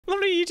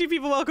YouTube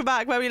people, welcome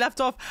back. Where we left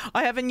off,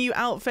 I have a new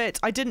outfit.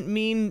 I didn't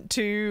mean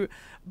to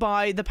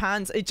buy the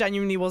pants. It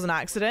genuinely was an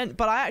accident,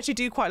 but I actually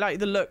do quite like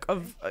the look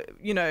of,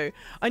 you know,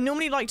 I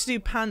normally like to do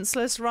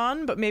pantsless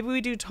run, but maybe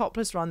we do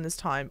topless run this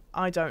time.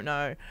 I don't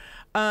know.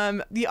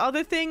 The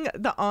other thing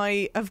that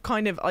I have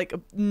kind of like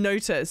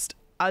noticed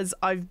as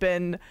I've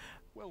been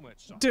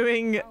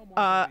doing,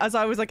 as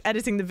I was like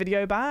editing the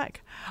video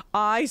back,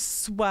 I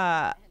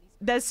swear,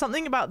 there's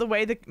something about the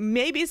way that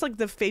maybe it's like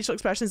the facial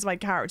expressions my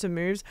character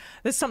moves.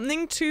 There's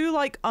something too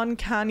like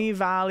uncanny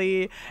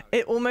valley.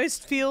 It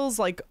almost feels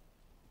like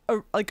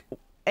a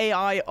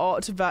AI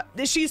art.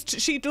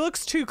 She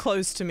looks too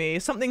close to me.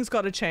 Something's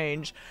got to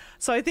change.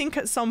 So I think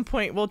at some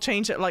point we'll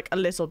change it like a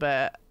little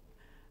bit.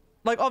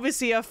 Like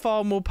obviously a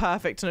far more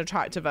perfect and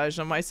attractive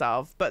version of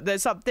myself, but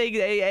there's something,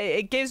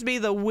 it gives me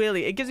the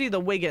willy, it gives me the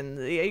Wiggins.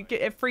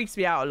 It freaks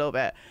me out a little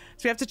bit.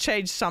 So we have to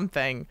change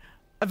something.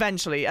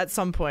 Eventually, at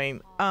some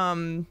point.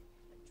 But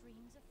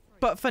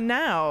for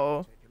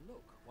now,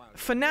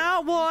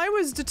 well, I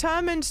was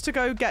determined to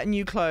go get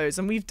new clothes,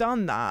 and we've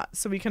done that,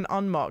 so we can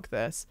unmark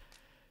this.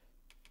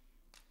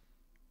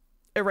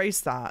 Erase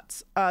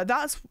that.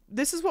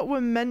 This is what we're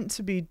meant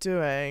to be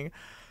doing.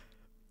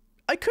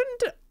 I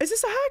couldn't, is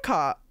this a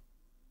haircut?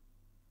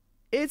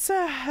 It's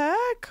a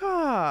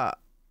haircut.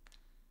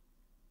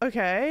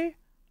 Okay.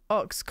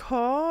 Ox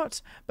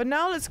cart. But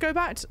now let's go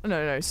back to,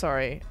 no,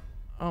 sorry.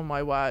 Oh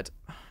my word.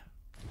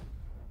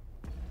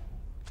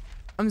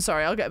 I'm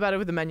sorry, I'll get better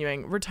with the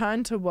menuing.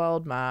 Return to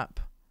world map.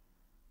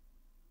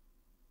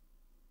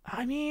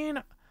 I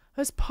mean,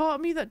 there's part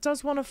of me that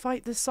does want to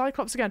fight this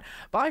Cyclops again,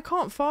 but I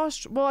can't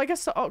fast. Well, I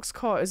guess the ox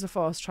cart is a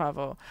fast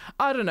travel.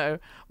 I don't know.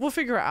 We'll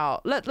figure it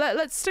out.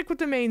 Let's stick with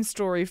the main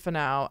story for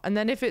now, and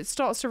then if it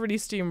starts to really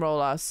steamroll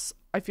us,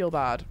 I feel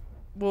bad.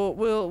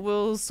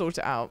 We'll sort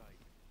it out.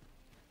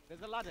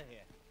 There's a ladder here.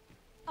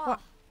 Oh,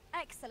 what?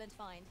 Excellent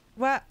find.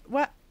 Where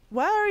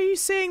are you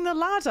seeing the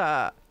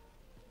ladder?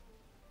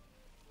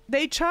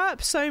 They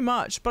chirp so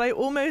much, but I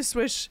almost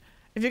wish,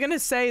 if you're going to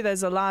say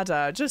there's a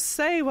ladder, just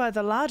say where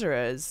the ladder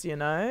is, you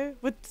know?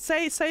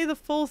 Say the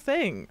full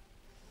thing.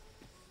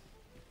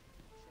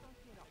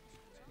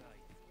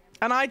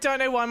 And I don't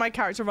know why my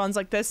character runs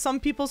like this. Some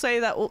people say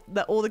that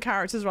all the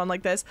characters run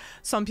like this.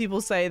 Some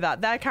people say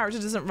that their character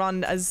doesn't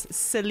run as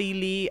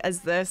sillily as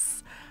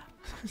this.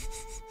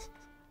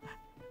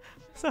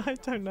 So I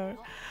don't know.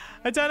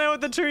 I don't know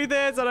what the truth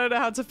is. I don't know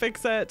how to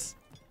fix it.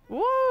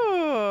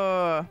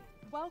 Whoa.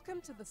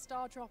 Welcome to the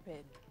Star Drop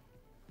Inn.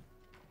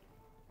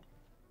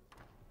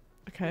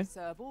 Okay. We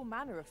serve all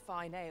manner of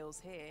fine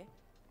ales here.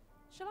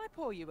 Shall I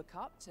pour you a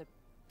cup to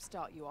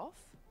start you off?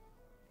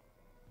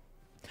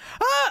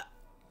 Ah!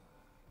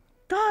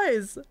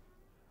 Guys,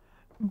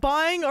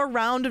 buying a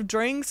round of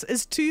drinks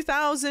is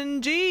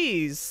 2,000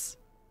 G's.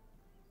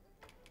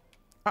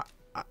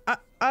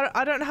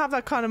 I don't have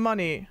that kind of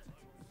money.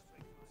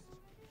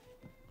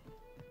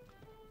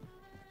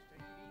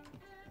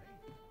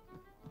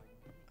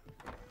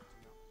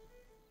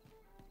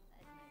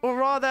 Or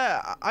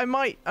rather, I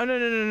might. Oh,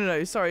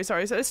 no. Sorry.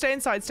 So stay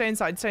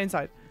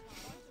inside.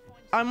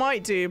 I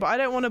might do, but I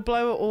don't want to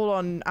blow it all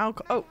on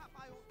alcohol. Oh,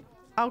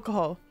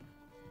 alcohol.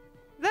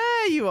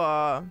 There you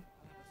are.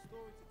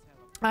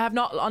 I have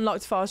not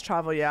unlocked fast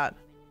travel yet.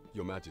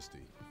 Your Majesty,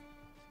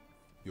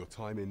 your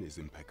timing is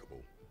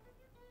impeccable.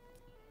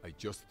 I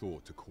just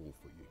thought to call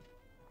for you.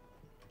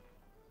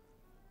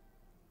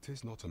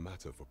 'Tis not a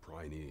matter for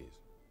prying ears.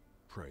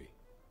 Pray,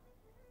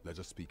 let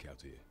us speak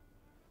out here.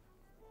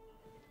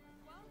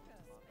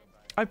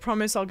 I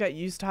promise I'll get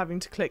used to having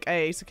to click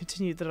A to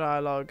continue the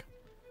dialogue.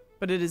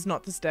 But it is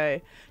not this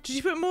day. Did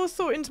you put more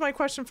thought into my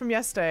question from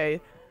yesterday?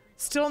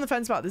 Still on the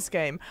fence about this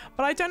game.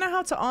 But I don't know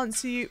how to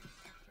answer you.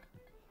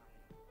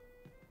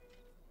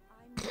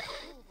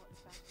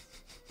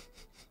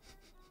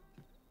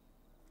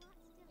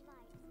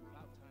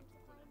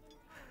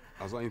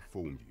 As I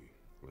informed you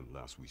when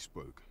last we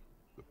spoke,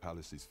 the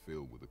palace is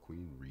filled with the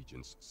Queen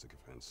Regent's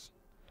sycophants.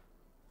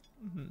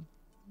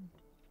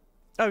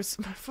 Oh,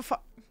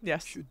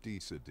 yes. Should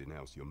Disa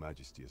denounce your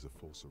Majesty as a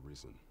false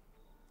Arisen,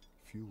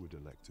 few would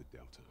elect to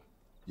doubt her.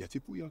 Yet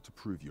if we are to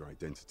prove your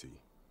identity,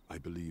 I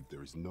believe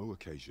there is no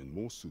occasion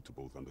more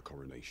suitable than the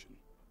coronation.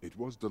 It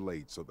was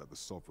delayed so that the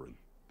sovereign,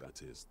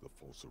 that is, the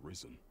false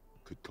Arisen,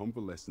 could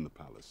convalesce in the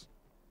palace.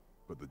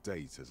 But the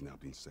date has now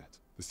been set.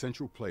 The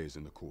central players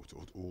in the court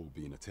ought all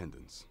be in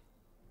attendance.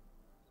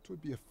 It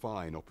would be a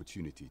fine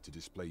opportunity to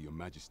display your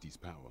Majesty's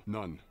power.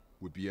 None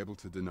would be able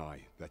to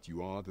deny that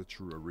you are the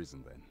true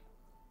Arisen then.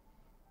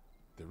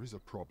 There is a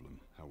problem,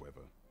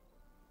 however.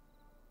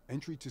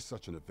 Entry to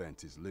such an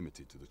event is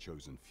limited to the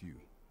chosen few.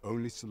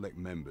 Only select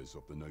members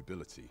of the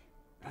nobility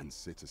and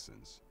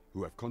citizens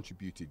who have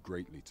contributed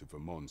greatly to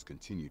Vermont's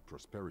continued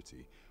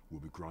prosperity will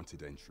be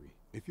granted entry.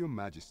 If your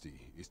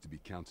Majesty is to be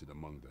counted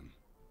among them,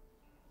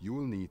 you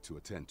will need to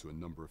attend to a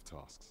number of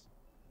tasks.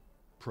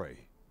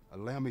 Pray,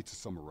 allow me to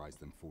summarize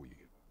them for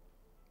you.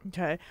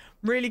 Okay.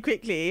 Really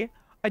quickly,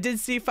 I did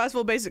see, first of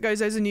all, Basic goes,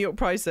 those are New York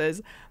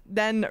prices.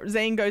 Then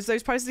Zane goes,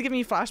 those prices are giving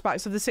me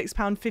flashbacks of the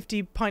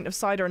 £6.50 pint of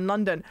cider in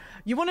London.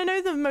 You want to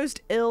know the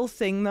most ill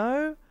thing,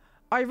 though?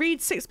 I read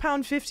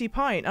 £6.50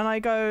 pint, and I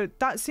go,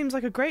 that seems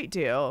like a great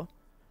deal.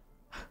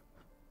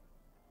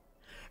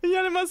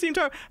 Yeah, it must seem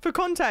terrible. For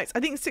context, I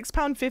think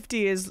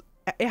 £6.50 is,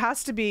 it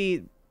has to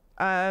be,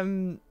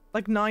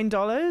 like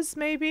 $9,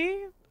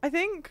 maybe, I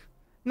think.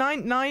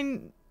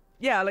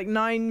 Yeah, like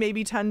 $9,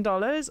 maybe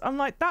 $10. I'm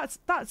like, that's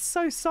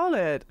so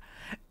solid.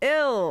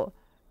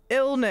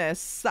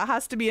 Illness. That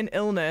has to be an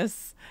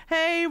illness.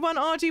 Hey, one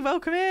RG,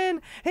 welcome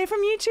in. Hey,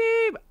 from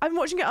YouTube. I'm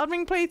watching your Elden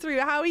Ring playthrough.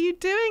 How are you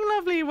doing,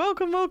 lovely?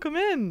 Welcome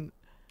in.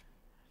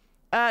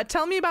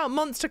 Tell me about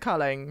monster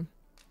culling.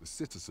 The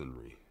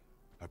citizenry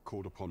have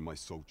called upon my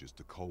soldiers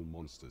to cull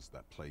monsters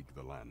that plague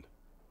the land.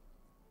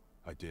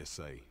 I dare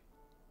say,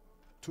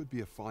 'twould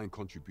be a fine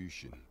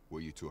contribution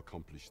were you to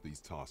accomplish these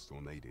tasks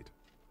unaided.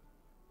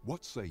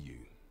 What say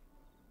you?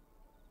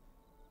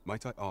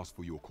 Might I ask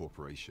for your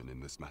cooperation in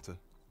this matter?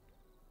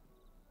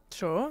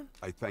 Sure.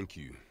 I thank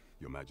you,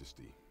 Your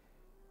Majesty.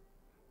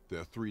 There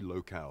are 3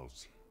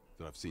 locales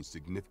that have seen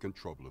significant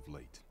trouble of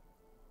late.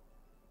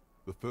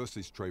 The first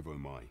is Trevo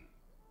Mine,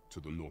 to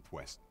the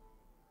northwest.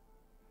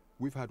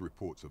 We've had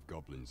reports of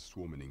goblins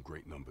swarming in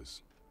great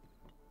numbers.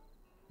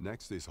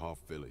 Next is Half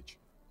Village,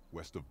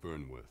 west of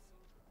Burnworth.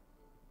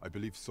 I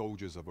believe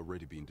soldiers have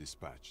already been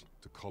dispatched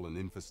to cull an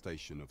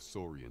infestation of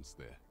saurians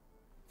there.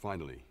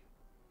 Finally,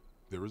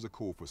 there is a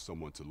call for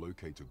someone to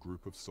locate a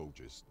group of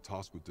soldiers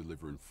tasked with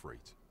delivering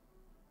freight.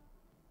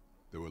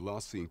 They were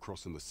last seen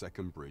crossing the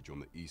second bridge on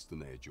the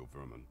eastern edge of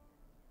Vermont.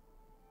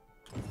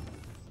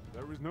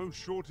 There is no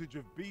shortage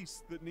of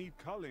beasts that need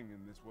culling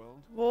in this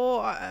world.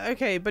 Well,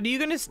 okay, but are you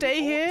going to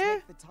stay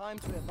here? Take the time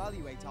to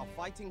evaluate our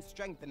fighting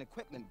strength and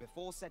equipment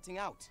before setting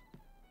out.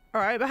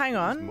 All right, but hang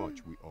There on. is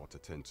much we ought to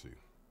tend to,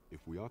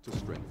 if we are to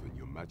strengthen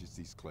Your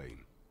Majesty's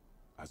claim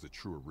as a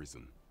true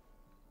Arisen.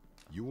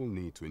 You will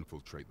need to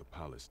infiltrate the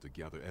palace to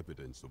gather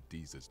evidence of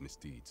Deezer's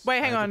misdeeds. Wait,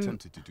 hang I have on.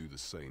 attempted to do the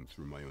same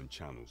through my own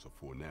channels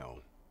for now.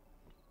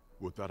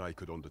 Would that I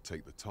could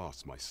undertake the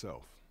task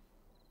myself,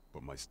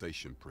 but my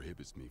station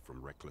prohibits me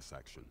from reckless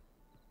action.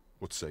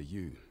 What say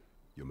you,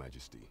 Your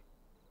Majesty?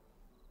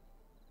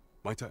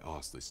 Might I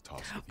ask this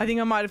task of you? I think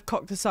I might have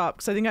cocked this up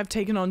because I think I've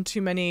taken on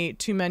too many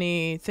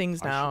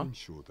things I shall now.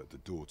 ensure that the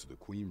door to the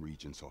Queen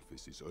Regent's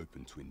office is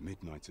open between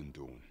midnight and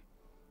dawn.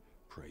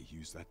 Pray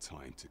use that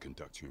time to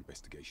conduct your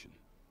investigation.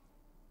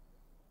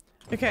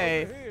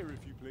 Okay. Over here,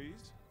 if you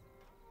please.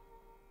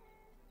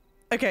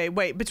 Okay,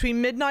 wait,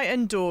 between midnight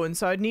and dawn,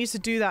 so I'd need to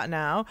do that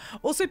now.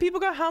 Also, people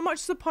go, how much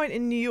is the pint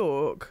in New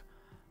York?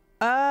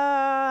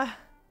 There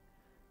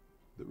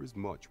is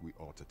much we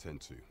ought to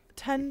tend to.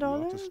 $10? If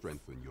we are to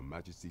strengthen Your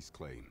Majesty's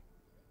claim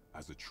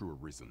as a true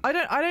Arisen.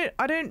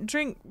 I don't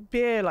drink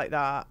beer like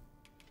that.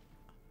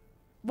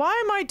 Why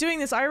am I doing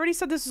this? I already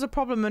said this was a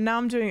problem and now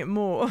I'm doing it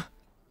more.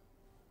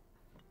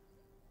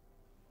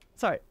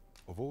 Sorry.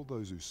 Of all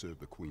those who serve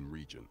the Queen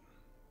Regent,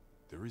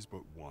 there is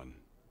but one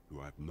who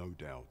I have no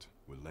doubt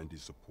will lend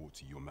his support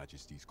to Your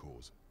Majesty's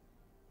cause.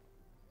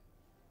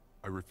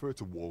 I refer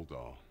to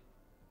Waldar,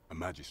 a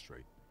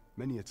magistrate.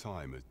 Many a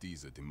time has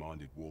Deezer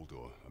demanded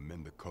Waldar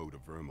amend the code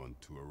of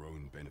Vermont to her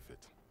own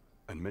benefit,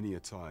 and many a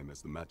time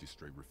has the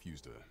magistrate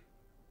refused her,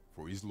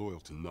 for he is loyal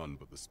to none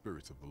but the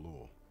spirit of the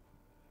law.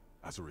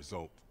 As a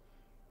result,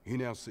 he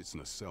now sits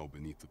in a cell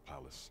beneath the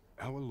palace.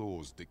 Our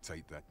laws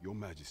dictate that Your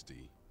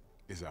Majesty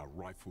is our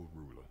rightful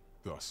ruler.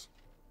 Thus,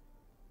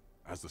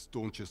 as the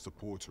staunchest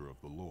supporter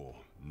of the law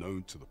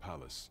known to the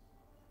palace,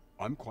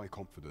 I'm quite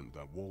confident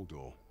that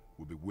Waldor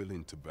will be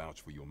willing to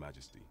vouch for Your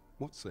Majesty.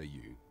 What say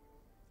you?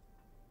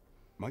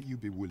 Might you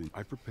be willing?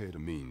 I prepared a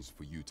means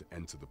for you to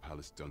enter the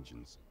palace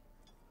dungeons.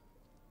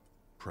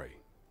 Pray,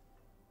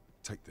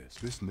 take this.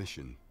 This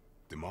mission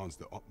demands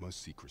the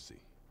utmost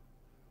secrecy.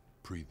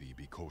 Prithee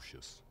be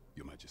cautious,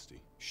 Your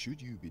Majesty.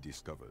 Should you be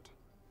discovered,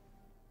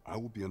 I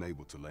will be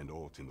unable to lend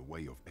aught in the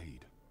way of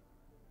aid.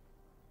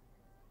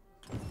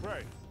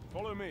 Pray,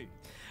 follow me.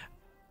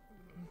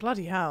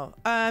 Bloody hell.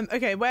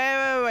 Okay,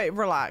 wait,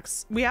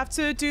 relax. We have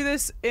to do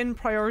this in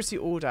priority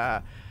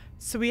order.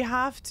 So we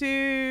have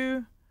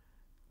to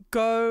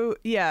go,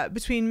 yeah,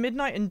 between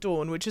midnight and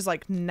dawn, which is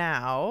like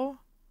now,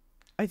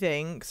 I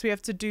think. So we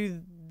have to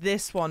do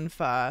this one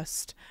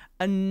first,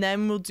 and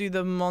then we'll do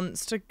the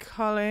monster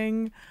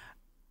culling,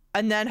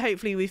 and then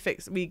hopefully we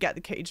get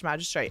the caged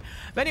magistrate.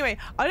 But anyway,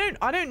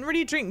 I don't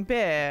really drink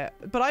beer,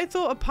 but I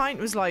thought a pint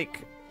was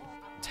like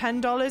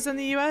 $10 in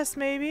the US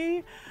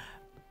maybe.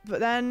 But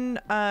then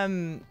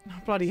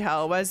bloody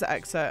hell, where's the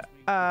exit?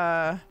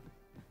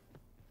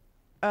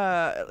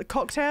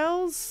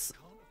 Cocktails,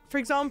 for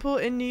example,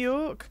 in New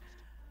York,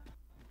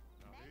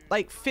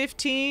 like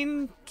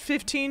 $15 to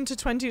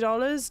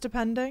 $20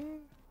 depending.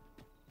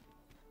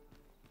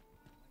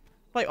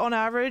 Like on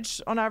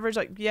average,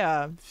 like,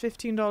 yeah,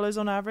 $15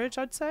 on average,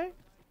 I'd say.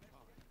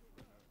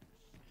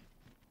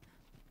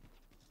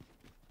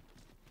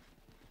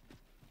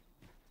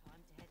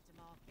 Time to head to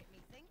market,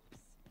 methinks.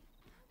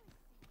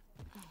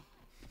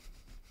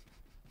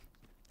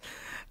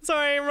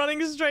 Sorry, I'm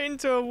running straight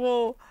into a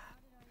wall.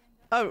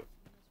 Oh.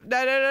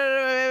 No,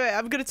 wait.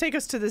 I'm gonna take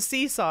us to the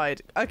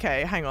seaside.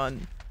 Okay, hang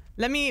on.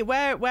 Let me,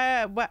 where,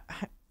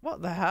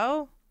 what the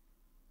hell?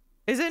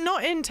 Is it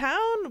not in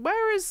town?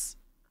 Where is...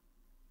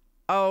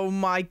 Oh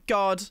my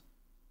god.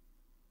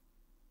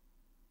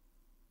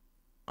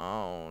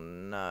 Oh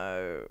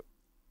no.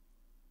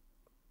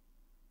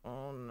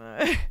 Oh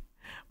no.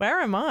 Where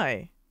am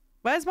I?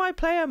 Where's my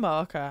player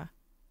marker?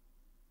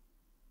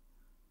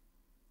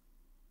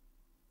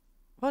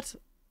 What?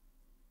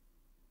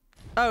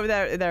 Oh,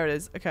 there it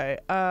is. Okay.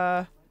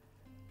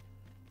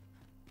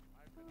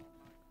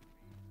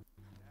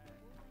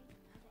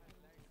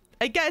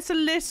 It gets a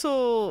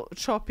little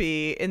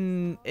choppy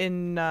in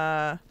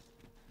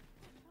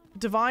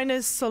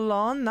Diviner's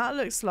Salon. That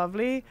looks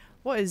lovely.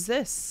 What is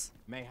this?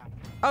 Mayhap.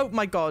 Oh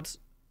my god.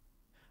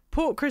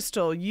 Port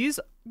crystal. Use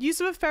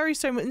of a fairy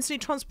stone will instantly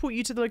transport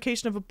you to the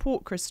location of a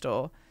port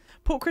crystal.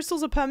 Port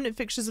crystals are permanent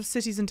fixtures of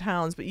cities and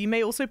towns, but you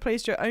may also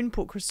place your own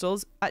port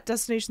crystals at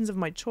destinations of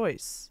my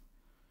choice.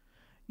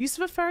 Use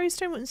of a fairy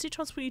stone will instantly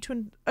transport you to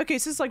an... Okay,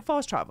 so it's like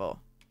fast travel.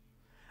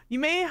 You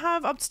may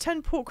have up to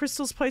 10 port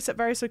crystals placed at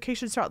various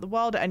locations throughout the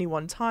world at any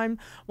one time.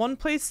 Once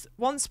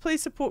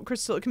placed a port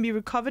crystal, it can be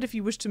recovered if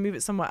you wish to move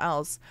it somewhere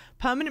else.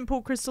 Permanent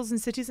port crystals in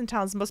cities and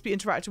towns must be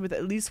interacted with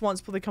at least once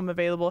before they become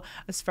available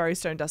as fairy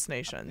stone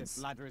destinations.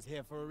 This ladder is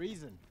here for a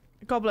reason.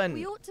 Goblin.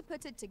 We ought to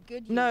put it to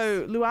good use.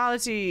 No,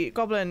 duality,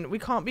 Goblin. We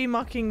can't be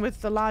mucking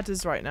with the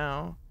ladders right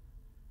now.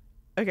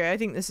 Okay, I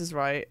think this is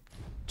right.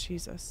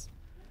 Jesus.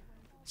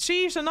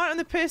 Sheesh, a night on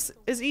the piss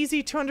is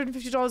easy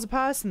 $250 a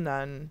person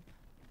then.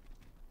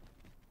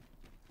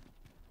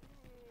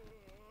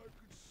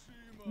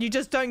 You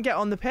just don't get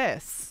on the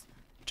piss.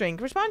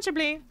 Drink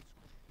responsibly.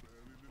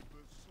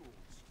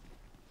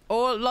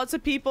 Or lots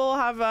of people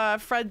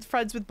have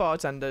friends with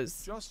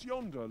bartenders. Just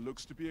yonder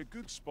looks to be a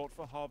good spot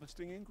for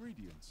harvesting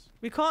ingredients.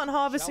 We can't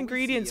harvest Shall we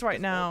ingredients see if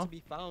right there's more now. to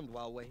be found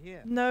while we're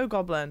here? No,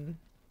 Goblin.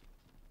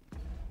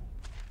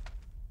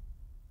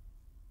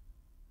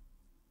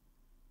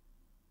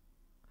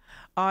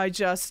 I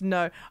just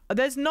know.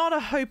 There's not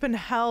a hope in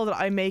hell that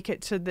I make it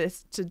to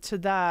this to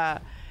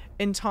there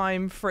in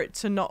time for it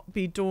to not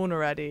be dawn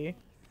already.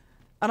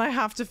 And I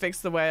have to fix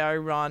the way I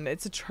run.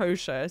 It's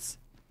atrocious.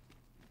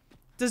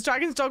 Does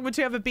Dragon's Dogma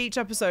 2 have a beach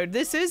episode?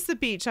 This is the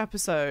beach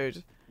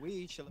episode.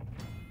 We shall...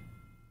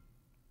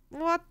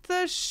 What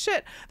the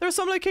shit? There are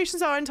some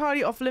locations that are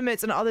entirely off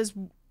limits and others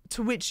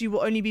to which you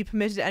will only be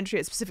permitted entry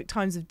at specific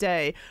times of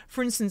day.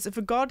 For instance, if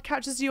a guard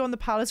catches you on the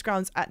palace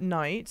grounds at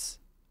night,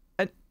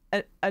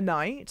 a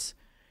night,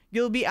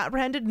 you'll be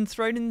apprehended and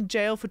thrown in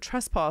jail for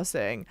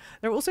trespassing.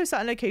 There are also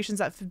certain locations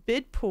that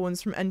forbid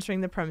pawns from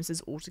entering the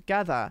premises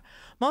altogether.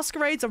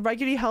 Masquerades are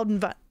regularly held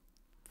in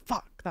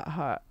Fuck, that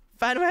hurt.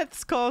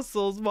 Vanweth's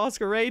Castle's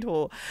Masquerade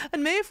Hall,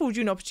 and may afford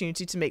you an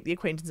opportunity to make the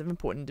acquaintance of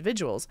important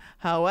individuals.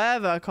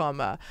 However,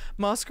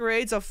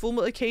 masquerades are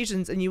formal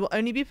occasions and you will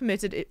only be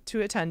permitted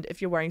to attend if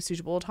you're wearing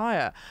suitable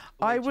attire.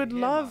 I would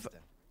love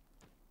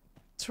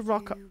to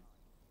rock up. You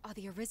are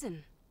the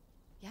Arisen,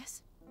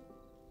 yes?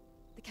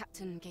 The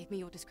captain gave me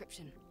your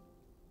description.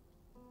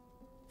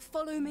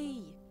 Follow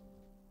me.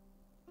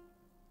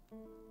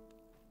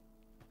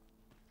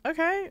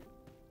 Okay.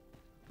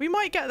 We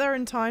might get there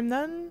in time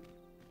then.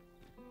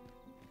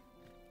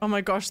 Oh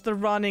my gosh, the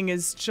running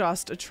is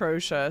just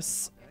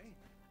atrocious.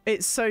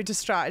 It's so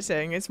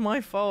distracting. It's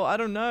my fault. I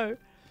don't know.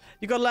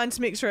 You gotta learn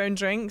to mix your own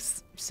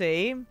drinks.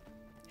 See?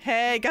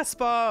 Hey,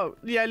 Gaspar.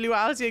 Yeah,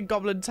 Duality and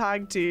Goblin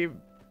tag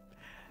team.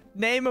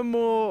 Name a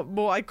more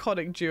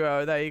iconic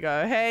duo. There you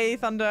go. Hey,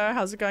 Thunder.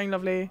 How's it going,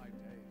 lovely?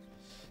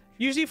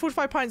 Usually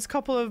 45 pints,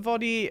 couple of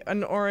vodka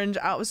and orange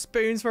out with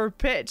spoons for a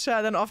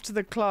pitcher, then off to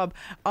the club.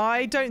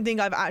 I don't think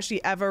I've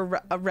actually ever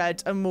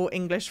read a more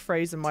English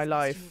phrase in my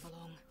life. Move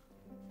along.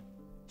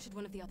 Should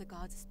one of the other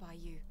guards spy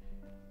you,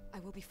 I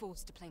will be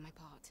forced to play my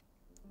part.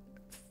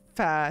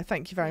 Fair.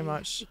 Thank you very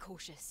much. Be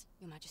cautious,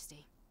 Your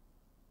Majesty.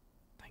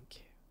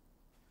 Thank you.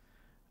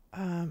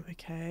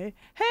 Okay.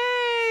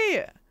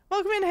 Hey!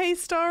 Welcome in, Hey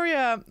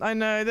Staria. I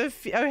know the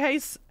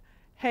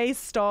Hey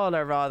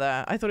Starla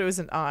rather. I thought it was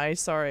an I.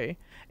 Sorry.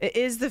 It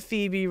is the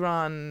Phoebe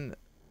run.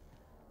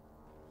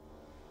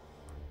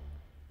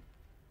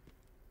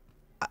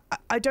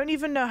 I don't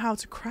even know how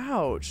to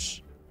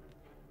crouch.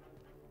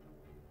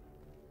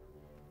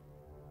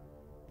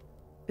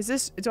 Is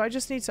this? Do I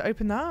just need to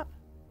open that?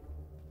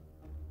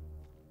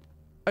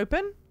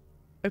 Open?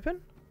 Open?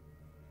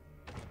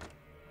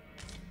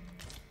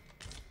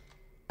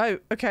 Oh,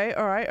 okay.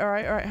 All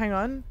right. Hang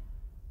on.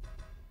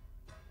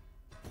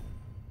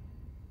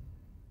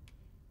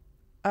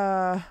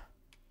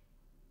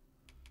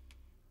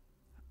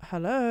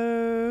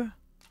 Hello?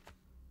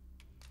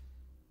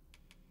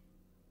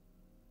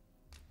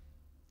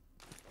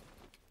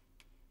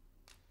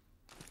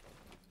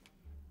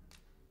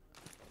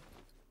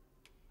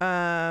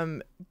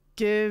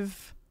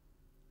 Give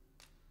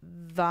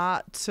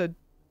that to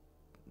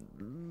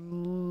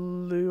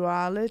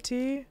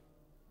Duality.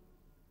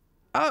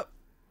 Oh!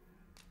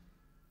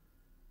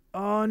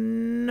 Oh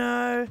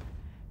no.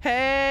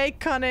 Hey,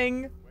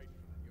 Cunning.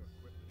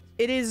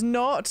 It is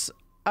not,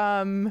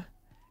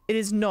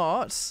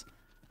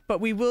 but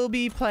we will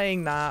be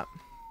playing that.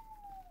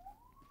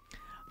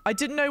 I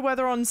didn't know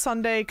whether on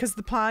Sunday, because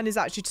the plan is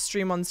actually to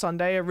stream on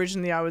Sunday.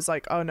 Originally, I was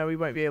like, oh no, we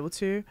won't be able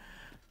to.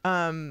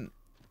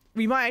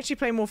 We might actually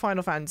play more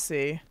Final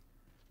Fantasy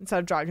instead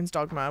of Dragon's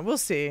Dogma. We'll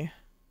see.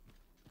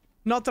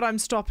 Not that I'm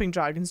stopping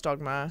Dragon's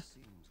Dogma.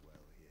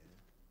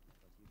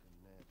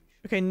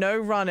 Okay, no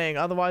running,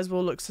 otherwise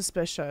we'll look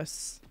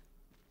suspicious.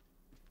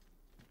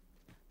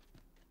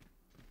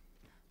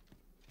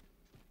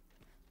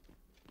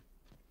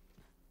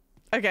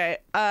 Okay,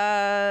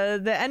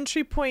 the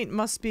entry point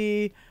must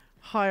be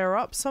higher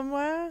up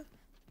somewhere.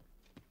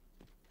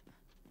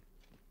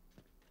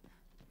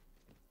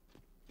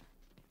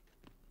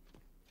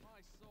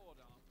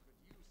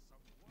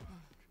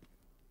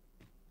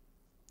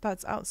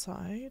 That's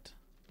outside.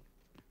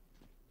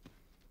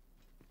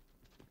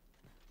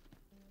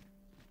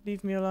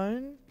 Leave me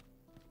alone.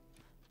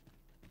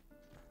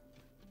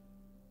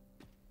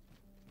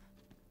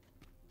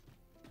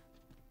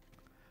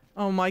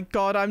 Oh my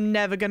god, I'm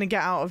never gonna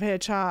get out of here,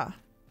 chat.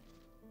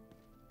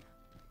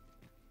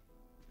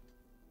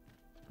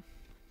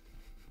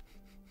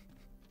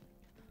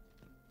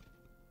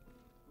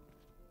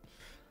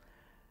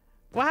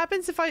 What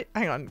happens if I...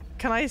 Hang on.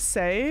 Can I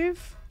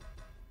save?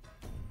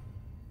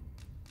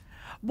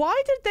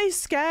 Why did they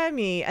scare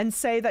me and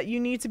say that you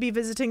need to be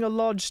visiting a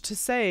lodge to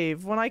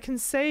save when I can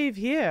save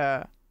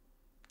here?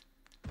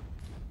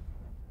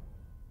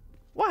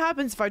 What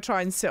happens if I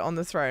try and sit on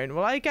the throne?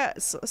 Will I get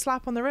a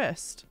slap on the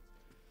wrist?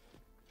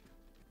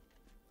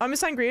 I'm a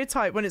sangria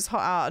type when it's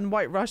hot out and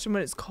white Russian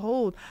when it's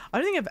cold. I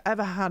don't think I've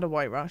ever had a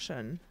white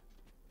Russian.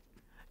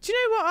 Do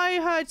you know what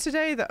I heard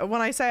today? That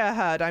when I say I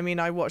heard, I mean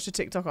I watched a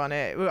TikTok on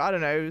it. I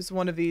don't know. It was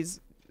one of these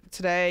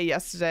today,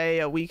 yesterday,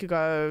 a week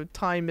ago.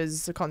 Time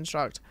is a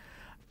construct.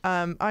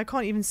 I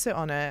can't even sit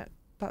on it.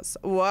 That's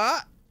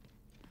what?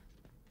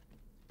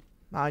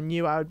 I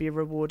knew I would be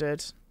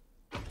rewarded.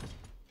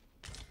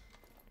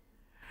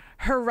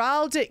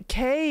 Heraldic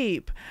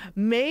cape.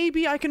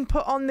 Maybe I can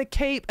put on the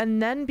cape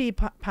and then be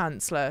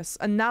pantsless,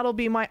 and that'll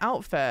be my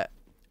outfit.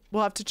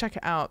 We'll have to check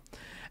it out.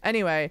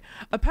 Anyway,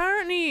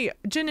 apparently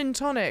gin and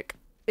tonic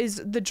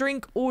is the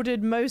drink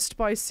ordered most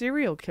by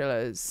serial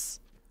killers.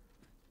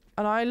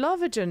 And I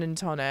love a gin and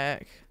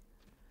tonic.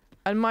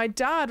 And my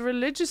dad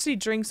religiously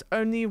drinks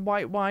only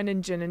white wine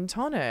and gin and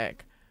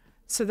tonic.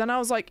 So then I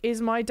was like,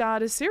 is my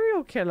dad a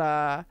serial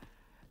killer?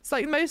 It's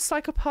like most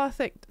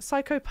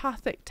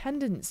psychopathic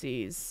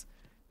tendencies.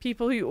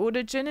 People who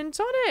order gin and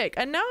tonic.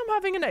 And now I'm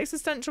having an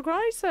existential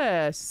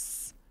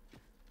crisis.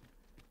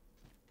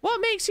 What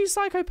makes you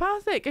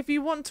psychopathic if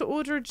you want to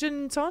order a gin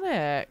and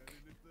tonic?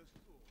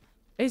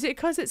 Is it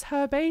because it's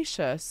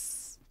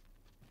herbaceous?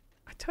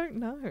 I don't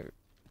know.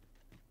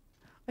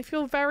 I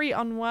feel very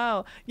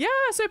unwell. Yeah,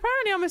 so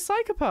apparently I'm a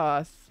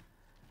psychopath.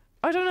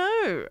 I don't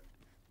know.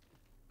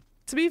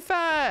 To be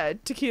fair,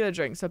 tequila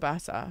drinks are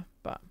better,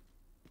 but...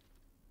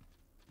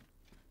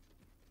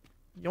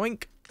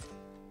 Yoink.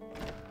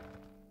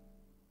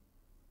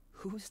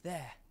 Who's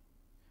there?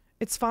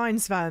 It's fine,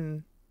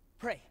 Sven.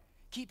 Pray,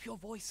 keep your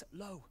voice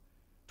low.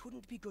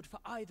 'Twouldn't be good for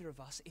either of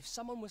us if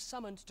someone was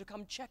summoned to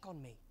come check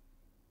on me.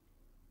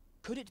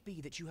 Could it be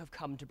that you have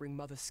come to bring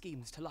Mother's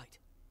schemes to light?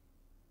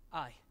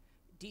 Aye,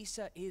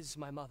 Disa is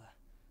my mother.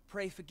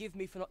 Pray forgive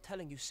me for not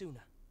telling you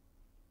sooner.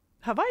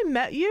 Have I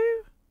met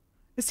you?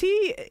 Is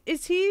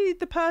he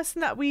the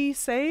person that we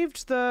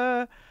saved?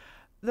 The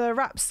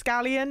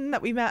rapscallion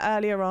that we met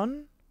earlier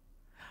on?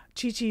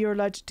 Chi-Chi, you're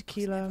allergic to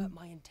tequila. It was never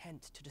my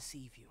intent to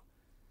deceive you.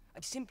 I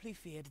simply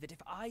feared that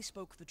if I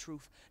spoke the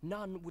truth,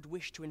 none would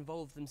wish to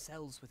involve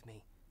themselves with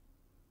me.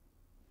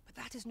 But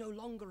that is no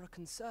longer a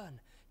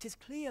concern. 'Tis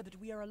clear that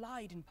we are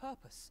allied in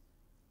purpose.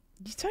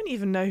 You don't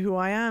even know who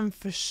I am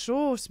for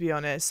sure, to be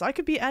honest. I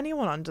could be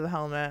anyone under the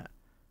helmet.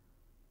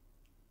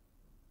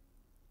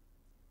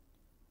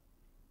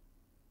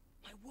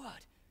 My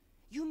word,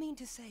 you mean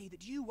to say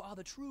that you are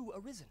the true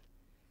Arisen?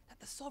 That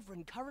the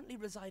sovereign currently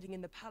residing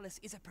in the palace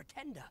is a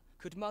pretender?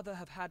 Could Mother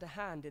have had a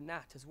hand in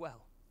that as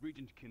well?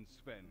 Regent Kin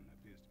Sven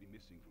appears to be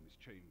missing from his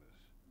chambers.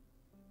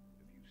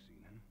 Have you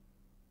seen him?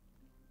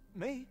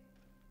 Me?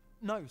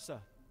 No,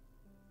 sir.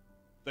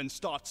 Then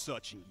start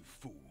searching, you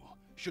fool.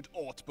 Should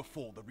aught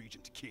befall the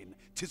Regent Kin,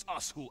 'tis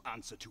us who'll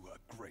answer to her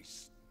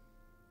grace.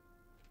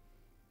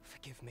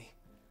 Forgive me.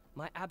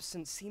 My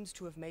absence seems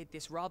to have made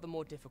this rather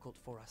more difficult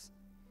for us.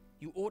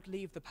 You ought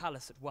leave the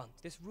palace at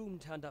once. This room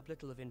turned up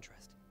little of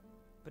interest,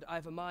 but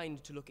I've a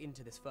mind to look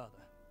into this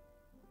further.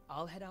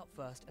 I'll head out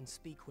first and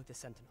speak with the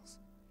sentinels.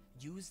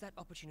 Use that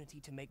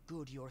opportunity to make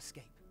good your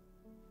escape.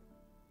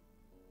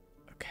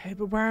 Okay,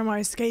 but where am I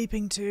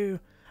escaping to?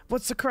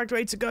 What's the correct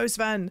way to go,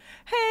 Sven?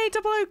 Hey,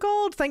 00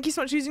 Gold! Thank you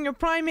so much for using your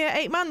Prime here,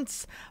 8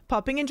 months.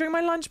 Popping in during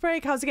my lunch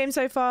break. How's the game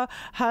so far?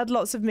 Had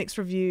lots of mixed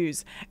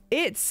reviews.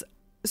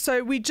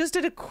 So we just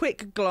did a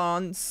quick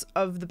glance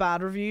of the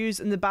bad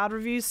reviews, and the bad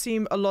reviews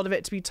seem a lot of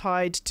it to be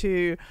tied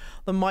to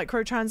the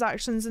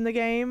microtransactions in the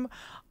game.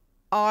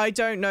 I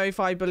don't know if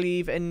I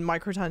believe in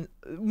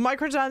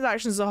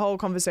microtransactions, a whole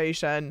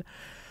conversation.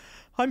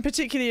 I'm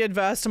particularly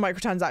adverse to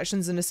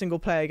microtransactions in a single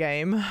player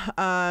game.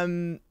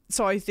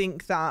 So I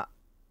think that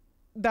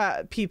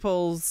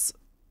people's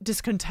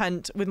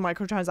discontent with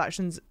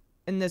microtransactions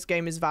in this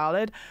game is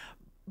valid.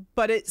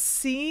 But it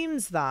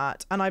seems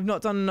that, and I've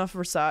not done enough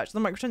research, the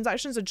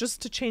microtransactions are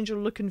just to change your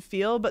look and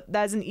feel, but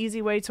there's an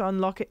easy way to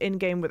unlock it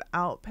in-game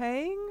without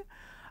paying.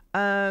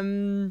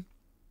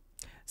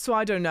 So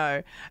I don't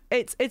know.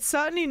 It's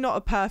certainly not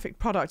a perfect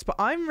product, but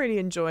I'm really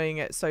enjoying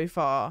it so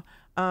far.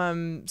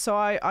 So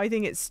I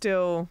think it's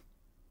still,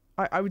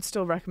 I would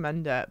still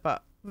recommend it,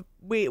 but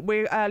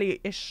we're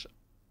early-ish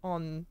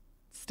on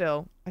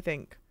still, I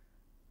think.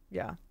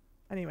 Yeah.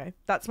 Anyway,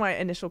 that's my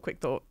initial quick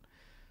thought.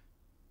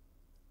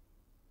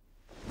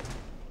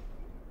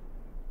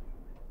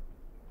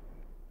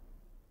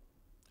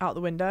 Out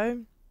the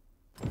window.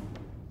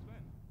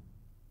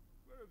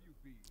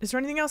 Is there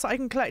anything else I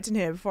can collect in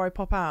here before I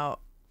pop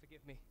out?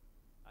 Forgive me.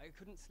 I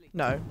couldn't sleep.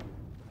 No. I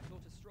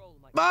thought a stroll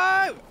might...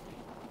 Oh!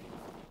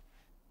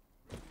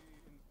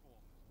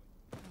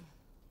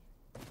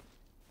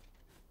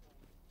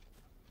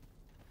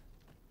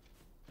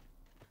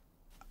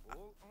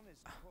 All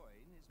honest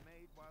coin is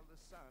made while the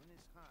sun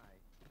is high.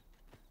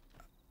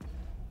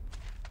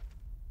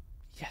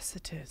 Yes,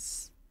 it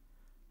is.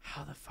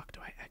 How the fuck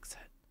do I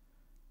exit?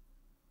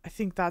 I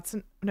think that's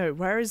an... No,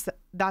 where is the...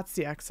 That's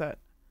the exit.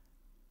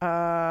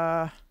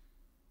 So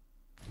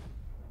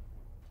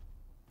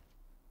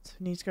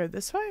we need to go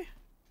this way?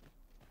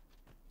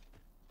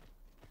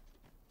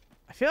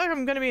 I feel like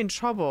I'm going to be in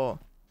trouble.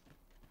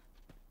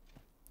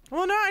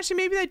 Well, no, actually,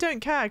 maybe they don't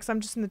care because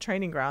I'm just in the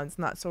training grounds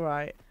and that's all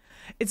right.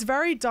 It's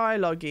very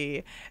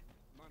dialogue-y.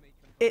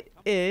 It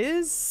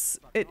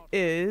is. It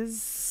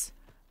is.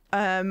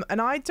 And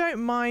I don't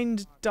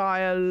mind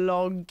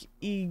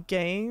dialogue-y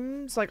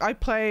games. Like,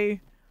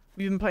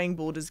 we've been playing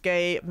Baldur's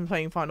Gate, I've been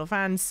playing Final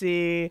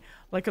Fantasy.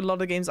 Like, a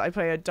lot of games that I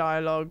play are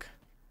dialogue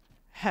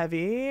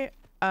heavy.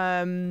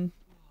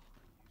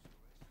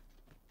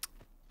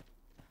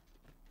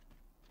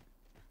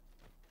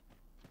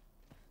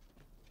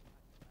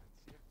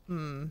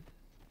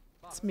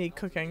 It's me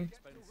cooking.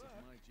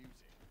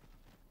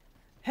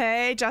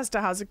 Hey, Jester,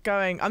 how's it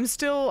going? I'm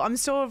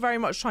still very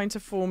much trying to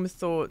form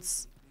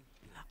thoughts.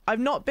 I've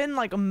not been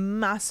like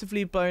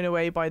massively blown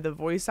away by the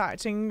voice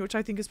acting, which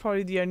I think is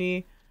probably the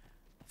only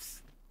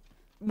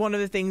one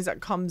of the things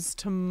that comes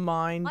to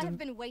mind. I have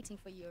been waiting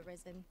for you,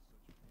 Arisen.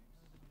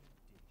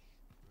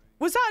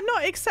 Was that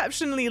not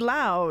exceptionally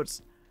loud?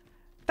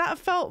 That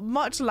felt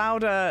much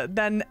louder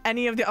than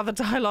any of the other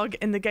dialogue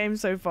in the game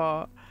so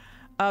far.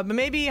 But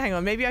maybe, hang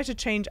on, maybe I should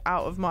change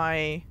out of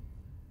my...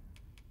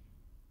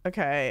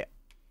 Okay.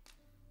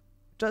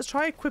 Let's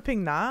try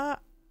equipping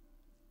that.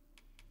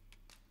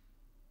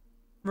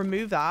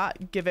 Remove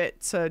that. Give it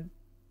to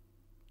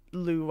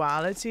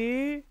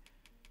Luality.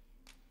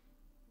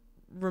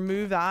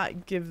 Remove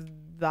that. Give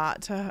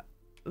that to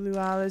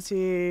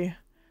Luality.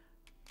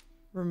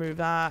 Remove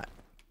that.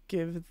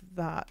 Give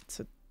that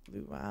to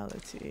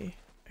Luality.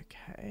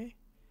 Okay.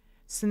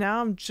 So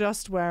now I'm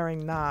just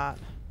wearing that.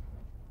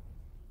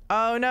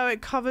 Oh no,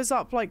 it covers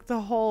up like the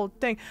whole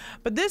thing.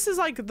 But this is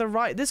like the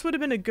right... This would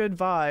have been a good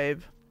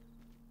vibe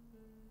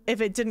if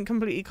it didn't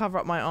completely cover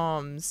up my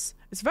arms.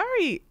 It's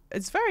very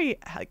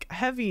like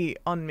heavy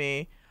on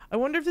me. I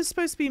wonder if this is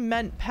supposed to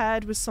be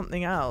paired with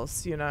something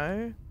else, you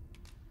know?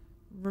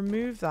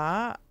 Remove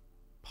that.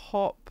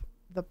 Pop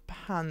the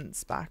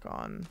pants back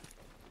on.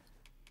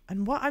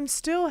 And what? I'm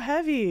still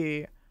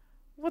heavy.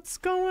 What's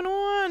going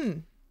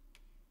on?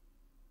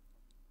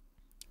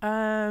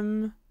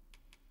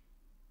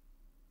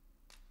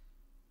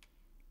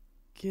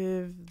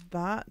 Give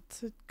that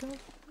to Governor.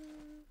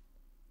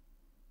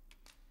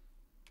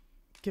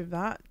 Give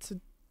that to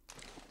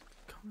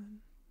Common.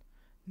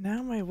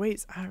 Now my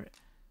weight's out.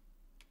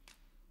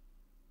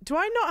 Do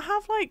I not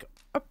have like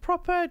a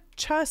proper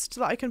chest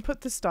that I can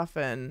put this stuff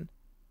in?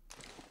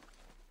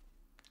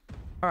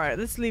 Alright,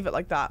 let's leave it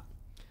like that.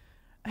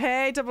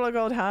 Hey, Double O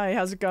Gold, hi,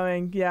 how's it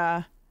going?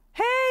 Yeah.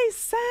 Hey,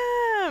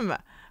 Sam!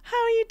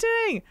 How are you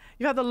doing?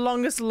 You had the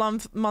longest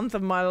month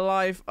of my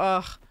life.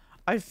 Ugh,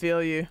 I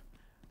feel you.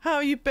 How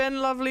you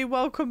been, lovely?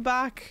 Welcome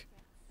back.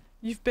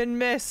 You've been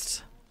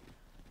missed.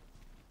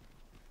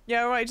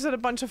 Yeah, right, just had a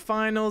bunch of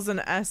finals and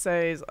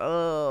essays.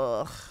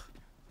 Ugh.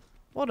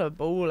 What a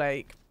ball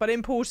ache. But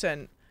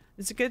important.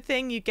 It's a good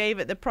thing you gave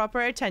it the proper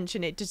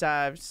attention it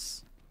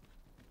deserves.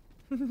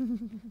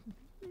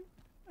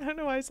 I don't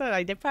know why I said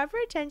like the proper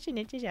attention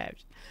it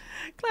deserves.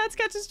 Glad to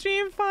catch a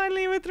stream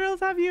finally. We're thrilled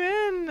to have you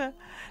in.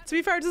 To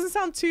be fair, it doesn't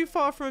sound too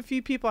far from a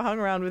few people I hung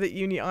around with at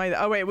uni either.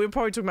 Oh wait, we're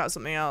probably talking about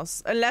something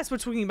else. Unless we're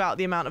talking about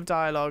the amount of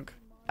dialogue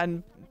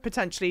and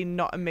potentially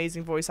not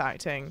amazing voice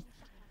acting.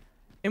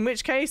 In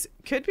which case,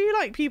 could be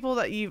like people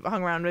that you've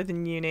hung around with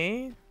in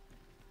uni.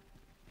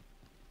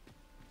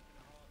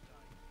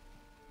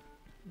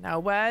 Now,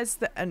 where's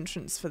the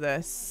entrance for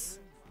this?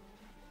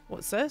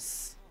 What's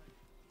this?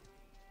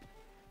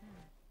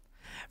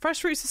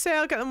 Fresh fruits for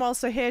sale, get them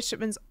whilst they're here.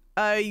 Shipments.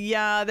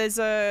 Yeah, there's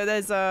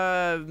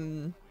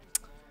a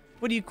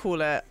what do you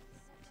call it?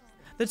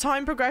 The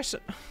time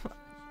progression.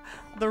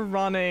 The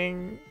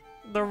running.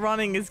 The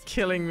running is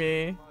killing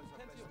me.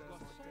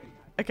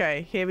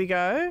 Okay, here we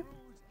go.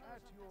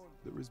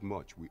 There is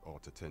much we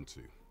ought to tend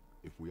to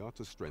if we are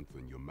to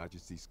strengthen your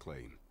majesty's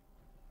claim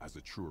as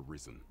a true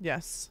Arisen.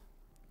 Yes.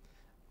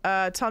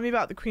 Tell me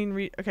about the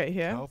Queen okay,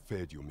 here. How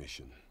fared your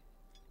mission?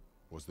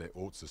 Was there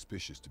aught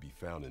suspicious to be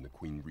found in the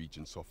Queen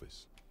Regent's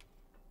office?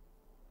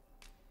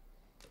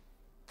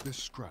 This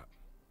scrap.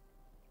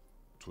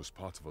 'Twas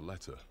part of a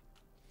letter,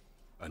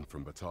 and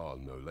from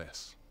Batal no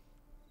less.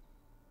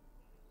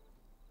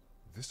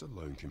 This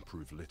alone can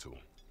prove little,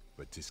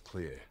 but 'tis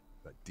clear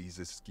that these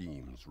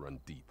schemes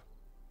run deep.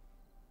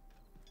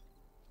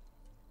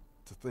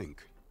 To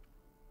think,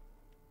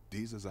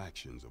 Deeza's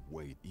actions have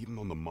weighed even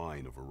on the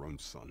mind of her own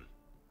son.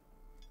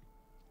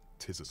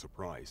 'Tis a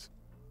surprise,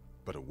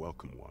 but a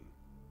welcome one.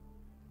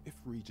 If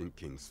Regent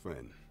King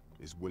Sven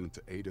is willing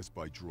to aid us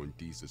by drawing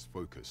Deeza's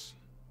focus,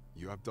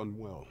 you have done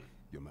well,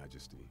 Your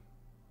Majesty.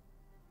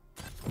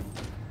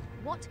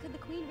 What could the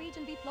Queen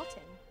Regent be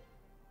plotting?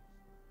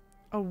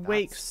 A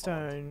wake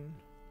stone.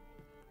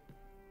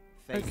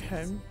 Faces.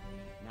 Okay.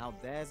 Now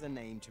there's a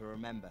name to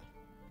remember.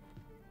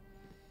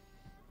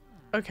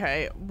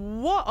 Okay,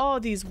 what are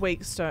these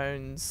wake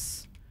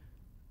stones?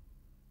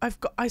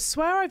 I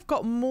swear I've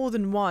got more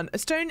than one. A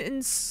stone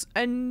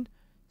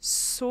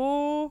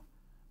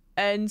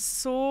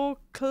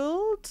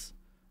encircled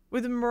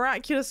with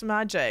miraculous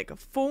magic,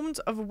 formed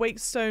of wake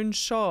stone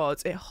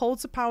shards. It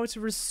holds the power to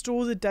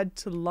restore the dead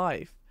to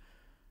life.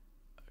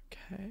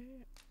 Okay.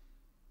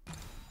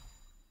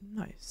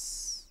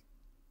 Nice.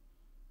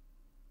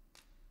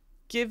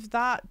 Give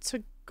that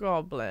to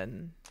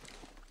Goblin.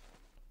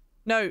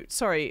 No,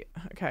 sorry.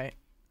 Okay.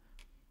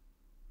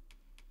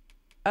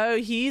 Oh,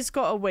 he's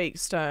got a wake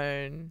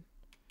stone.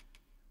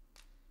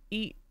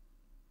 Eat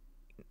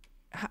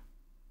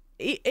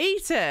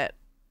it.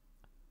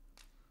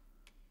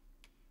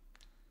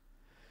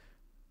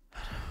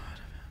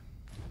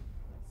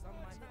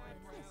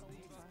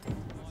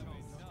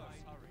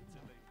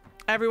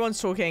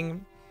 Everyone's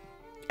talking.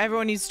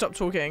 Everyone needs to stop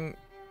talking.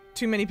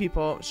 Too many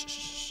people.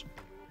 Shh.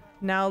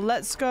 Now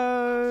let's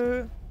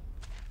go.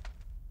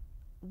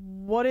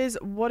 What is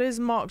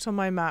marked on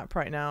my map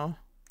right now?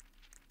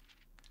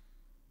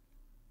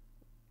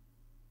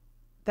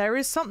 There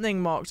is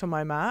something marked on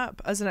my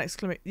map as an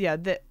exclamation. Yeah,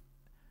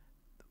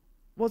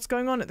 what's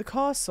going on at the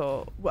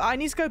castle? I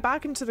need to go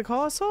back into the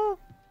castle?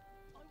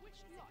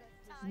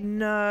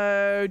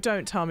 No,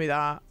 don't tell me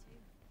that.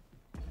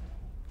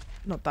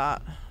 Not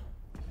that.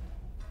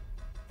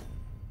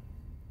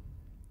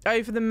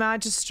 Oh, for the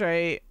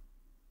magistrate.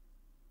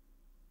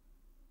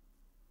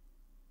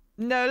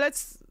 No,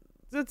 let's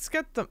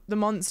get the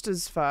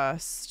monsters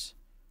first.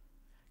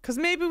 Because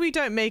maybe we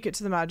don't make it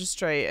to the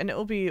magistrate and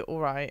it'll be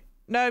alright.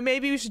 No,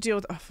 maybe we should deal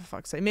with... Oh, for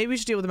fuck's sake. Maybe we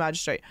should deal with the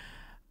magistrate.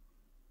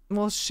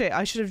 Well, shit.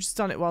 I should have just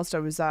done it whilst I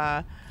was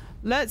there.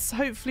 Let's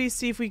hopefully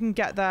see if we can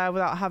get there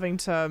without having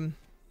to...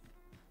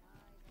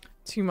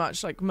 too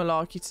much, like,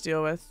 malarkey to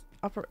deal with.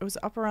 Was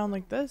it up around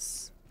like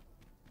this?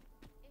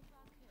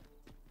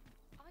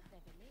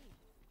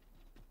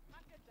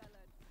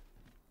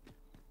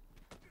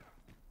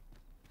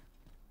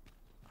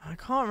 I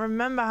can't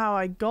remember how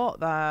I got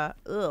there.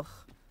 Ugh.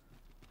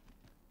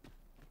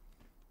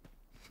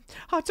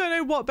 I don't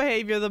know what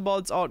behavior the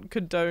mods aren't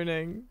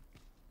condoning.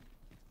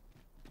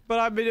 But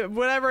I've been,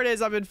 whatever it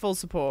is, I'm in full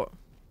support.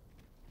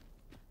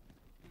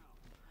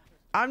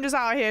 I'm just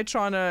out here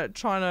trying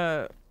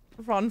to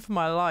run for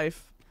my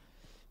life.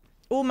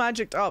 All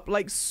magicked up,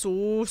 like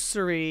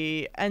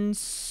sorcery and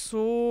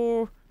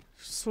ooh,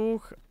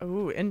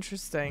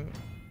 interesting.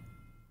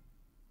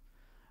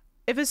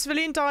 If a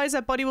civilian dies,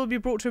 their body will be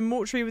brought to a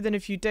mortuary within a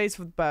few days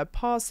of the bird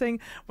passing.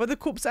 Whether the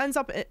corpse ends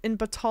up in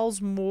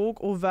Batal's morgue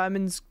or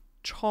Vermin's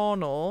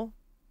charnel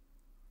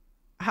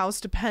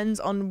house depends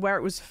on where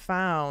it was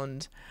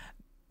found.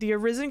 The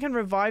Arisen can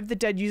revive the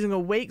dead using a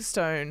wake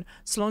stone,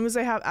 so long as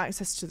they have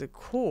access to the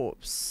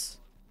corpse.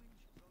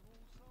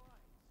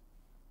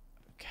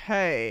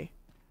 Okay.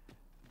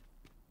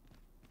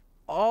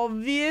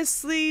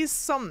 Obviously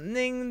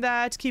something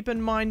there to keep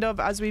in mind of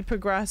as we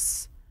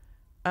progress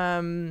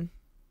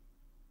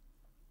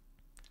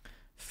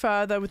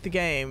further with the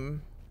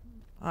game.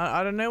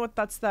 I don't know what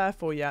that's there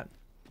for yet.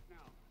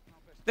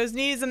 There's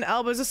knees and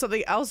elbows or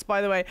something else,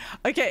 by the way.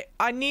 Okay,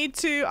 I need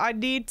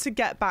to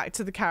get back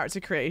to the character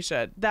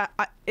creation. That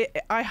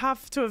I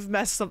have to have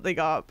messed something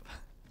up.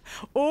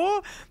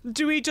 Or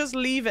do we just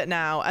leave it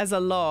now as a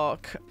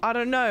lock? I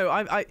don't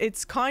know.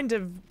 It's kind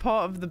of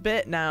part of the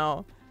bit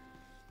now.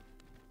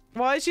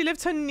 Why did she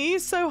lift her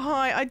knees so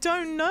high? I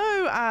don't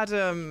know,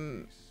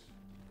 Adam.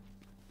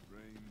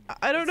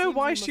 I don't know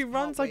why she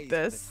runs like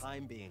this.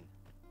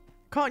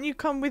 Can't you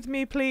come with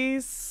me,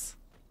 please?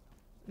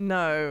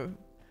 No.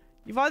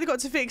 You've either got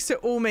to fix it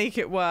or make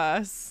it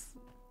worse.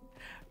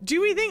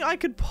 Do we think I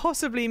could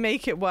possibly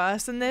make it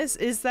worse than this?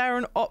 Is there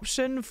an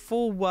option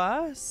for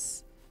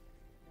worse?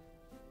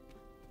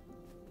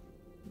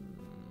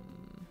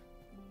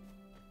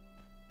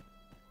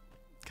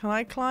 Can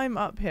I climb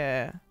up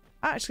here?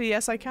 Actually,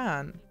 yes, I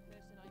can.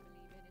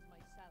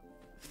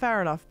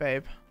 Fair enough,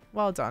 babe.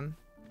 Well done.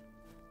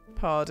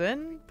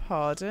 Pardon.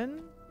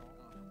 Pardon.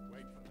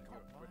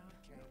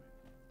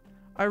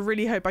 I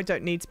really hope I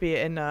don't need to be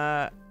in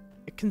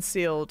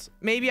concealed.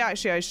 Maybe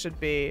actually I should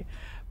be.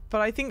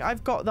 But I think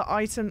I've got the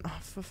item. Oh,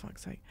 for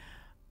fuck's sake.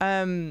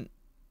 Oh,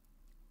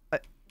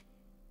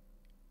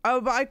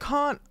 but I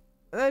can't.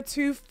 They're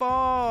too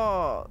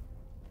far.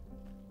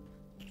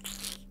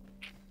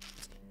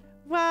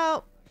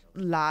 Well,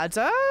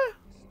 ladder?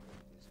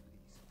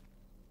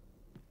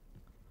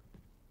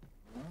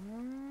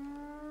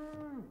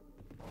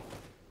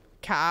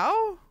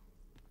 Cow?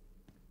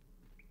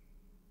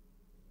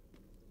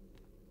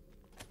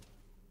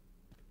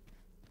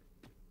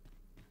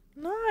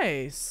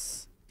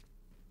 Nice.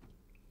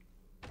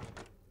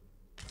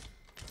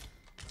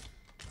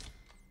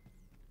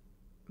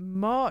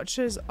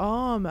 Marcher's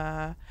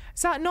armor.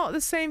 Is that not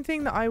the same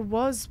thing that I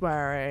was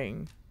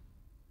wearing?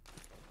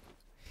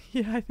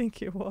 Yeah, I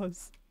think it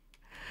was.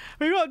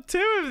 We got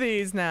 2 of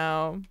these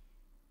now.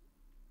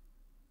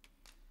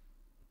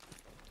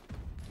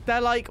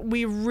 They're like,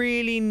 we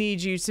really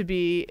need you to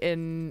be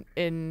in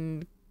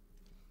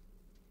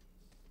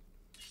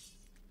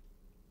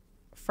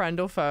friend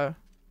or foe.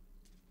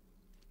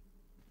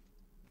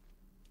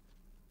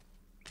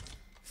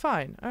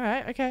 Fine. All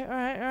right. Okay. All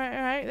right. All right.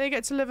 All right. They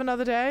get to live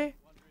another day.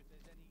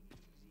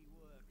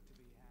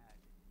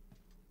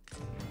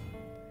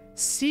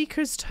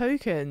 Seeker's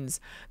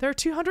tokens. There are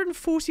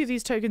 240 of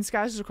these tokens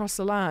scattered across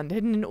the land,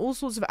 hidden in all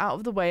sorts of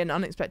out-of-the-way and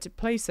unexpected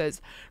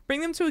places.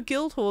 Bring them to a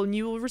guild hall and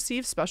you will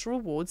receive special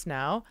rewards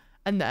now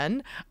and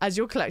then, as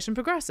your collection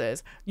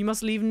progresses. You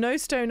must leave no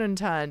stone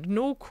unturned,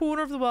 nor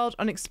corner of the world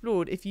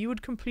unexplored if you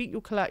would complete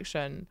your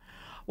collection.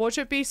 Watch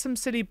it be some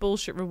silly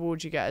bullshit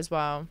reward you get as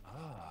well.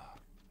 Ah,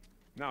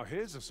 now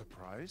here's a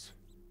surprise.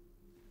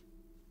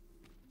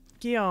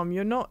 Guillaume,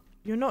 you're not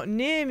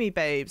near me,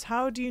 babes.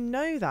 How do you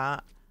know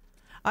that?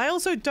 I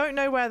also don't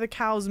know where the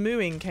cow's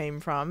mooing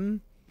came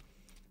from.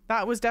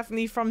 That was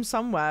definitely from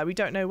somewhere. We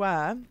don't know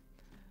where.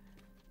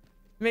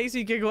 Makes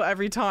me giggle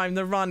every time,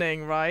 the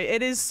running, right?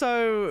 It is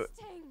so...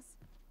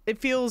 It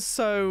feels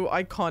so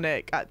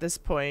iconic at this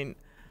point.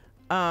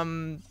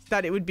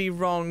 That it would be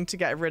wrong to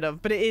get rid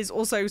of. But it is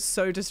also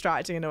so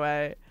distracting in a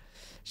way.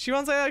 She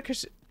runs like that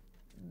because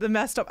the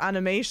messed up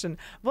animation.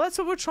 Well, that's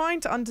what we're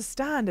trying to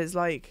understand is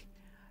like...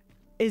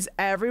 Is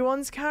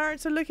everyone's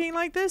character looking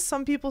like this?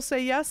 Some people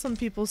say yes, some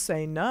people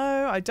say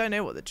no. I don't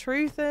know what the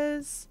truth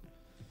is.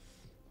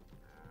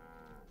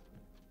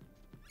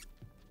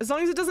 As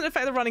long as it doesn't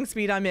affect the running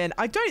speed I'm in.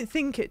 I don't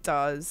think it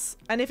does.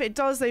 And if it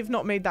does, they've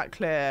not made that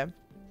clear.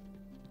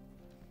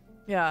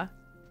 Yeah.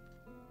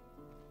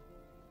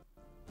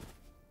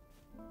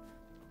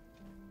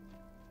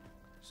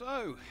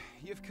 So,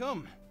 you've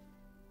come.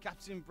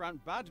 Captain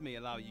Brandt bade me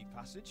allow you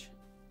passage.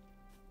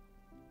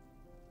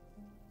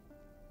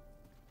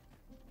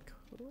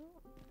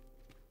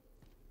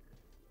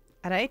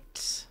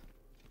 Alright.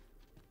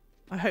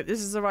 I hope this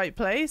is the right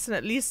place, and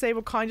at least they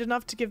were kind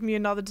enough to give me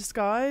another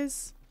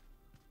disguise.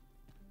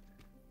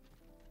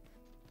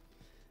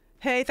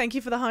 Hey, thank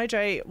you for the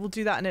hydrate. We'll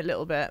do that in a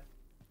little bit.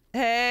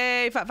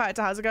 Hey, Fat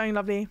Factor, how's it going,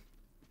 lovely?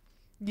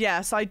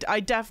 Yes, I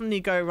definitely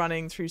go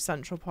running through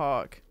Central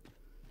Park.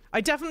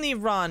 I definitely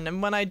run,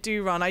 and when I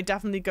do run, I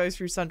definitely go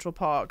through Central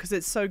Park, because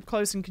it's so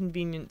close and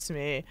convenient to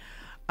me.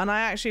 And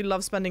I actually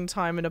love spending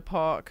time in a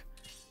park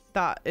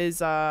that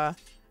is,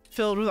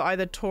 filled with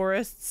either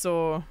tourists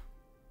or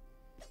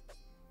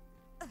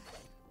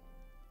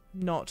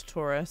not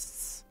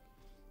tourists.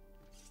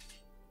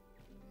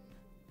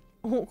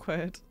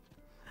 Awkward.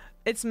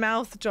 It's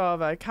mouth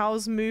Java.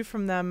 Cows move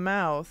from their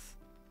mouth.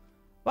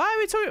 Why are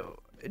we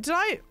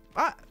talking?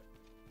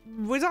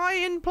 Was I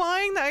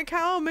implying that a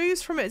cow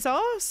moves from its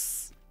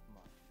ass?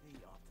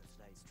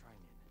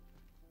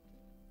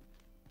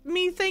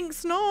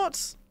 Methinks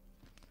not.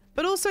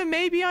 But also,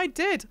 maybe I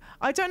did.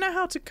 I don't know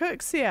how to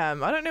cook,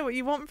 CM. I don't know what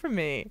you want from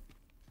me.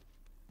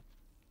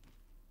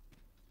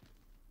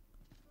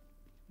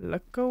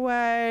 Look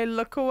away.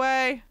 Look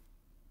away.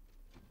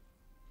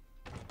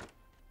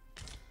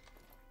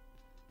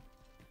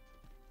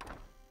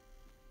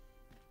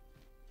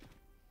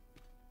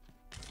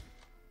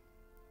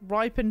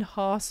 Ripened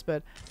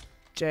Harspud.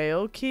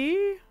 Jail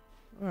key?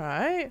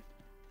 Right.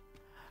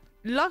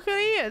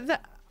 Luckily,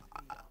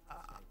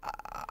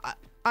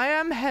 I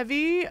am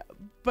heavy,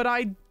 but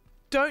I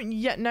don't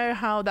yet know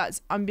how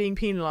I'm being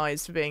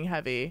penalized for being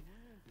heavy.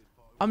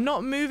 I'm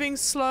not moving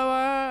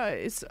slower.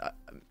 It's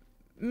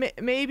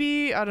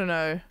maybe, I don't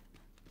know.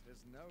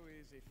 There's no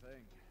easy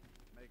thing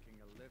making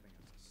a living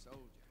as a soldier.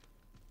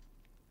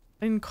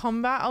 In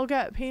combat, I'll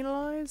get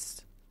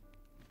penalized.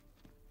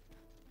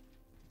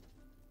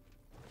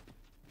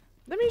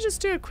 Let me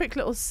just do a quick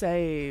little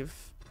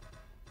save.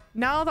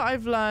 Now that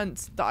I've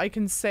learnt that I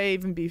can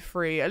save and be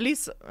free, at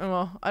least,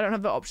 well, I don't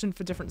have the option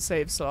for different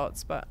save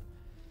slots, but...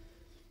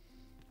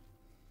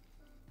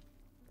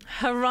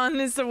 Her run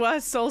is the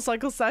worst Soul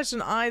Cycle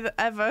session I've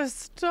ever.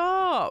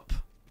 Stop!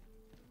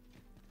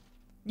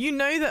 You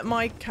know that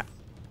my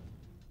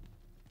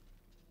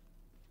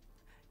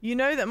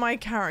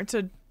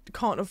character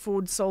can't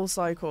afford Soul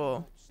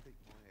Cycle.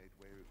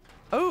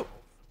 Oh!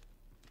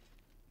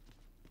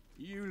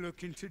 You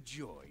looking to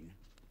join?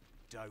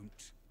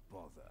 Don't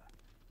bother.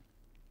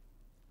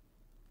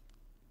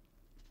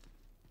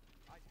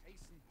 I'd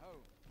hasten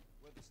home,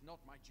 were this not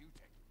my duty.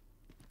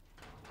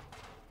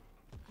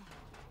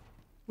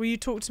 Will you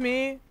talk to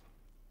me?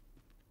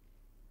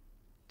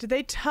 Did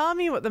they tell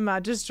me what the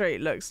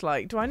magistrate looks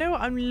like? Do I know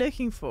what I'm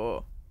looking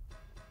for?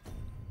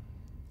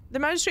 The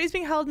magistrate is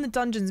being held in the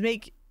dungeons.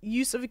 Make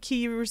use of a key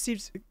you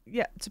received,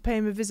 yeah, to pay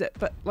him a visit.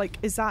 But, like,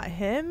 is that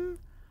him?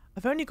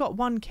 I've only got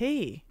one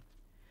key.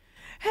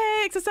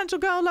 Hey, existential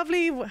girl,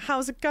 lovely.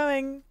 How's it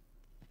going?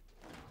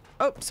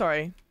 Oh,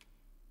 sorry.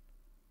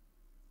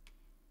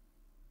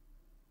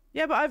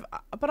 Yeah,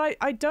 but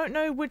I don't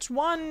know which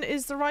one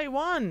is the right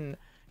one.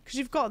 Because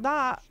you've got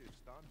that.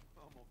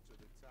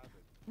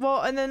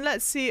 Well, and then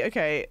let's see.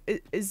 Okay,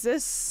 is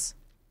this...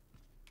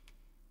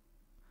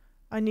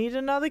 I need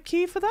another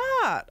key for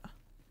that.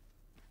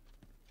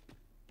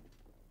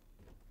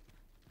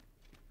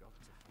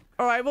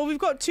 Alright, well, we've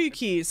got 2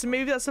 keys. So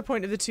maybe that's the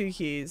point of the 2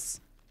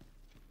 keys.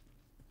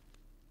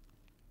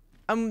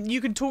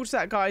 You can talk to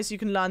that guy so you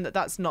can learn that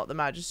that's not the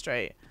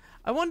magistrate.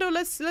 I wonder,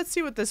 let's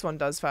see what this one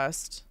does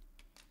first.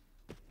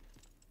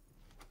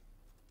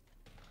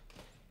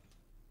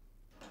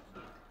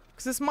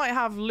 Because this might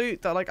have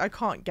loot that, like, I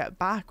can't get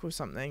back or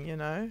something, you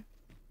know?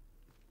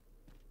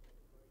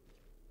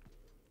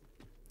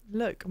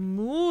 Look,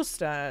 more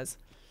stairs.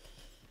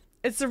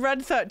 It's the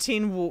Red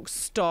 13 walk.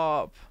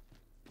 Stop.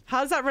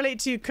 How does that relate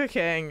to you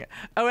cooking?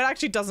 Oh, it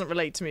actually doesn't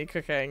relate to me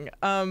cooking.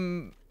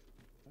 I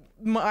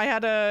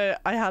had a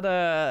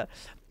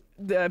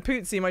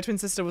Pootsie, my twin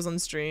sister, was on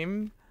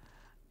stream,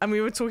 and we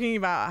were talking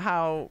about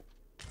how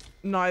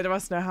neither of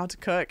us know how to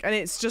cook, and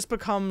it's just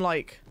become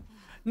like,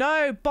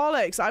 no,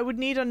 bollocks, I would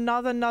need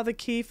another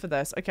key for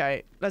this.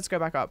 Okay, let's go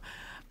back up.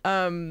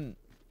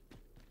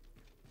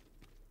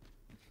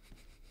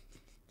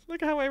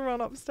 Look how I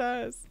run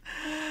upstairs.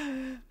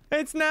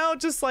 It's now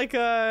just like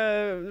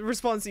a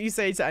response that you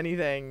say to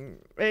anything.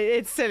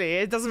 It's silly.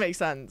 It doesn't make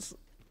sense.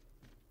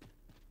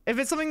 If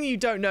it's something you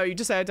don't know, you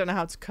just say, I don't know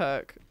how to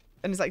cook.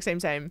 And it's like, same.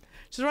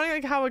 She's running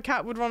like how a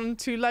cat would run on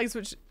 2 legs,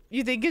 which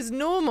you think is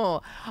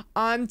normal.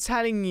 I'm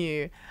telling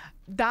you,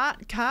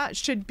 that cat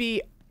should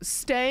be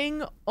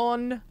staying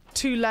on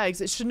 2 legs.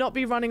 It should not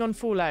be running on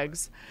 4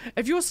 legs.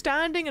 If you're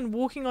standing and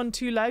walking on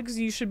 2 legs,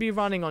 you should be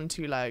running on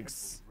 2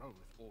 legs.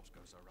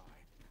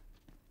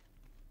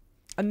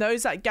 And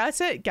those that get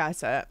it,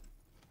 get it.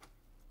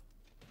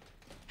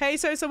 Hey,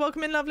 so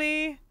welcome in,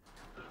 lovely.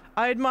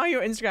 I admire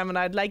your Instagram and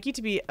I'd like you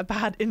to be a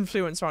bad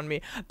influencer on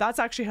me. That's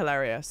actually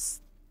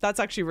hilarious. That's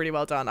actually really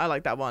well done. I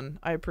like that one.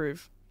 I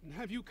approve.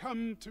 Have you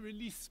come to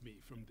release me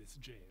from this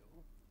jail?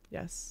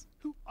 Yes.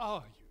 Who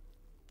are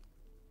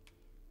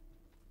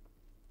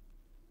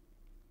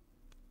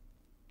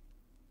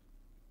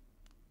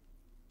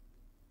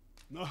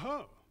you?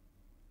 Aha.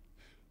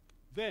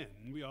 Then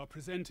we are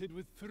presented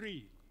with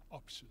 3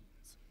 options.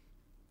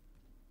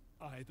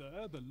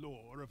 Either the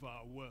law of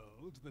our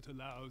world that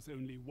allows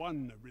only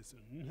one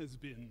Arisen has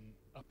been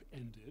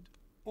upended,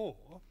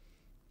 or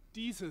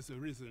Deeza's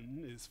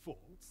Arisen is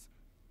false,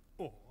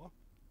 or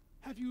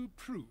have you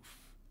proof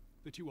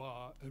that you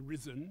are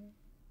Arisen,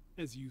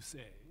 as you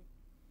say?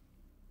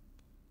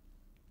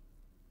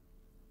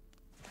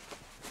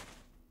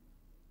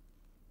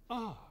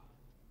 Ah,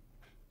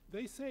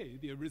 they say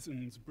the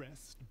Arisen's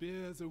breast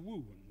bears a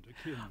wound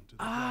akin to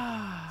the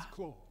dragon's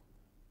claw.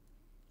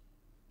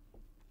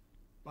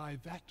 By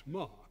that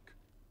mark,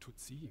 'twould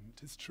seem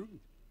 'tis true.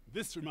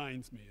 This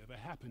reminds me of a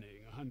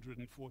happening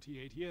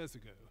 148 years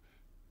ago.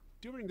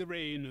 During the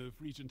reign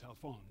of Regent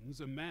Alphonse,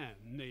 a man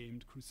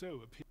named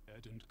Crusoe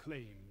appeared and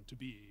claimed to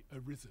be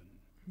Arisen.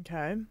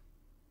 Okay.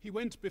 He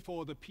went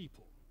before the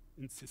people,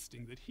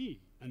 insisting that he,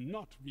 and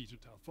not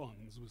Regent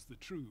Alphonse, was the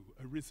true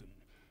Arisen,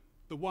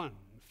 the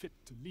one fit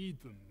to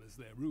lead them as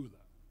their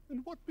ruler.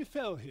 And what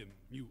befell him,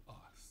 you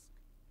ask?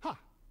 Ha!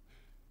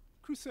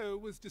 Crusoe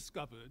was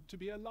discovered to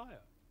be a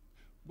liar,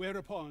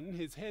 whereupon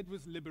his head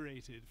was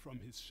liberated from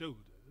his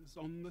shoulders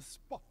on the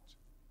spot.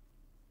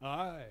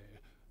 Aye,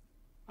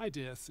 I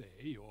dare say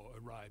your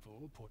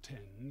arrival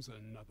portends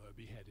another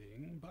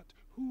beheading, but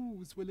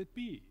whose will it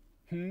be,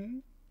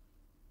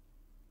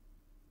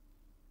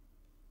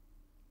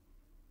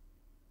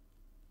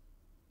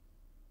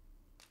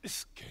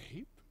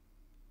 Escape?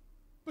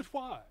 But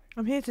why?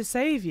 I'm here to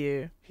save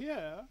you.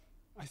 Here,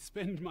 I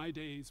spend my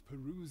days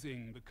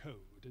perusing the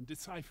code and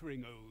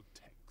deciphering old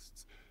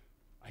texts.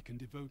 I can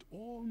devote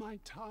all my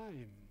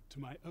time to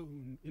my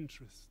own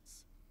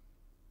interests.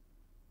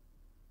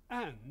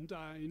 And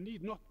I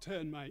need not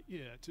turn my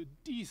ear to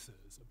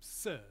Deeza's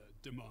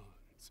absurd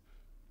demands.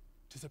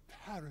 'Tis a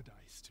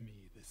paradise to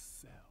me, this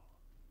cell.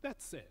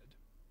 That said,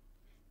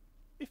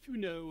 if you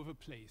know of a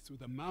place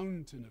with a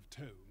mountain of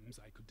tomes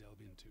I could delve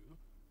into,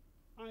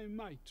 I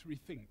might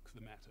rethink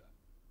the matter.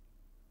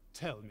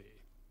 Tell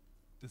me,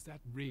 does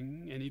that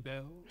ring any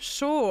bells?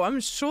 Sure,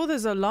 I'm sure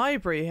there's a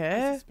library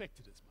here. I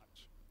suspected as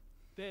much.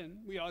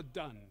 Then we are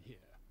done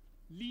here.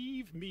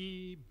 Leave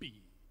me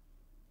be.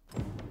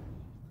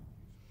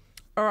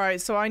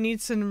 Alright, so I need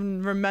to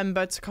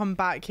remember to come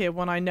back here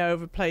when I know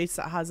of a place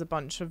that has a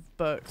bunch of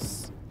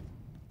books.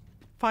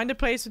 Find a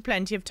place with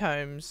plenty of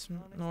tomes.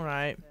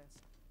 Alright.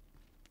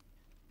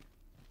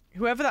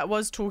 Whoever that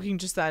was talking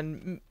just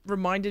then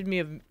reminded me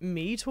of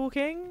me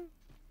talking.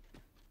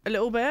 A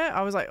little bit.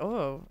 I was like,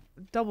 oh,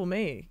 double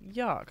me.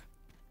 Yuck.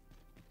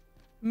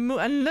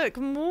 And look,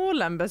 more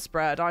lembas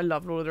bread. I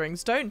love Lord of the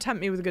Rings. Don't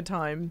tempt me with a good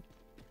time.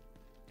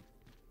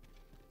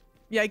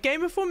 Yeah, game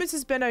performance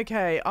has been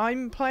okay.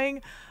 I'm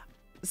playing...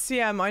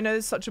 CM, I know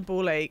there's such a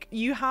ball ache.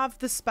 You have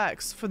the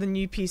specs for the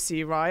new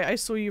PC, right? I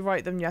saw you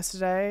write them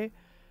yesterday.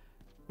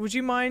 Would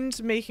you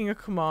mind making a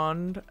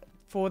command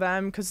for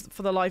them? Because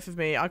for the life of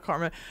me, I can't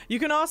remember. You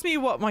can ask me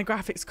what my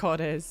graphics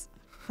card is.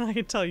 I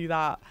can tell you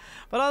that.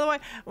 But otherwise,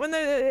 when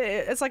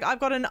it's like I've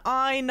got an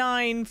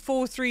i9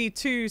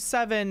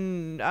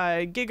 4327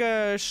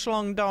 giga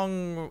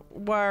schlongdong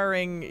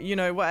whirring, you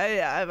know,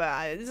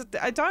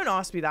 don't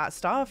ask me that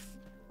stuff.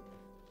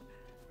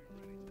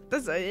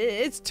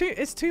 It's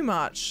too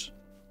much.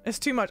 It's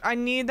too much. I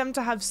need them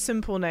to have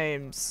simple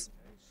names.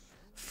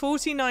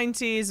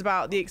 4090 is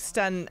about the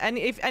extent, and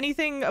if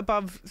anything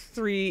above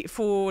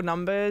 4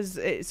 numbers,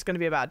 it's going to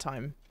be a bad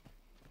time.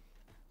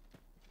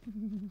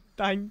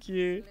 Thank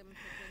you.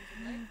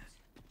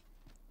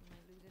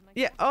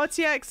 Yeah,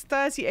 RTX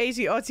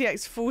 3080,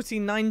 RTX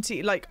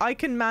 4090. Like, I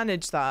can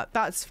manage that.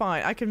 That's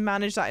fine. I can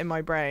manage that in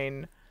my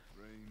brain.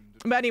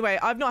 But anyway,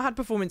 I've not had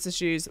performance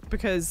issues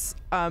because,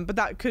 but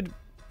that could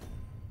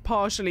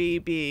partially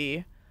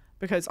be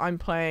because I'm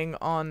playing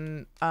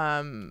on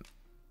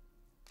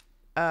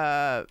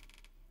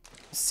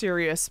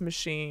serious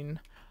machine.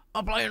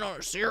 I'm playing on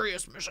a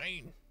serious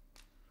machine.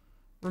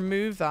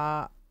 Remove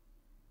that.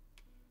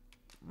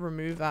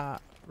 Remove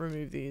that.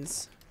 Remove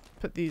these.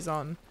 Put these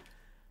on.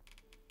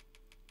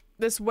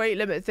 This weight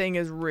limit thing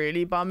is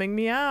really bumming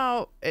me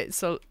out.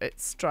 It's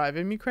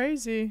driving me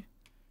crazy.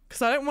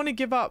 Because I don't want to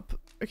give up.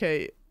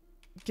 Okay,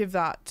 give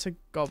that to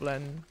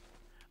Goblin.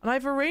 And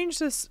I've arranged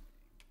this.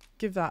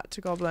 Give that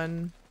to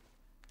Goblin.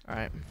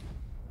 Alright.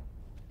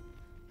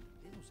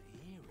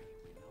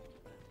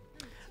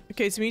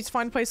 Okay, so we need to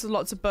find a place with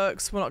lots of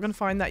books. We're not going to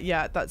find that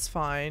yet. That's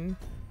fine.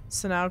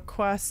 So now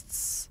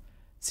quests.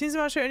 Seems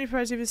about only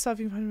priority stuff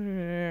you can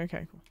find.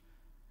 Okay, cool.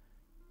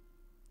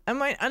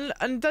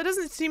 And there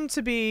doesn't seem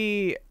to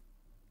be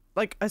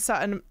like a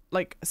certain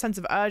sense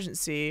of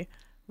urgency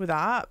with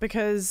that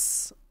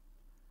because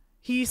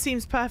he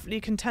seems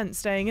perfectly content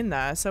staying in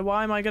there. So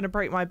why am I going to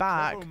break my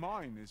back? Trevor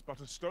Mine is but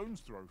a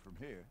stone's throw from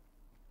here.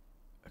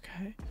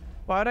 Okay.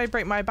 Why would I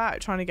break my back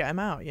trying to get him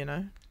out, you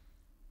know?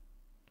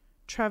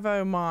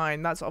 Trevor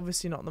Mine. That's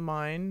obviously not the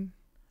mine.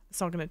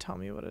 It's not going to tell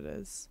me what it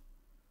is.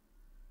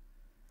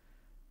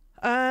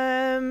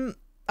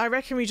 I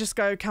reckon we just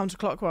go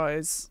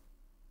counterclockwise.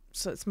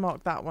 So let's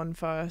mark that one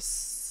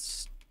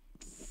first.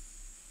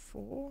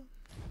 4.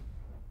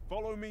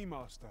 Follow me,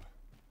 Master.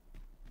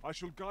 I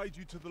shall guide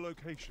you to the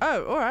location.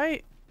 Oh, all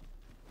right.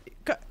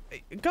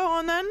 Go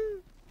on then.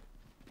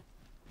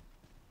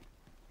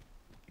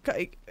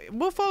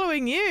 We're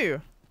following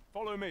you.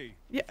 Follow me,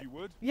 yeah, if you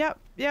would. Yep,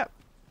 yep.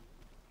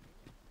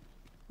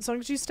 As long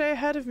as you stay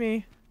ahead of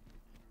me.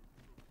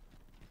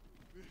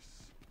 This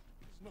is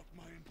not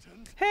my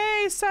intent.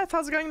 Hey, Seth,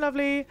 how's it going,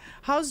 lovely?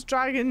 How's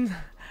dragon?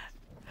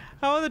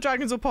 How are the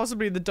dragons or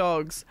possibly the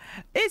dogs?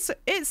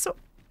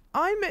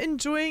 I'm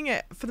enjoying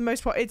it for the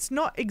most part. It's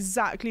not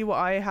exactly what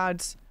I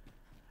had.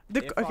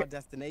 If our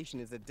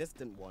destination is a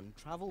distant one,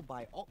 travel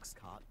by ox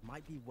cart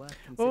might be worth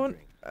considering.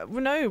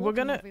 Well, no, we're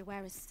gonna.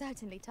 Everywhere is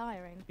certainly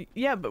tiring.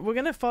 Yeah, but we're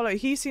gonna follow.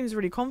 He seems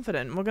really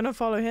confident. We're gonna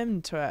follow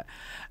him to it.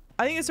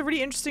 I think it's a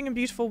really interesting and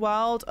beautiful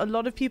world. A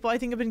lot of people, I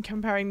think, have been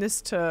comparing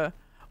this to.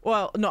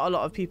 Well, not a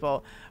lot of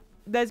people.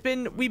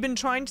 We've been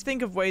trying to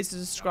think of ways to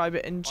describe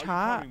it in chat.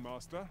 Are you coming,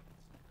 Master?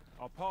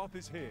 Our path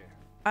is here.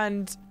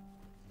 And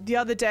the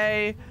other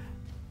day.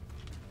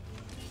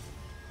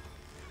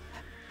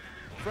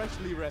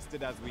 Freshly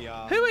rested as we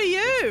are. Who are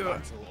you?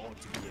 Ought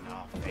to be in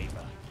our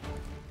favor.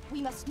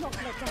 We must not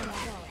let down our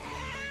guard.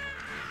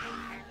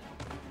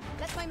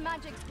 Let my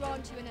magic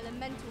grant you an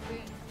elemental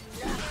boon.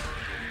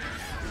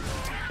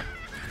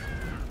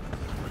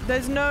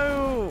 There's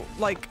no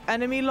like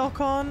enemy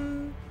lock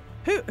on.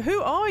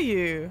 Who are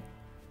you?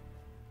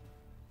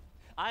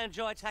 I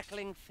enjoy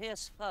tackling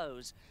fierce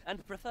foes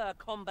and prefer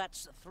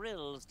combat's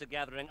thrills to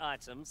gathering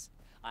items.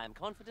 I am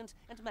confident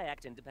and may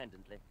act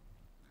independently.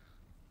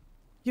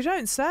 You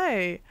don't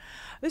say.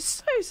 It's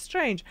so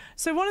strange.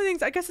 So one of the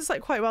things, I guess it's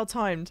like quite well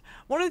timed.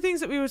 One of the things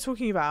that we were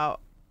talking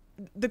about,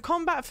 the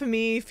combat for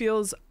me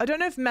feels, I don't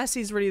know if messy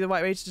is really the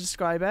right way to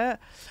describe it,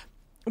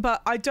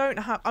 but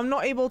I'm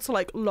not able to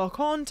like lock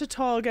on to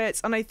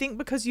targets. And I think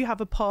because you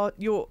have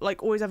you're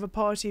like always have a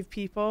party of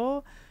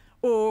people,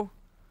 or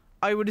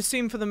I would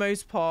assume for the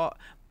most part,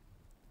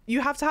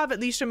 you have to have at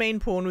least your main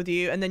pawn with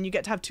you, and then you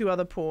get to have 2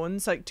 other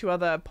pawns, like 2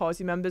 other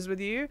party members with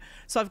you.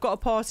 So I've got a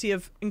party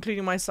of,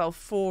 including myself,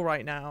 4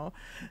 right now.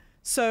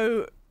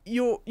 So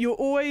you're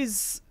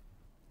always,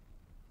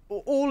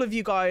 all of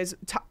you guys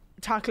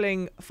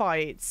tackling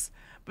fights,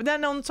 But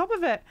then on top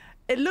of it,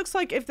 it looks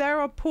like if there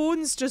are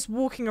pawns just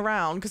walking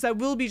around, because there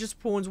will be just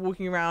pawns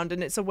walking around,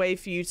 and it's a way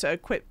for you to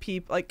equip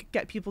people, like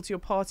get people to your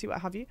party,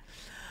 what have you.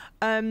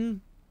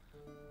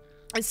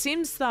 It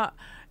seems that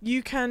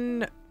you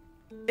can,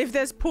 if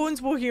there's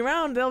pawns walking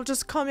around, they'll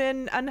just come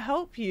in and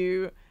help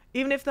you,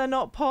 even if they're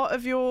not part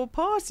of your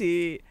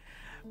party,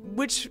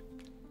 which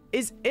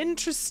is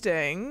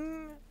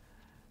interesting.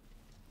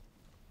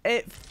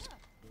 I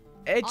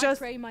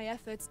pray my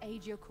efforts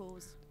aid your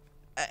cause.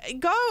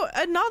 Go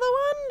another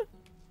one.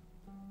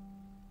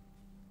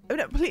 Oh,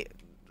 no,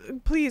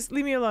 please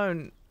leave me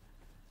alone.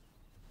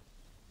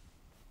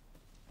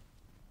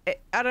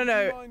 I don't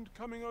know. Do you mind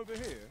coming over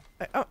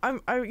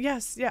here?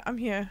 Yes, yeah, I'm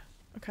here.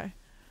 Okay.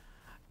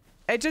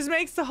 It just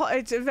makes the whole,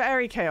 it's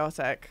very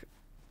chaotic.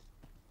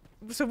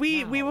 So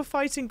we were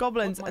fighting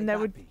goblins, and there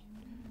would.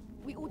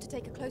 We ought to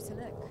take a closer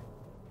look.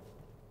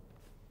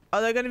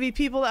 Are there going to be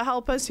people that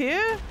help us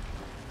here?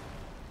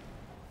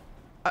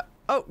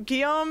 Oh,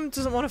 Guillaume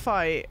doesn't want to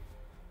fight.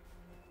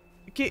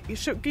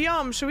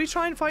 Guillaume, should we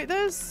try and fight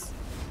this?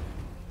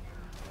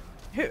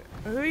 Who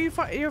are you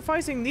fighting? You're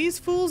fighting these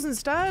fools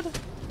instead?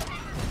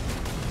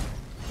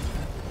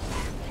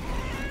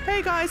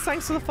 Hey guys,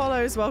 thanks for the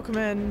follows. Welcome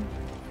in.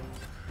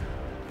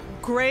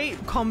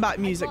 Great combat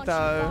music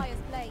though.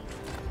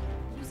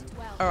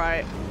 All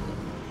right.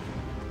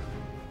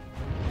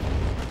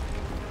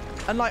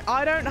 And like,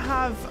 I don't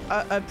have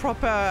a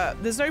proper,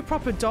 there's no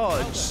proper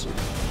dodge.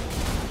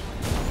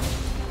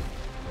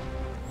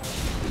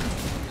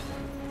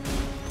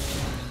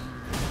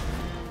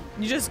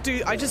 You just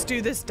do, I just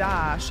do this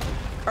dash.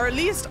 Or at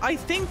least I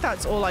think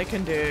that's all I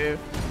can do. It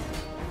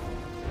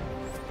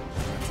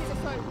is a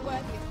foe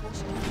worthy of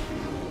caution.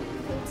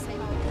 All say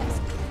our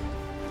blessed.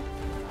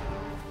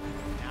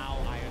 Now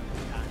I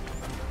understand.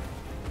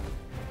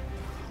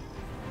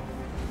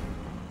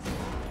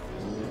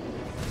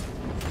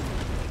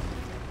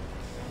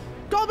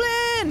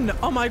 Goblin!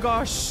 Oh my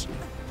gosh.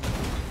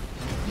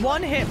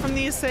 One hit from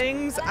these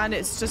things and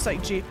it's just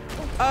like, gee.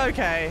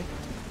 Okay.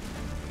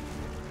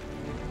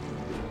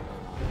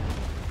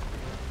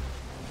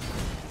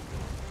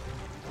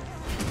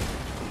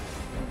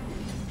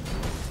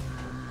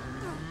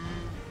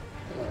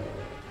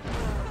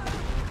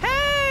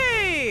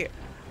 Hey!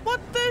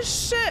 What the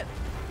shit?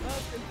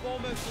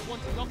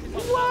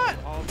 What?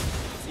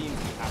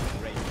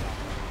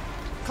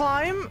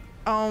 Climb?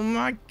 Oh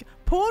my.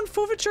 Pawn,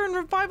 forfeiture, and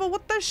revival.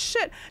 What the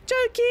shit?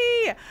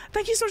 Jokey!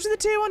 Thank you so much for the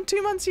tier 1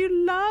 2 months. You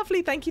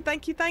lovely. Thank you,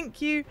 thank you,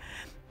 thank you.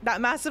 That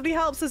massively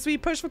helps as we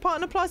push for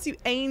Partner Plus, you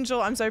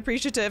angel. I'm so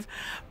appreciative.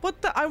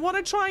 What the? I want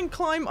to try and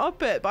climb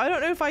up it, but I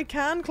don't know if I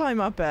can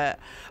climb up it.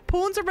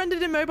 Pawns are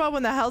rendered immobile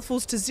when their health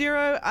falls to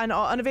 0 and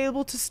are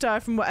unavailable to stir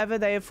from wherever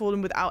they have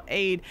fallen without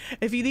aid.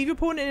 If you leave your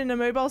pawn in an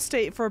immobile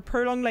state for a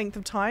prolonged length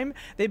of time,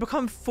 they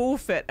become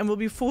forfeit and will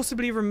be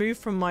forcibly removed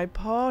from my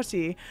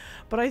party.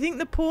 But I think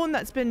the pawn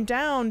that's been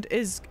downed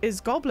is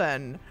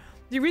Goblin.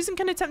 The Arisen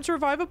can attempt to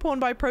revive a pawn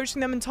by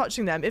approaching them and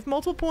touching them. If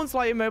multiple pawns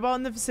lie immobile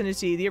in the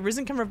vicinity, the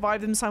Arisen can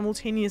revive them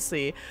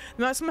simultaneously.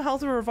 The maximum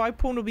health of a revived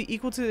pawn will be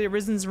equal to the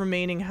Arisen's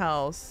remaining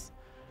health.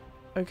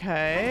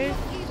 Okay.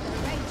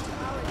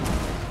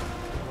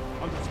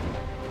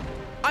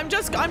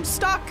 I'm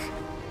stuck.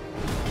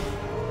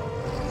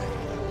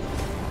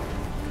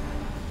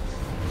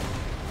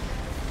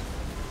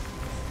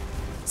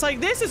 It's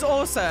like, this is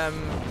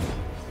awesome.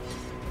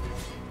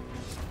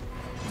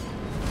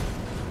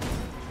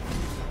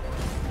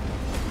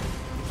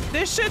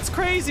 This shit's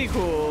crazy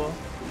cool.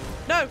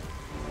 No.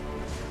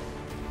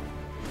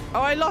 Oh,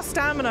 I lost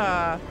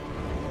stamina.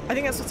 I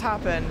think that's what's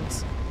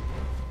happened.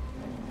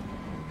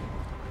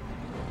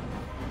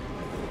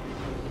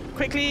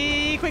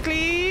 Quickly,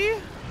 quickly.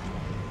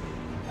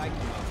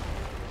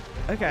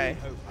 Okay.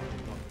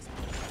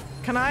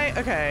 Can I?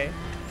 Okay.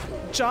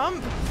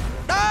 Jump.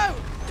 No!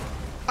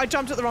 I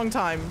jumped at the wrong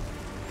time.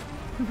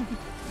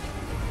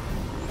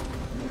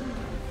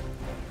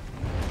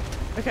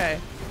 Okay.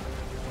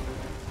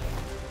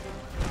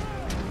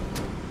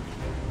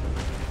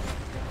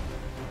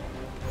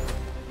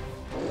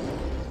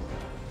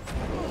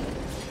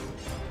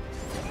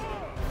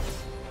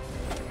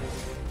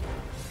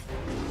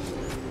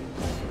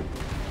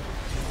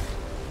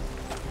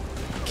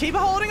 Keep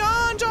holding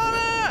on,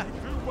 Dogma!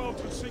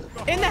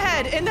 In the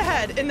head, in the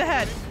head, in the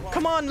head.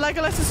 Come on,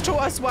 Legolas has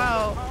taught us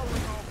well.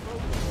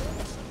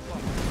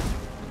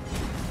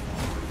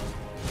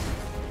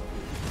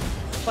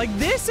 Like,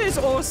 this is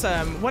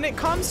awesome. When it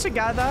comes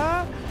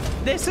together,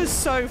 this is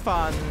so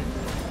fun.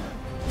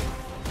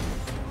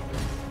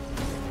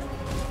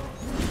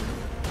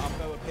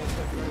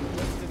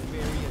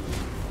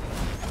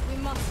 We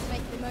must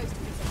make the most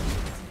of this.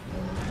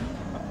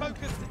 A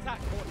focused attack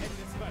will end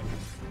this fight.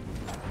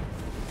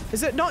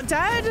 Is it not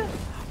dead?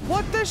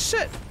 What the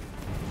shit?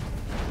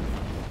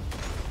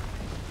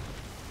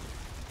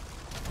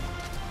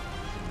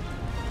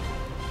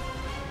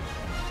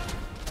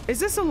 Is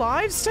this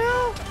alive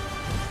still?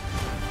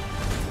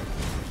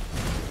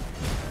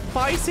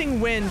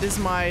 Biting Wind is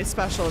my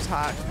special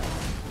attack.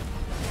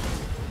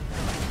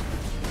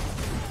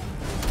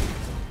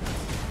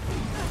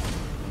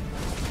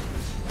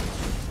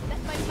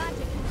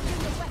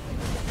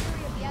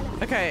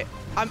 Okay,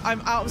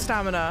 I'm out of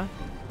stamina.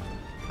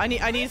 I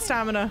need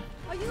stamina.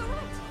 Are you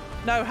alright?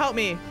 No, help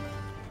me.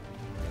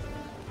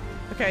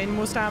 Okay, any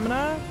more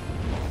stamina?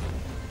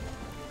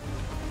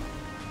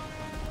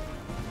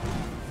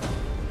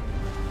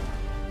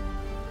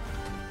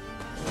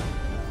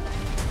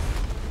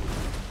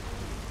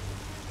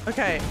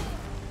 Okay.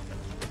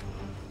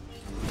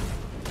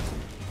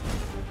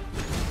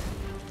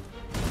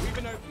 We've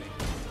an opening.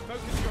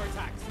 Focus your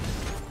attacks.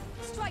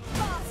 Strike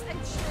fast and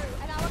true,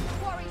 and our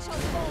quarry shall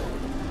fall.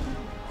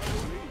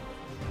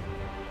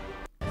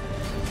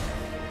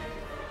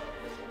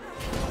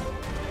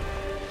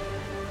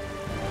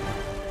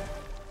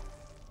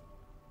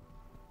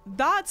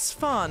 That's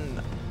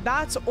fun.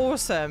 That's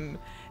awesome.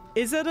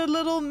 Is it a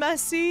little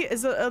messy?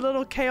 Is it a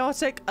little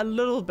chaotic? A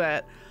little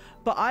bit.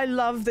 But I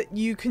love that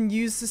you can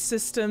use the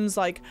systems,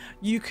 like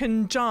you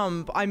can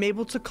jump. I'm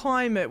able to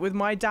climb it with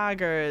my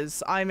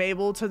daggers. I'm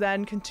able to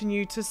then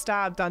continue to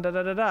stab. Da da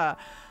da da da.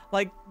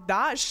 Like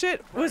that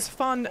shit was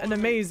fun and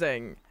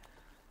amazing.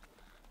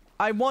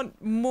 I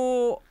want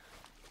more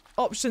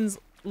options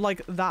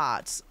like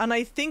that. And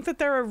I think that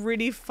there are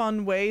really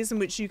fun ways in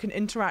which you can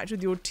interact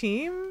with your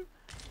team.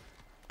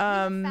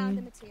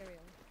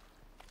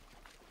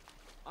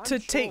 To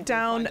take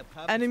down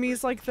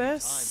enemies like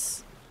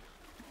this.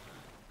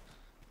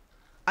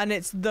 And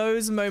it's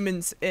those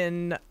moments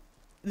in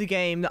the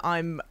game that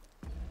I'm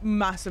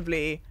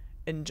massively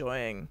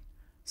enjoying.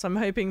 So I'm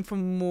hoping for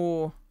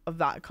more of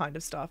that kind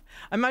of stuff.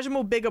 I imagine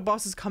more bigger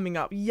bosses coming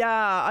up.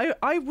 Yeah,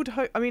 I would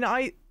hope. I mean,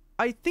 I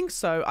think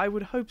so. I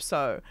would hope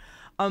so.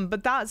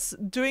 But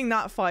doing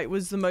that fight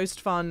was the most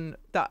fun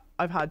that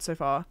I've had so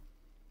far.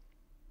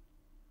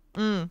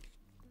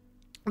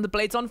 The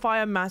blades on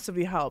fire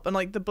massively help. And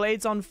like the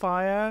blades on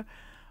fire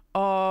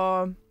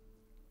are...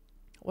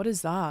 What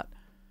is that?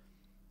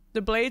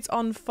 The blades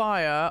on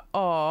fire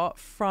are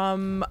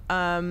from...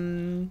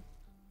 Do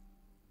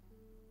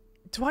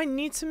I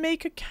need to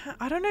make a camp?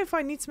 I don't know if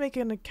I need to make it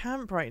in a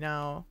camp right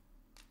now.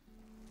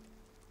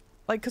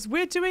 Like, because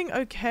we're doing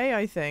okay,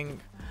 I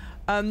think.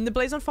 The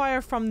blades on fire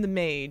from the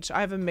mage.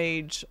 I have a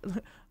mage.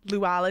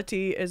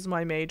 Luality is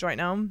my mage right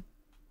now.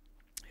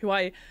 Who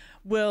I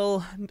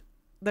will...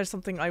 There's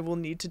something I will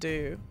need to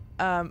do.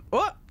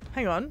 Oh,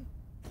 hang on.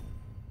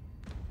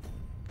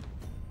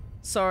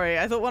 Sorry,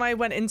 I thought when I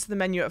went into the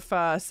menu at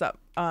first that,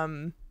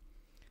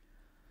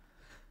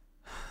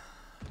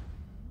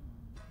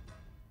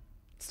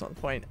 it's not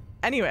the point.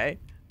 Anyway,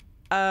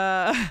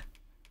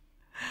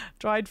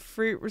 dried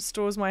fruit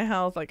restores my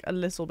health like a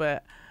little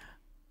bit.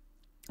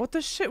 What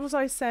the shit was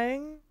I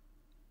saying?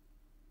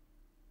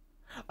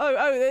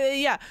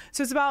 Yeah.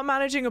 So it's about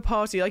managing a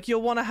party. Like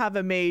you'll want to have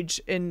a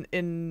mage in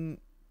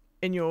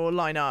your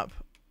lineup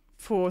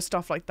for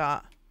stuff like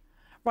that.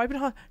 Ripen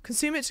heart.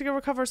 Consume it to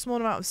recover a small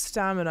amount of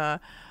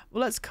stamina.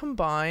 Well, let's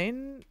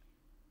combine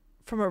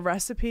from a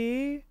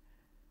recipe.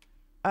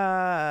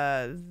 That.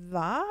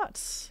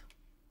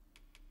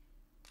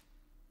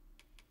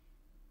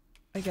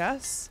 I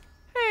guess.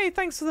 Hey,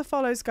 thanks for the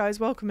follows, guys.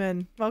 Welcome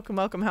in. Welcome,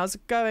 welcome. How's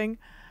it going?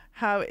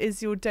 How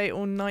is your day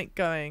or night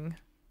going?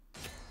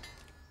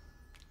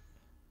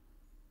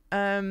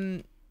 I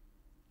mean,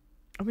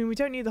 we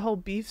don't need the whole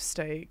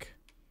beefsteak.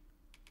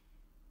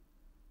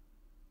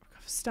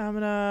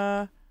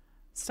 Stamina.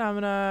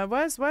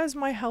 Where's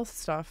my health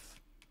stuff?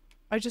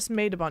 I just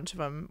made a bunch of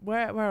them.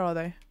 Where are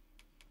they?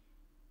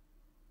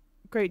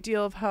 Great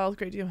deal of health.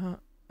 Great deal of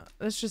health.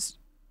 Let's just...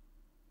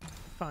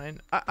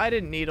 Fine. I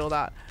didn't need all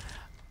that.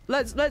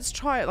 Let's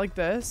try it like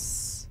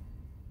this.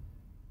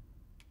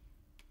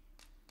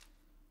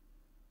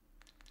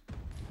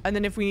 And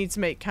then if we need to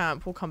make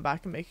camp, we'll come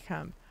back and make a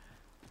camp.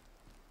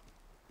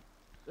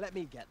 Let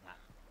me get that.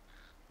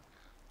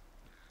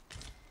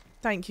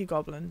 Thank you,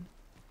 Goblin.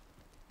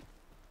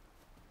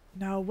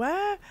 Now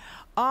where?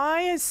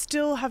 I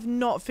still have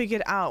not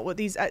figured out what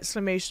these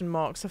exclamation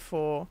marks are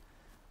for.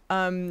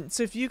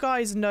 So if you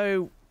guys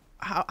know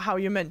how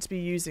you're meant to be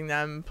using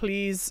them,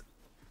 please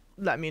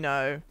let me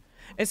know.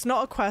 It's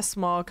not a quest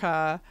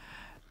marker.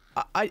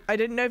 I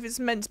didn't know if it's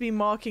meant to be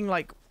marking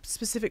like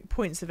specific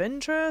points of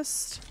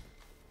interest.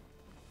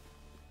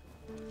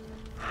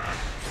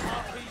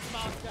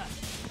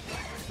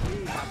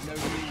 We have no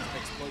need of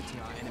exploiting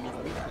our enemy's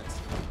weakness.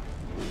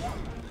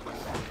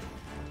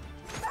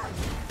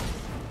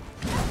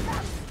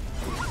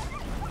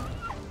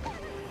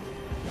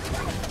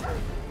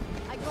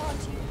 I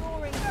grant you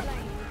roaring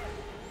flame.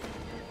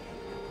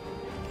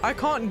 I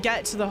can't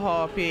get to the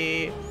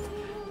harpy.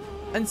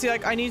 And see,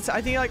 like I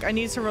think I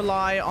need to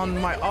rely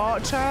on my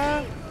archer.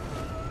 Well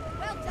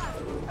done.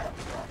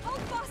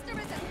 Hold fast,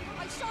 Arisen.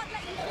 I shan't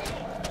let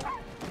you.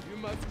 You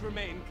must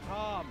remain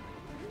calm,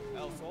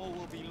 else all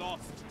will be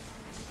lost.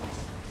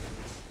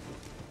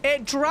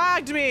 It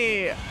dragged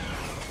me.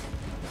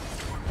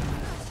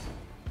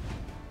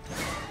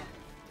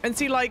 And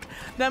see, like,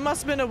 there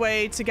must have been a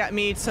way to get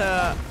me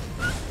to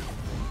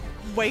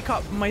wake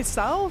up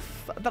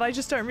myself that I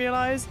just don't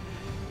realize.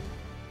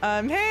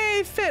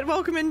 Hey, Fit,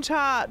 welcome in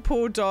chat.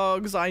 Poor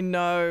dogs, I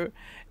know.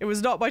 It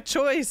was not my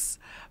choice,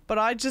 but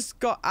I just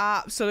got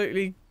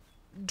absolutely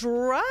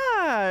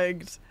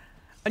dragged.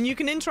 And you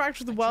can interact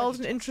with the world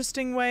in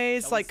interesting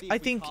ways. Like, I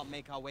think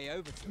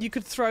you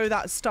could throw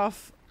that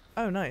stuff.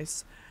 Oh,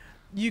 nice.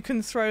 You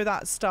can throw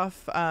that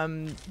stuff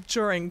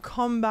during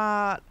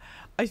combat.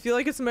 I feel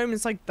like it's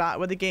moments like that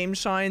where the game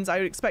shines. I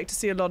would expect to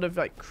see a lot of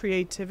like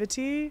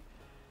creativity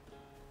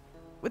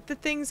with the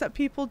things that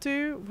people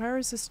do. Where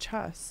is this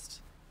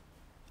chest?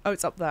 Oh,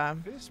 it's up there.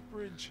 This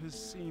bridge has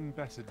seen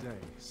better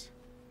days.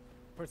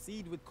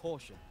 Proceed with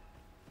caution,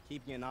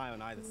 keeping an eye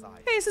on either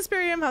side. Hey,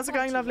 Suspirium, how's it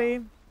going,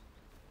 lovely?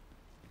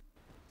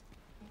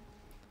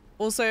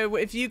 Also,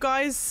 if you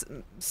guys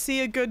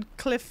see a good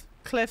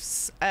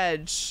cliff's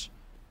edge,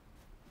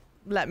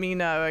 let me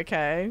know,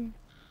 okay?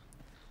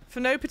 For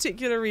no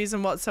particular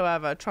reason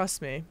whatsoever,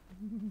 trust me.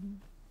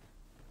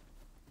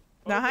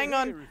 Now hang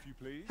on.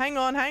 Hang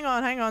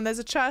on. There's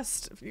a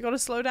chest. You gotta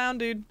slow down,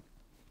 dude.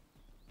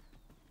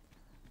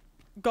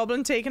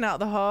 Goblin taking out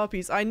the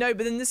harpies. I know,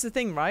 but then this is the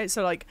thing, right?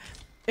 So like,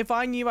 if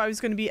I knew I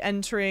was going to be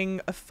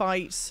entering a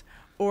fight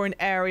or an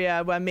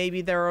area where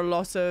maybe there are a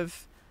lot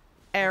of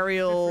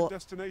aerial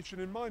destination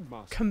in mind,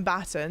 Master.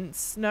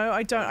 Combatants. No,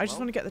 I don't. I just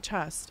want to get the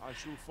chest. I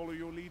shall follow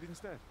your lead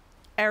instead.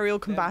 Aerial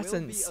combatants.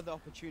 There will be other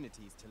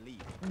opportunities to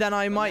lead. Then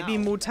I might be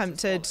more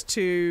tempted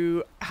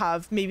to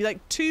have maybe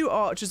like 2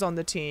 archers on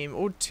the team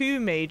or 2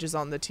 mages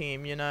on the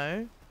team, you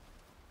know?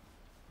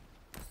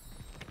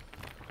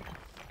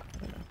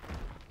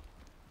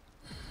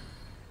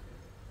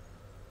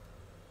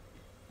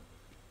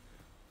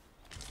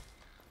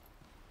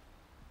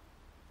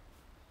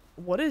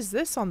 What is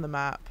this on the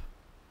map?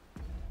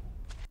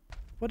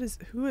 What is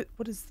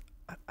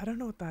I don't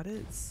know what that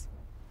is.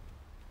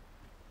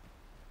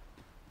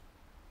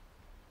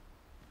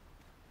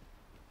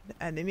 An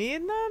enemy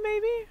in there,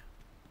 maybe?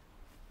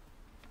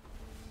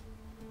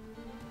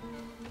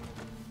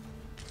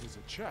 There's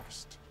a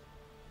chest.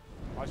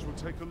 I shall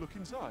take a look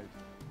inside.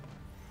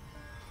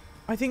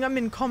 I think I'm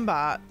in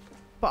combat,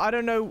 but I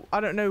don't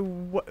know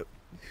what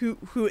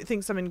who it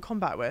thinks I'm in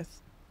combat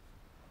with.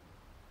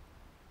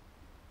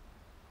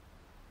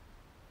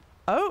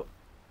 Oh,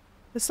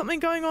 there's something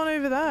going on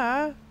over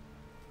there.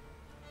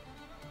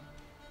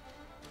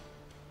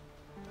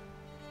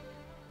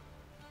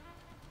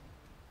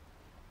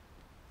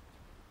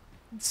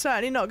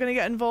 Certainly not going to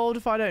get involved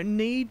if I don't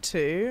need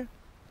to.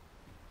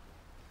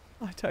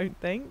 I don't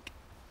think.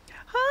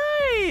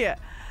 Hi!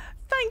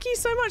 Thank you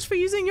so much for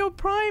using your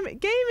Prime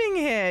Gaming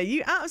here.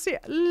 You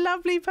absolutely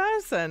lovely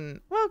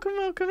person. Welcome,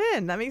 welcome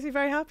in. That makes me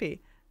very happy.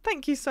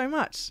 Thank you so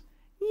much.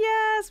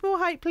 Yes, more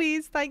hype,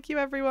 please. Thank you,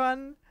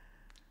 everyone.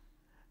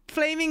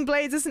 Flaming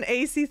Blades is an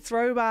AC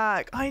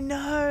throwback. I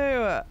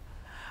know.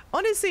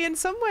 Honestly, in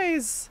some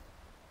ways.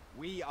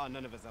 We are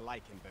none of us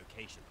alike in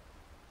vocation.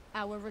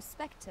 Our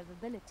respective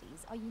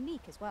abilities are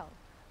unique as well.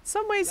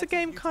 Some ways the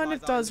game kind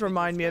of does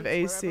remind me of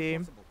AC.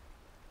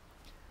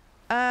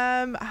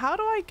 How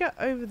do I get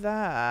over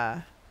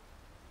there?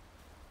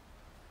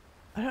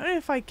 I don't know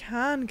if I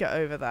can get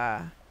over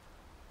there.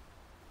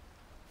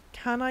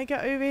 Can I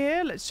get over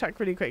here? Let's check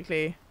really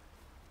quickly.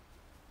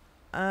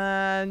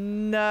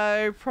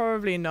 No,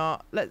 probably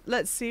not.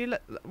 Let's see.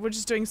 We're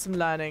just doing some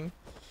learning.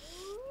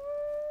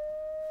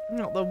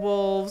 Not the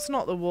wolves.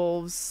 Not the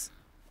wolves.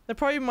 They're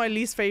probably my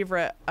least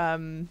favorite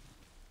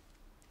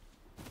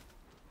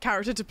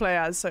character to play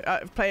as. So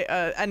play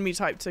enemy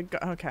type to go.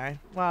 Okay.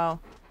 Wow.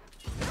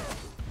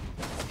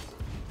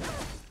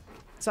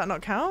 Does that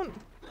not count?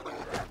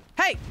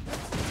 Hey!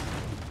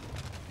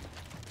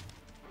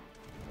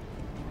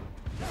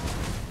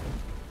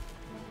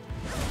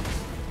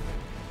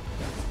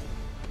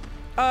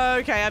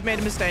 Okay, I've made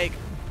a mistake.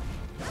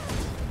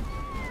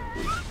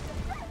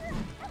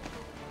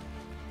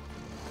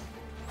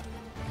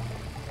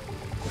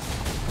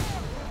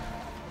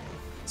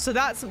 So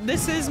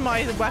this is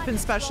my weapon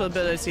special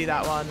ability,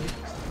 that one.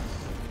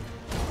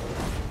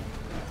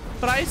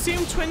 But I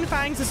assume Twin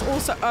Fangs is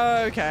also,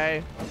 oh,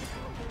 okay.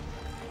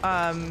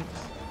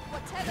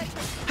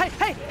 Hey,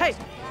 hey, hey!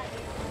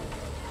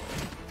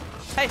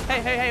 Hey,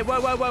 hey, hey, hey, whoa,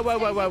 whoa, whoa, whoa,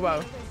 whoa, whoa,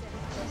 whoa.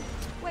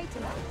 Wait a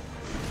minute.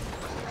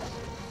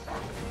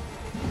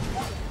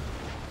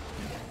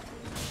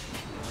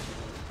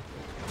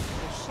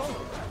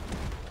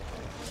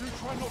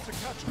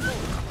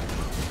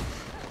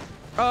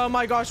 Oh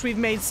my gosh, we've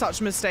made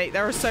such a mistake.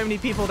 There are so many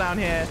people down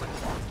here.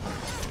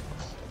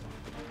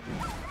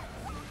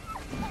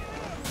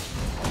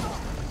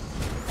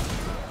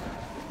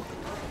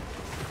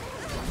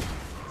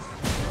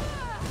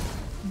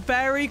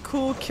 Very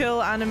cool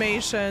kill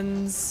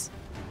animations.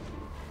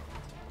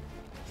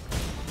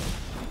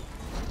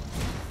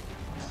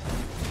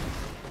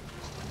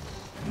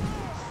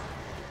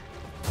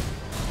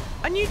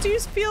 And you do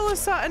feel a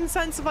certain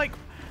sense of like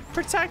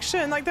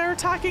protection, like they're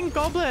attacking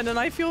Goblin, and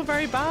I feel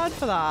very bad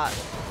for that.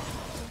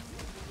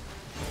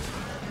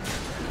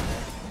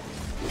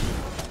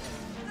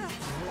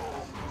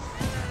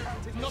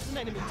 It is not an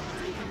enemy to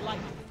be taken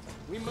lightly.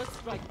 We must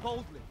strike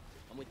boldly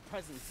and with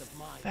presence of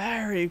mind.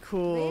 Very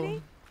cool.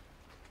 Really?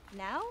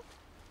 Now?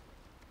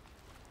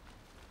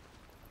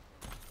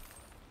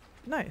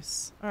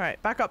 Nice. All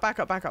right, back up, back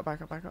up, back up,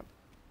 back up, back up.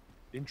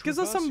 Gives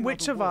us some traversing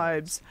Witcher other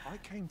worlds, vibes. I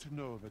came to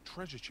know of a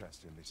treasure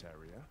chest in this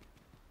area.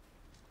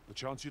 The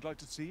chance you'd like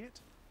to see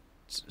it?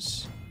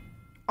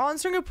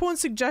 Answering a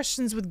pawn's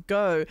suggestions with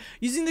go.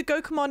 Using the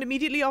go command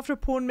immediately after a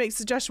pawn makes a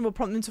suggestion will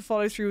prompt them to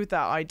follow through with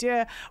that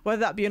idea, whether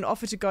that be an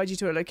offer to guide you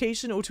to a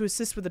location or to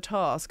assist with a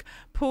task.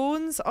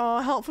 Pawns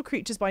are helpful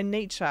creatures by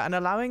nature, and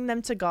allowing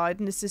them to guide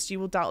and assist you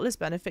will doubtless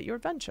benefit your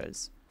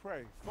adventures.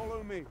 Pray,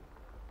 follow me.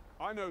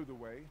 I know the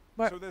way,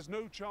 so there's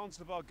no chance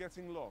of our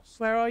getting lost.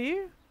 Where are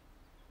you?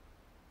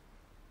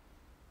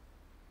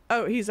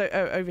 Oh, he's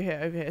over here,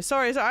 over here.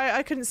 Sorry,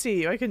 I couldn't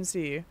see you. I couldn't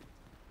see you.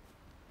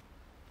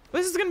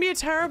 This is going to be a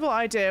terrible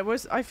idea.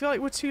 I feel like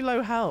we're too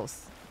low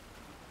health.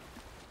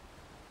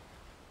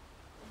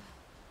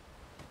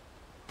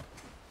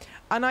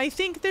 And I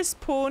think this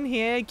pawn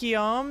here,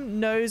 Guillaume,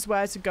 knows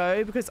where to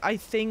go because I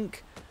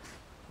think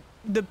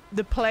the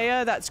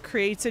player that's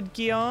created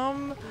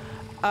Guillaume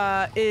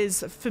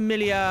is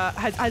familiar,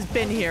 has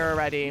been here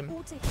already. We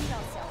must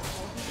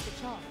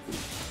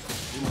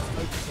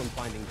focus on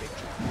finding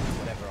victory,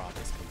 whatever our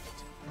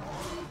discomfort.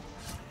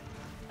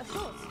 Of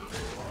course.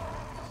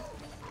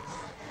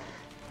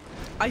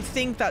 I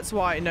think that's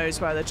why it knows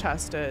where the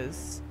chest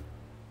is.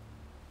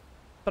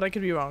 But I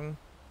could be wrong.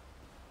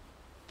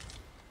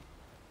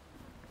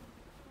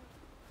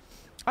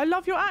 I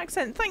love your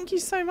accent. Thank you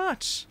so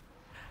much.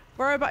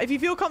 Whereabouts, if you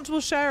feel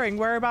comfortable sharing,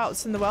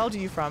 whereabouts in the world are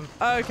you from?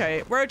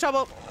 Okay, we're in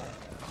trouble.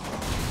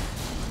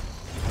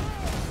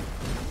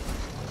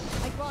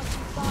 I grant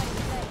you fire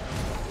play.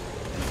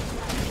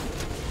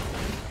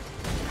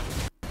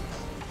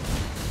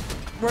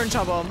 We're in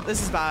trouble.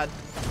 This is bad.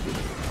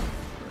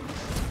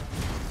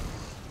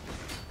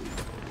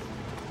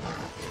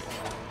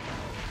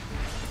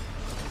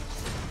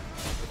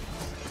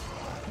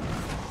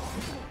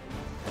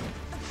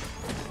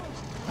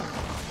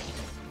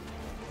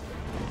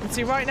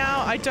 See, right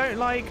now, I don't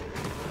like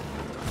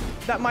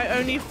that my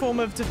only form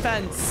of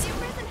defense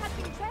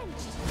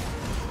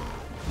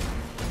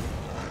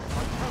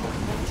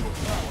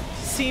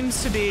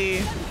seems to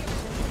be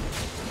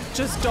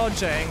just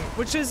dodging,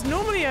 which is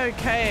normally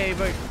okay,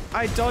 but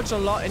I dodge a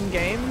lot in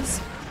games,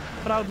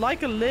 but I would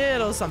like a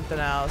little something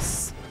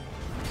else.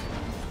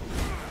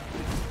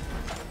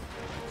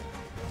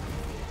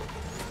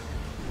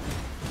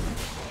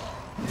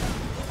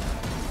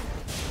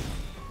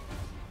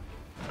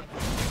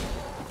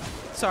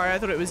 Sorry, I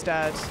thought it was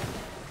dead.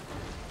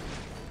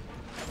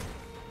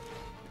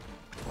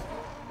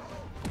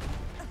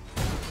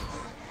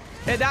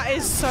 Yeah, that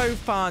is so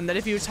fun that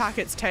if you attack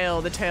its tail,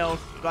 the tail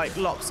like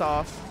lops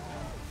off.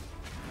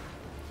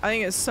 I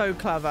think it's so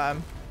clever.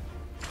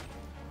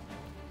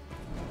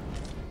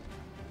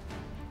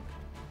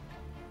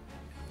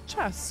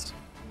 Chest.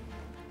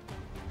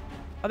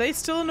 Are they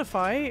still in a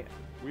fight?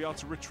 We are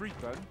to retreat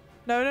then?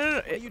 No,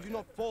 no, no. You do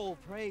not fall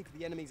prey to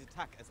the enemy's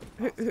attack as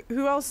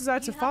Who else is there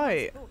to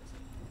fight?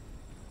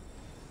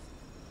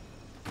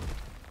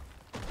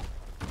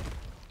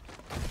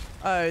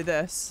 Oh,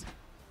 this.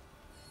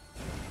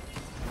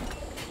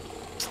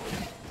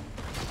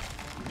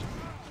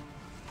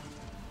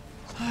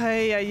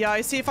 Yeah,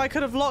 I see. If I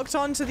could have locked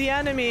onto the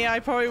enemy, I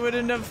probably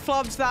wouldn't have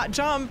flubbed that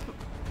jump.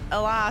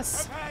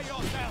 Alas.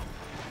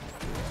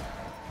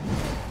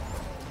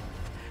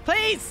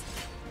 Please!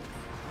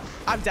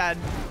 I'm dead.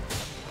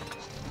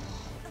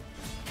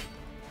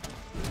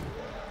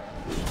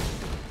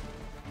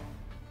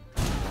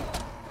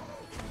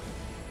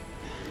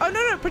 Oh,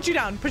 no, no, put you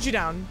down, put you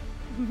down.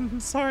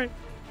 Sorry.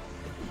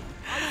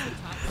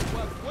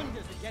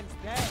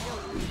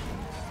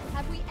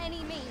 Have we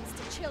any means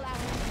to chill out?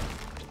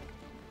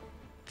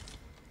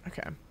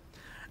 Okay.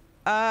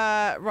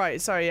 Right,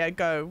 sorry, yeah,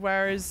 go.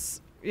 Where is...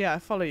 Yeah,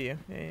 follow you.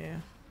 Yeah.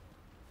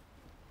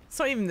 It's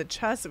not even the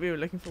chest that we were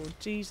looking for.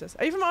 Jesus.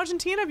 Are you from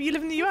Argentina? But you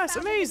live in the US.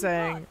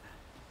 Amazing.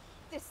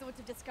 This sort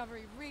of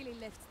discovery really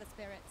lifts the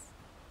spirits.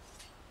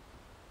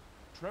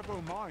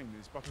 Trevo Mine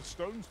is but a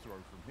stone's throw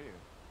from here.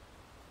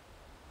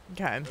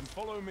 Okay. Then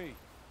follow me.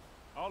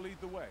 I'll lead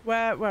the way.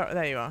 Where,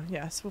 there you are.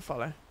 Yes, we'll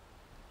follow.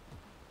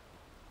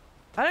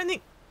 I don't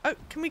think... Oh,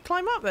 can we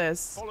climb up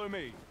this? Follow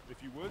me,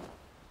 if you would.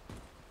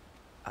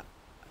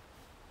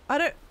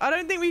 I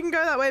don't think we can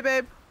go that way,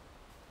 babe.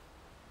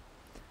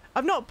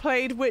 I've not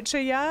played Witcher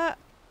yet.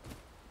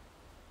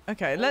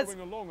 Okay, let's...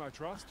 Following along, I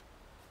trust.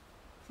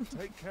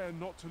 Take care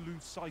not to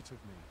lose sight of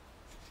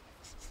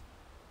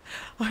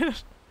me.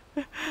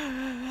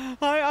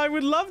 I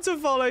would love to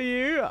follow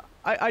you.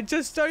 I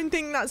just don't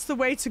think that's the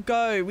way to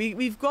go.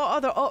 We've got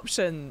other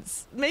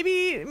options.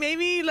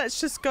 Maybe let's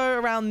just go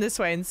around this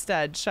way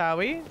instead, shall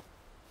we?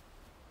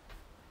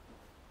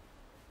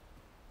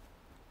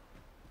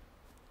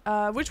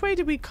 Which way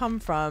did we come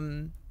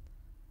from?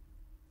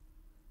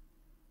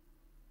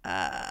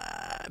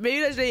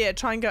 Maybe let's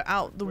try and go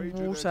out the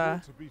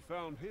water. To be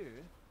found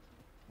here.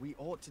 We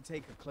ought to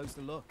take a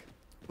closer look.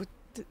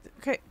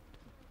 Okay,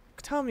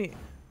 tell me.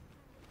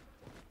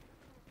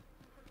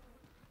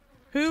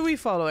 Who are we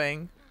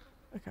following?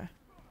 Okay.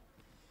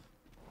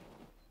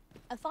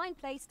 A fine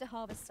place to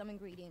harvest some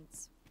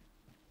ingredients.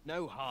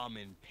 No harm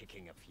in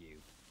picking a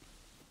few.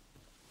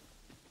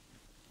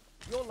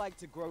 You're like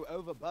to grow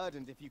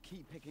overburdened if you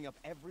keep picking up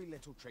every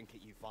little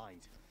trinket you find.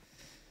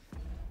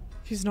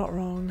 He's not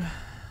wrong.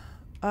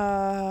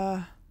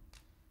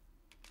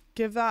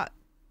 Give that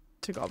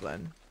to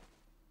Goblin.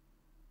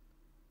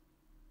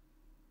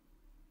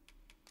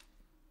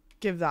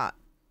 Give that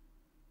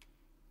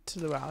to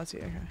Duality.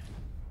 Okay.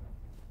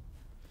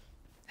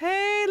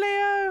 Hey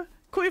Leo,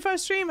 caught your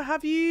first stream.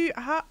 Have you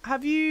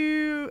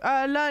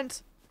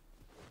learnt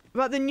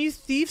about the new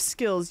thief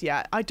skills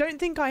yet? I don't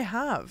think I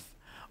have.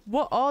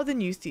 What are the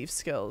new thief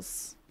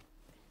skills?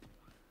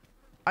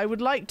 I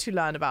would like to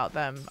learn about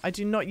them. I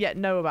do not yet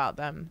know about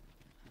them.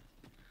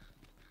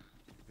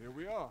 Here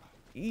we are.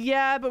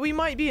 Yeah, but we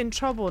might be in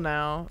trouble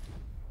now.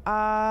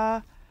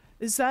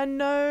 Is there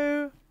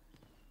no...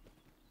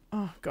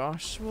 Oh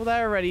gosh, well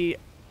they're already...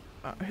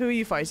 who are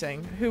you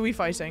fighting? Who are we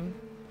fighting?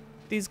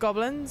 These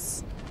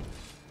goblins?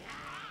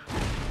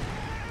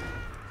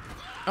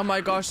 Oh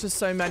my gosh, there's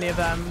so many of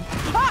them.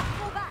 Ah!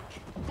 Fall back,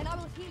 and I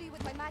will heal you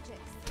with my magics.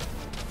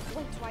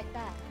 Wait right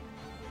there.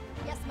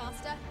 Yes,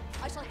 Master.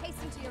 I shall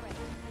hasten to your aid.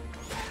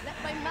 Let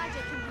my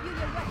magic imbue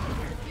your weapons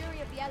with the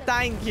fury of the elements.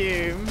 Thank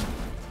you.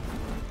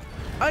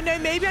 Oh no,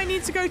 maybe I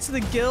need to go to the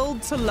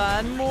guild to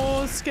learn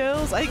more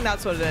skills. I think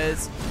that's what it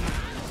is.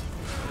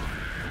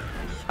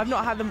 I've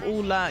not had them all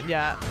learnt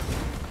yet.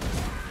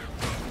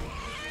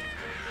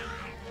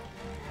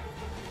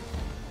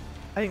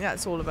 I think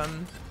that's all of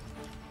them.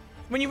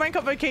 When you rank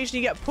up vocation,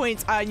 you get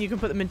points and you can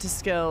put them into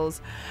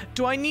skills.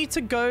 Do I need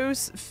to go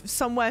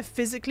somewhere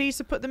physically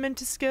to put them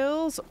into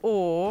skills,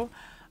 or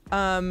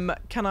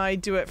can I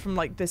do it from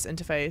like this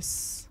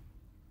interface?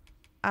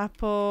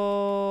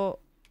 Apple.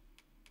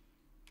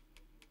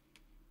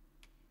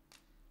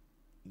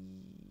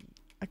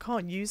 I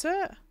can't use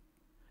it?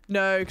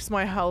 No, because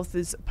my health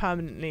is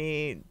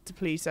permanently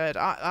depleted.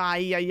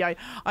 I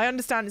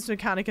understand it's a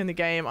mechanic in the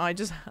game. I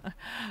just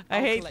I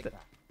hate that.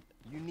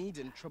 You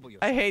needn't trouble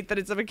yourself. I hate that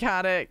it's a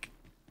mechanic.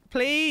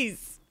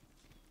 Please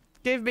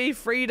give me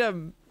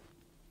freedom.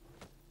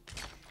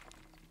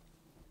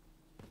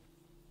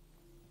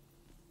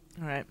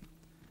 All right.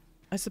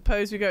 I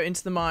suppose we go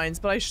into the mines,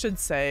 but I should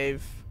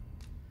save.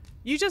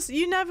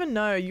 You never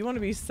know. You want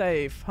to be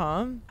safe,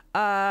 huh?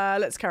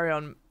 Let's carry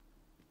on.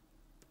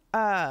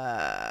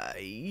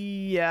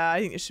 Yeah, I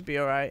think it should be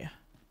all right.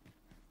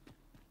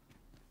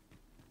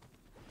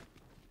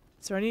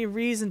 Is there any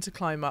reason to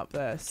climb up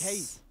this?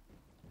 Kate,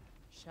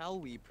 shall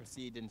we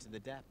proceed into the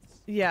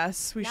depths?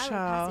 Yes, we Narrow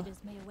shall. passages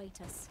may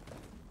await us.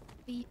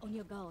 Be on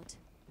your guard.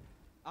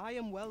 I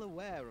am well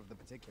aware of the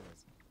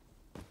particulars.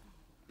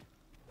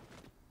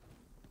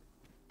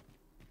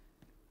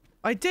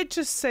 I did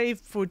just save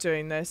for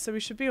doing this, so we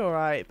should be all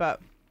right, but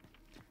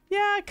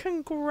yeah,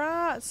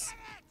 congrats.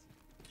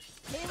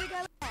 Here we go.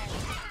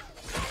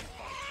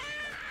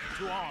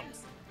 To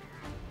arms.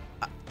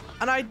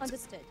 And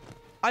Understood.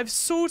 I've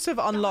sort of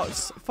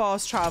unlocked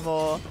fast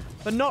travel,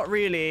 but not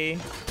really.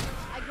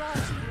 I grant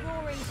you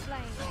roaring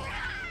flame.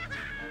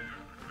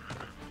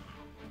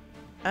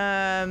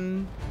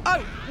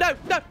 Oh, no,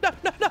 no, no,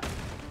 no, no.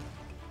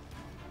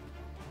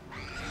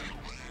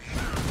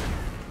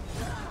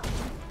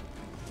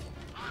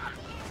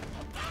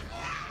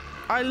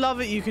 I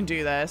love it you can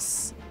do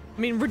this.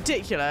 I mean,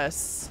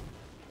 ridiculous.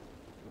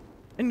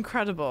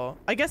 Incredible.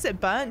 I guess it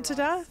burnt to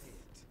death?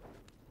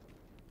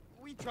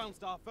 We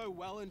trounced our foe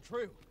well and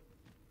true.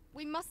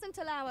 We mustn't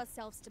allow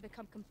ourselves to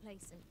become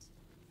complacent.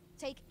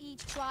 Take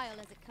each trial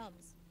as it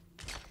comes.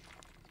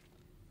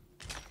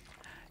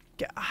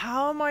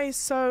 How am I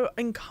so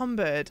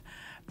encumbered?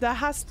 There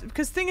has to,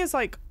 because thing is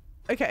like,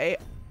 okay,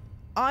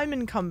 I'm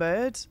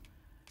encumbered,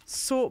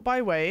 sort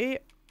by weight,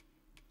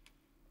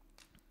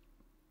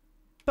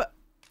 but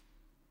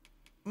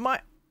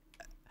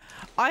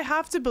I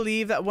have to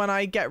believe that when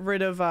I get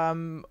rid of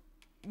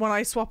when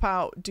I swap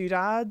out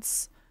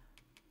doodads,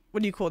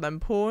 what do you call them,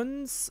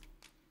 pawns,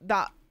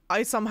 that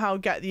I somehow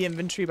get the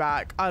inventory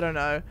back. I don't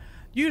know.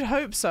 You'd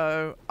hope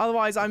so.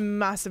 Otherwise, I'm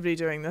massively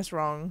doing this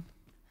wrong.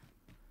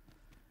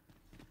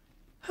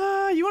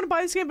 You want to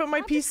buy this game, but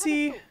my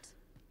PC...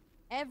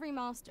 Every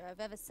master I've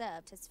ever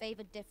served has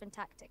favored different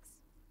tactics.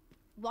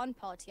 One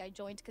party I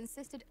joined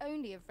consisted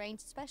only of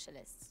ranged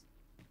specialists.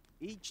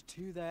 Each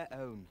to their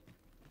own.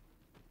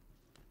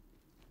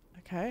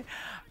 Okay.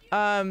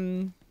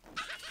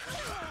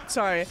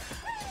 Sorry.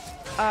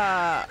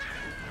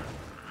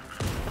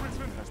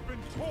 Arisen has been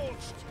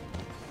torched.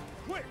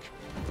 Quick,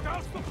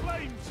 douse the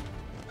flames.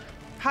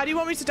 How do you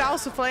want me to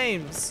douse the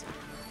flames?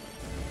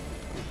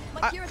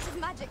 My curative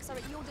magics are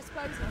at your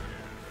disposal.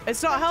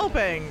 It's not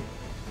helping.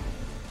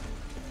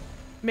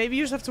 Maybe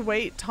you just have to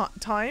wait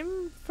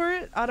time for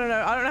it? I don't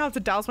know. I don't know how to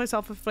douse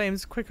myself with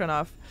flames quick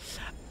enough.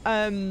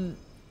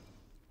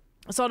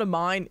 It's not a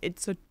mine,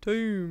 it's a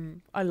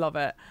tomb. I love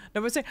it.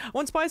 No, but saying, I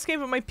want to buy this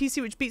game on my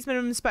PC which beats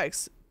minimum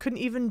specs. Couldn't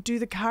even do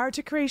the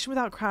character creation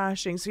without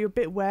crashing, so you're a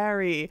bit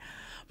wary.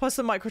 Plus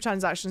the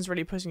microtransactions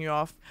really putting you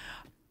off.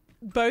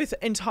 Both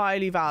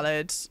entirely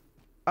valid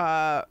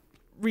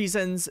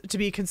reasons to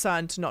be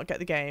concerned to not get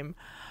the game.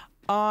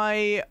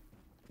 I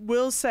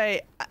will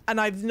say, and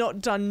I've not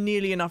done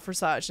nearly enough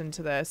research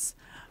into this,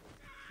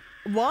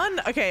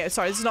 Okay,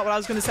 sorry, this is not what I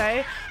was gonna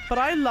say, but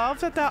I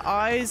love that their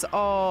eyes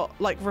are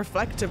like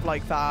reflective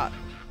like that.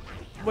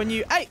 When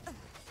you,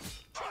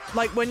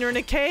 like when you're in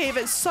a cave,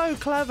 it's so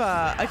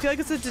clever. I feel like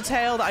it's a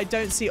detail that I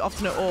don't see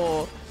often at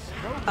all.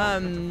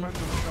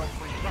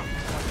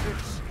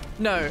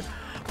 No.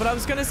 What I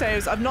was gonna say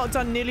is I've not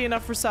done nearly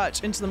enough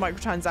research into the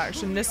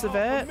microtransactionness of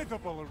it.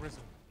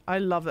 I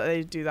love that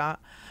they do that.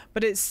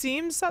 But it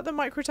seems that the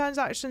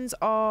microtransactions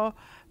are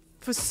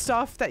for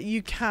stuff that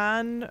you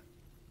can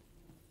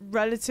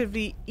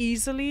relatively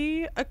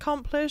easily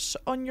accomplish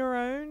on your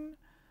own.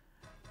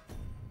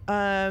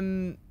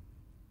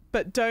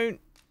 But don't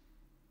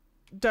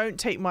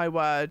take my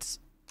word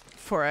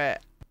for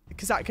it,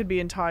 because that could be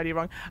entirely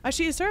wrong.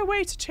 Actually, is there a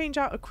way to change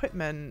out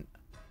equipment?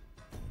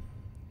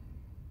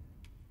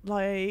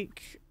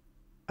 Like,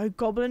 a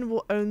goblin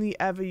will only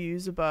ever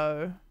use a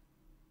bow.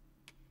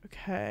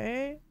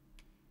 Okay.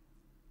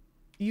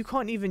 You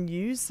can't even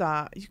use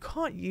that. You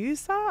can't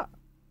use that?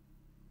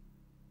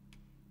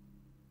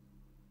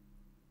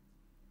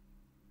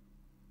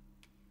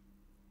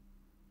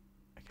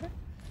 Okay.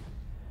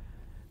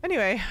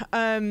 Anyway,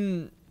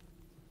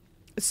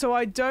 so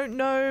I don't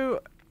know.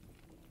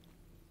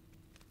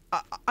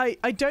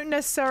 I don't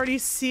necessarily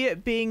see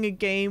it being a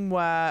game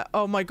where,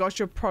 oh my gosh,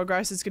 your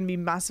progress is going to be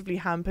massively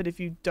hampered if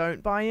you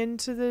don't buy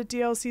into the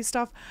DLC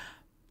stuff.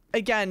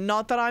 Again,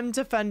 not that I'm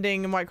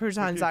defending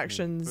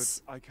microtransactions.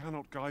 Me, but I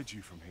cannot guide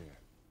you from here.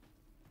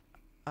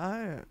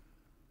 Oh.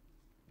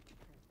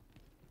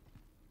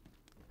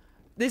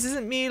 This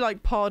isn't me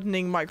like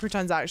pardoning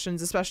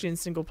microtransactions, especially in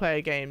single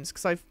player games,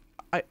 because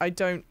I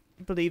don't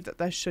believe that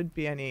there should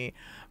be any,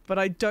 but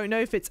I don't know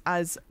if it's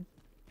as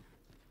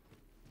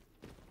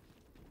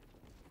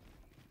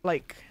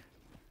like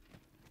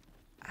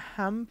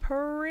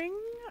hampering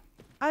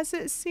as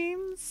it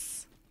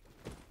seems.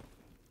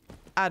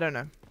 I don't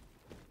know.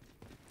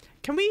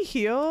 Can we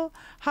heal?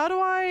 How do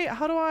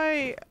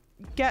I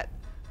get,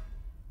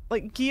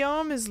 like,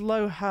 Guillaume is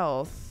low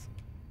health.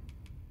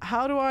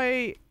 How do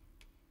I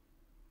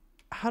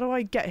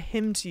get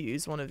him to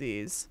use one of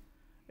these?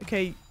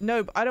 Okay,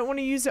 no, but I don't want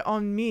to use it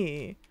on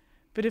me.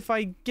 But if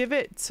I give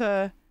it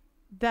to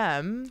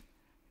them,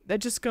 they're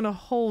just gonna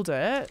hold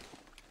it.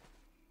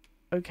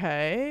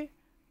 Okay.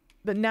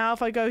 But now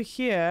if I go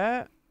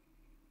here,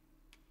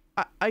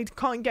 I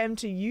can't get him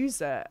to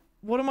use it.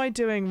 What am I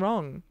doing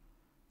wrong?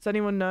 Does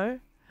anyone know?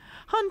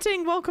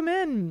 Hunting, welcome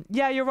in.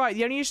 Yeah, you're right.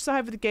 The only issues I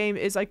have with the game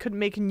is I couldn't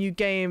make a new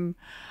game.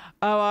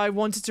 Oh, I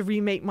wanted to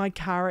remake my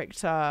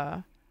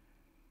character.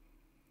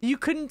 You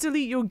couldn't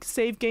delete your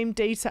save game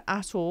data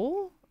at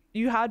all?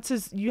 You had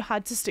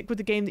to stick with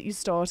the game that you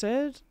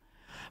started?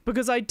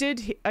 Because I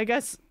did, I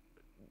guess.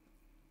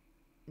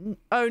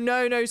 Oh,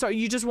 no, sorry.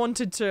 You just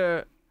wanted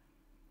to.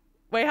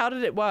 Wait, how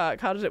did it work?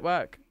 How did it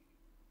work?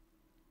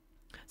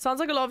 Sounds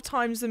like a lot of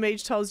times the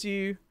mage tells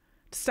you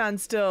to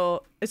stand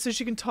still. It's so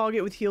she can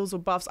target with heals or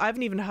buffs. I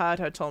haven't even heard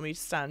her tell me to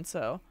stand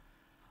still.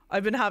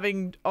 I've been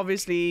having,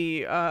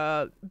 obviously,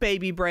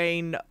 baby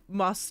brain,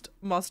 must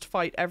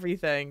fight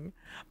everything.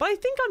 But I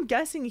think I'm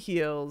guessing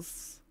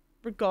heals,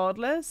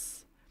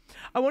 regardless.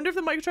 I wonder if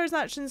the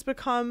microtransactions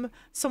become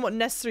somewhat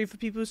necessary for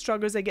people who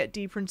struggle as they get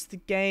deeper into the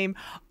game.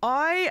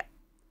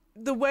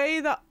 The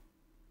way that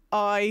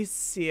I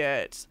see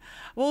it,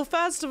 well,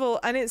 first of all,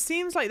 and it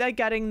seems like they're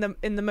getting them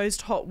in the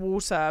most hot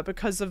water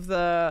because of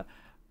the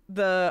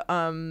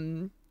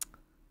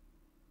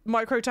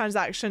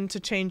microtransaction to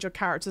change your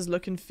character's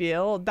look and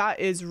feel. That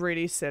is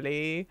really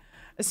silly,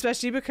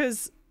 especially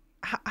because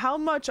how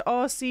much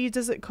RC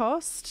does it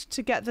cost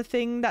to get the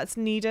thing that's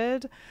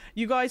needed?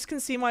 You guys can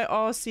see my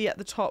RC at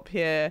the top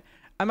here.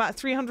 I'm at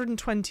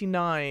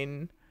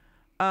 329,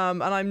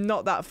 and I'm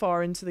not that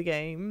far into the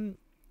game.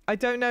 I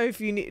don't know if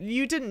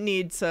you didn't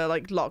need to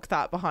like lock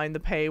that behind the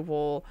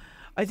paywall.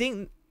 I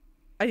think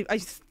I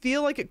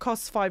feel like it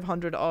costs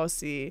 500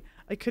 RC.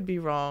 I could be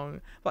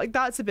wrong, but like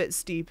that's a bit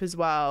steep as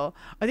well.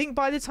 I think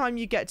by the time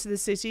you get to the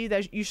city,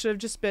 you should have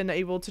just been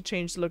able to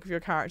change the look of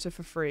your character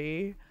for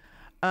free.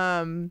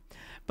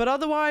 But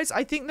otherwise,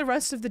 I think the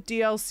rest of the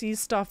DLC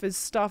stuff is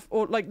stuff,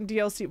 or like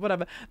DLC,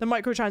 whatever, the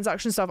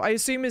microtransaction stuff, I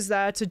assume is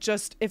there to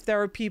just, if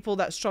there are people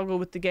that struggle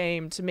with the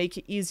game, to make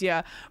it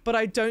easier. But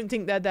I don't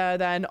think they're there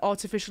then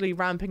artificially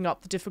ramping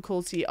up the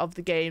difficulty of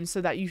the game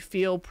so that you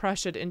feel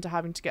pressured into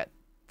having to get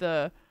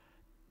the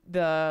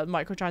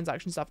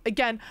microtransaction stuff.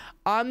 Again,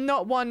 I'm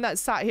not one that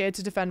sat here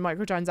to defend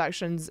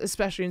microtransactions,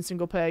 especially in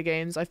single player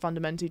games. I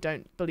fundamentally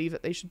don't believe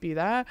that they should be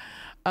there.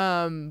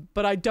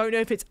 But I don't know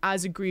if it's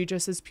as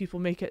egregious as people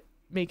make it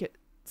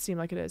seem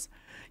like it is.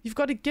 You've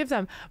got to give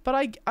them, but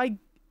I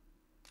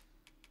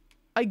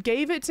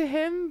gave it to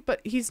him,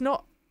 but he's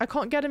not, I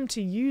can't get him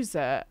to use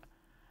it.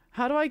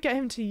 How do I get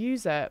him to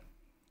use it?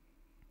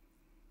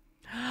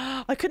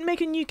 I couldn't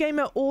make a new game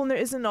at all, and there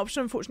isn't an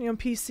option, unfortunately, on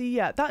PC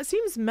yet. That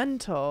seems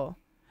mental.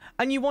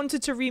 And you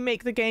wanted to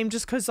remake the game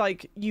just because,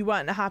 like, you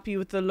weren't happy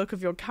with the look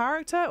of your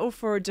character, or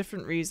for a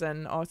different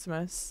reason,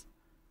 Artemis?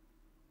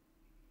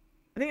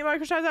 I think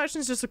microtransactions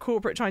is just a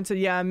corporate trying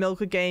to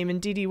milk a game. In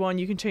DD1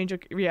 you can change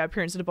your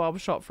appearance at a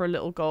barbershop for a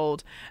little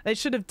gold. They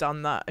should have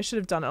done that. I should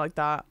have done it like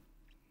that.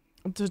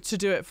 To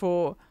do it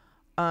for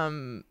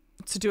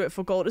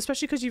gold,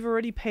 especially because you've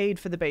already paid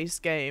for the base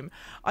game.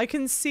 I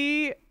can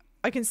see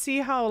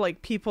how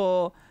like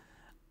people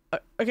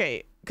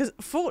okay, because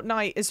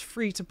Fortnite is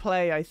free to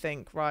play, I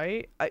think,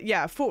 right?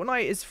 Yeah,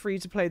 Fortnite is free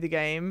to play the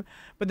game,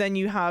 but then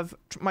you have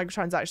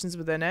microtransactions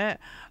within it.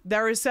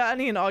 There is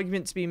certainly an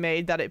argument to be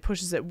made that it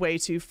pushes it way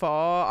too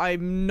far.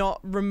 I'm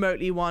not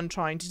remotely one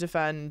trying to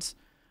defend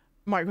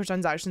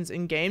microtransactions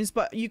in games,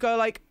 but you go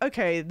like,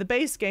 okay, the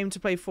base game to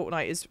play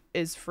Fortnite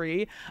is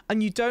free,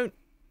 and you don't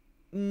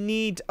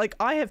need, like,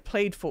 I have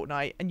played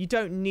Fortnite, and you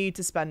don't need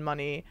to spend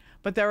money,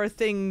 but there are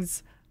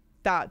things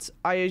that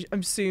I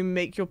assume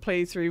make your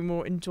playthrough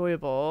more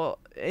enjoyable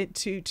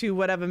to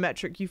whatever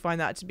metric you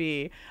find that to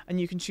be, and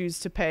you can choose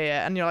to pay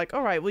it, and you're like,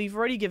 all right, well, you've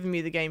already given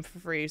me the game for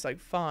free. It's like,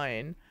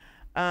 fine.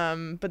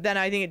 But then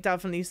I think it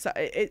definitely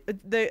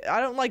I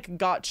don't like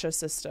gacha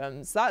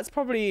systems. That's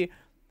probably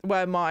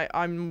where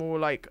I'm more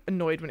like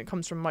annoyed when it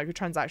comes from a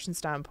microtransaction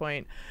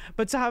standpoint.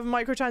 But to have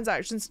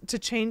microtransactions to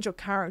change your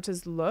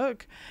character's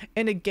look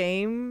in a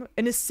game,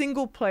 in a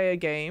single player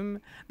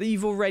game that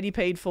you've already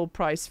paid full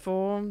price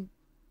for,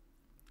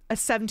 a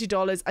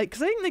 $70,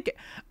 because I think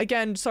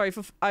again, sorry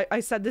for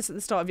I said this at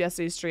the start of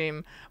yesterday's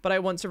stream, but I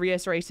want to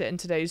reiterate it in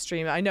today's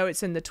stream. I know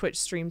it's in the Twitch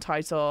stream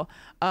title,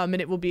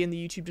 and it will be in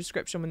the YouTube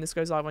description when this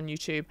goes live on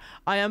YouTube.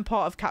 I am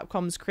part of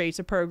Capcom's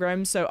creator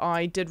program, so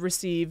I did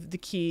receive the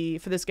key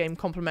for this game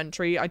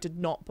complimentary. I did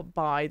not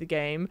buy the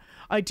game.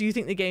 I do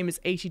think the game is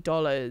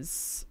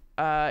 $80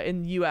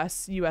 in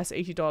US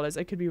 $80.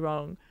 I could be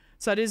wrong,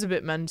 so it is a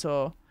bit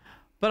mental,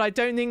 but I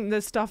don't think the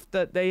stuff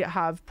that they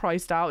have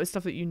priced out is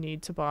stuff that you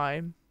need to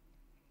buy.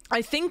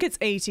 I think it's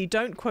 80,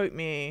 don't quote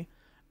me,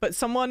 but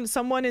someone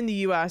in the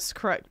US,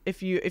 correct,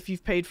 if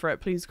you've paid for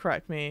it, please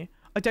correct me.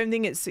 I don't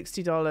think it's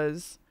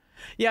 $60.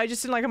 Yeah, I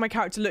just didn't like how my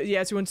character looked.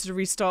 Yes, we wanted to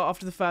restart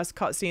after the first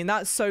cutscene.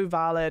 That's so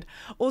valid.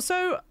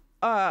 Also,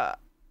 how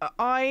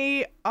do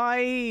I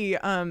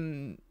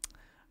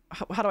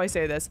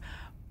say this?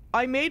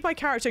 I made my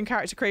character in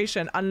character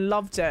creation and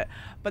loved it,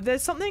 but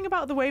there's something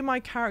about the way my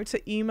character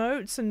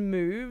emotes and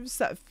moves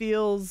that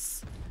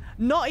feels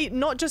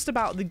not just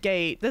about the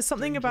gate. There's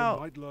something about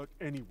might lurk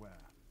anywhere.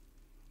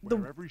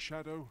 Wear every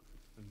shadow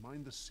and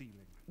mind the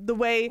ceiling. The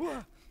way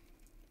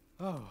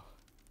oh,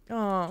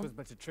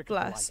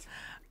 bless.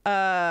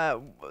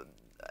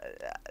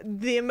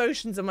 The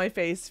emotions on my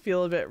face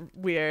feel a bit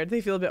weird.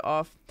 They feel a bit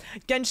off.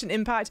 Genshin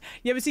Impact.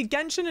 Yeah, but see,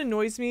 Genshin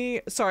annoys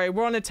me. Sorry,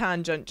 we're on a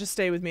tangent. Just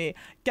stay with me.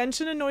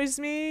 Genshin annoys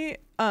me,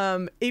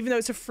 even though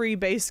it's a free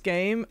base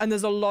game and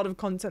there's a lot of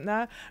content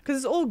there, because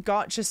it's all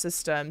gacha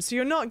systems. So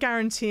you're not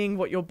guaranteeing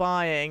what you're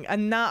buying,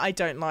 and that I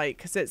don't like,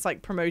 because it's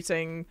like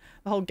promoting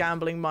the whole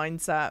gambling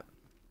mindset.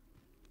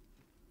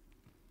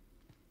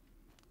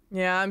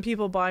 Yeah, and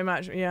people buy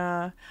like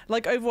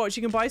Overwatch,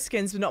 you can buy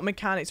skins but not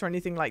mechanics or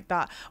anything like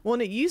that. Well,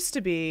 and it used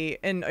to be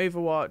in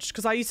Overwatch,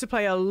 because I used to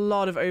play a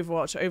lot of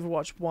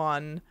Overwatch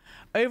 1.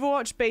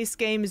 Overwatch base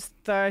game is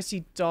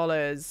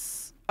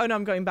 $30. Oh no,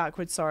 I'm going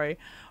backwards, sorry.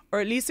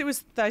 Or at least it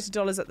was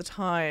 $30 at the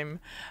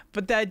time.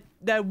 But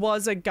there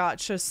was a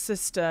gacha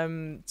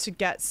system to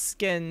get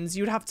skins.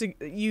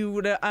 You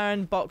would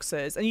earn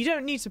boxes, and you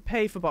don't need to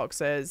pay for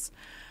boxes.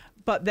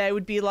 But there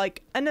would be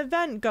like an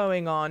event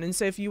going on, and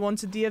so if you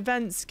wanted the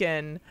event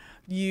skin,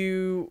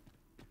 you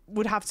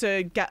would have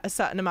to get a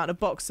certain amount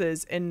of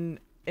boxes in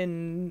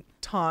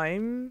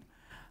time.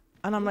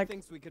 And I'm like,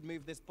 thinks we could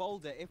move this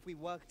boulder if we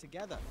work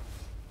together.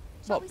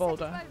 What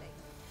boulder?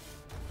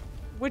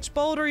 Which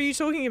boulder are you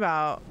talking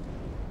about?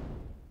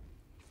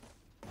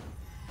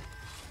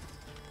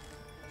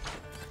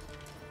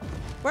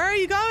 Where are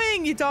you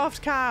going, you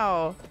daft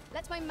cow?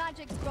 Let my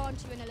magics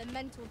grant you an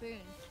elemental boon.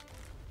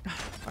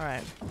 All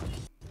right.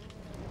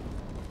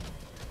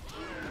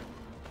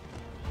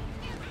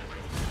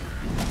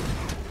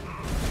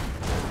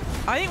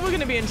 I think we're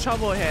going to be in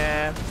trouble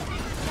here.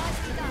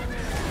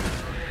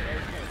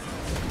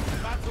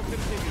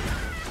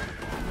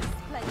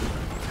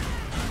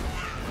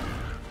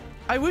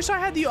 I wish I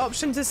had the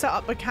option to set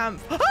up a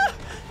camp.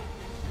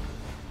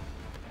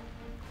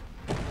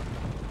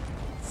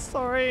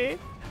 Sorry.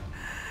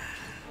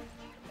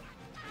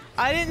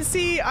 I didn't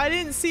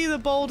see the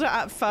boulder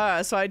at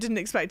first, so I didn't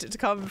expect it to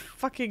come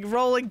fucking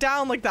rolling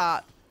down like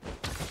that.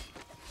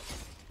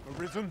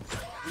 Arisen,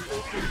 we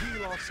ought to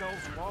heal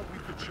ourselves while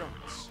we've the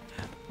chance.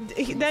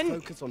 Then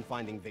focus on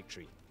finding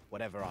victory,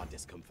 whatever our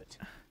discomfort.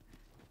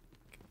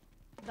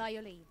 By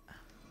your leave.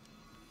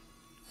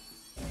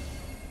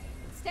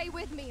 Stay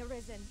with me,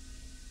 Arisen.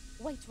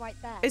 Wait right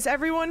there. Is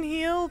everyone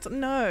healed?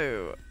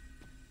 No.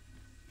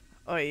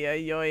 Oi,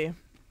 oi, oi.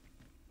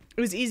 It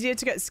was easier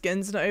to get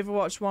skins in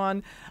Overwatch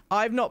 1.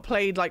 I've not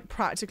played like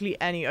practically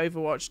any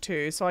Overwatch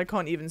 2, so I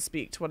can't even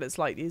speak to what it's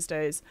like these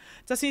days.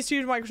 Destiny's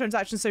 2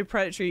 microtransactions so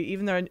predatory,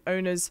 even though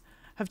owners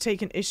have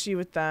taken issue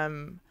with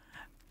them.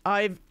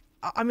 I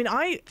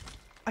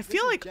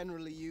feel like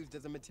generally used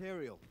as a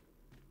material.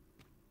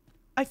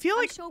 I feel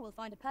like... I'm sure we'll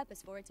find a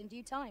purpose for it in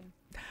due time.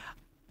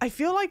 I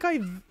feel like Hey!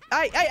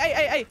 The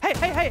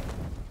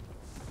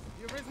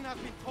Arisen has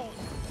been called.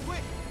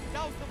 Quick,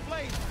 douse the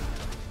flames.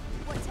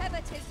 Whatever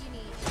it is you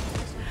need, I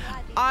shall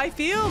gladly. I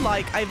feel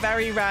like I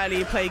very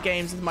rarely play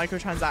games with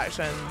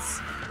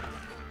microtransactions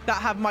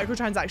that have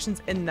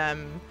microtransactions in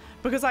them,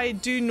 because I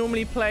do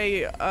normally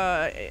play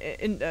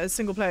in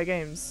single-player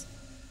games.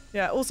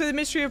 Yeah. Also, the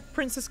mystery of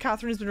Princess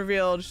Catherine has been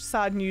revealed.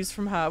 Sad news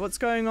from her. What's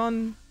going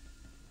on?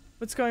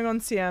 What's going on,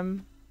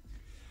 CM?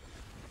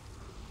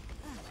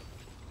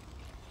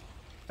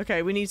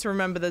 Okay, we need to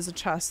remember there's a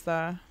chest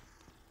there.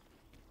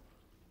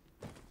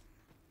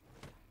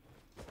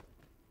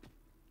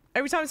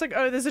 Every time it's like,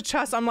 oh, there's a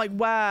chest, I'm like,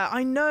 where?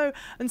 I know.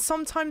 And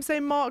sometimes they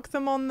mark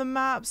them on the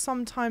map,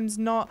 sometimes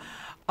not.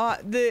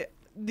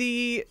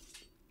 The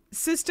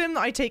system that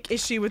I take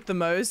issue with the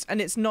most,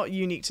 and it's not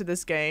unique to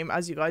this game,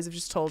 as you guys have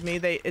just told me,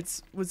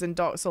 it was in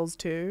Dark Souls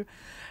 2,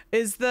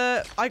 is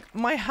that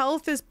my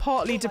health is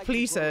partly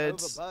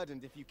depleted.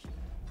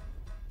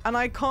 And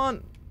I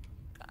can't...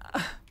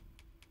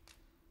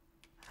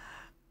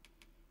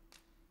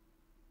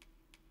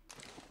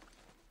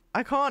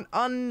 I can't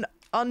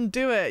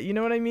undo it, you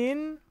know what I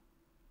mean?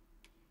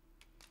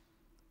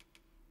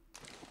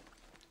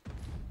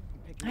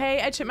 Hey,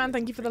 Edshitman,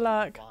 thank you for the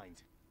lurk.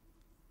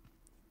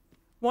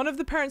 One of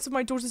the parents of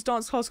my daughter's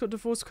dance class got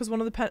divorced because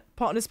one of the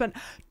partners spent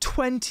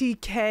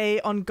 20k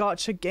on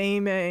gacha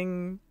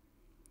gaming.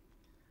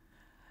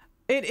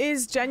 It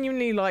is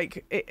genuinely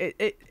like,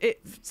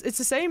 it's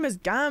the same as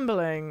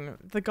gambling,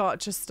 the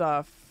gacha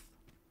stuff.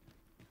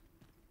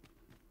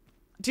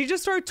 Do you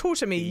just throw a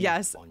torch at me?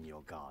 Yes. On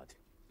your guard.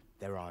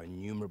 There are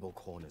innumerable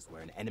corners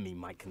where an enemy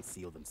might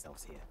conceal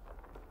themselves here.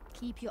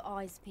 Keep your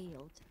eyes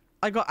peeled.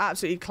 I got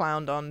absolutely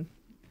clowned on.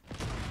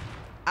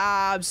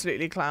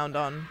 Absolutely clowned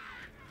on.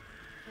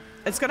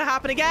 It's gonna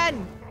happen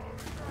again!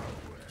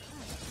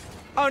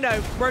 Oh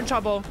no, we're in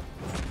trouble.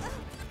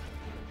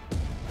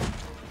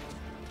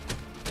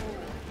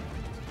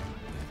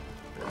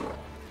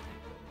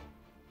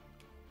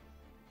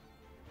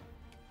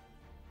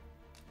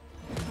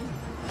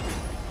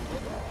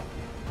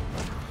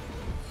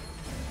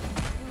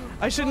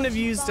 I shouldn't have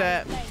used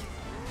it.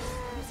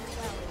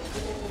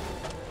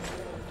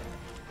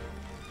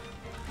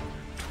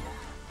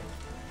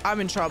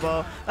 I'm in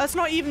trouble. That's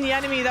not even the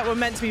enemy that we're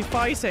meant to be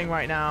fighting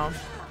right now.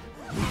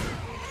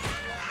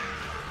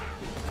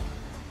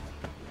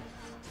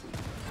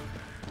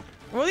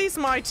 Well, at least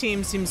my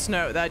team seems to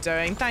know what they're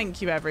doing.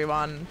 Thank you,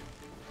 everyone.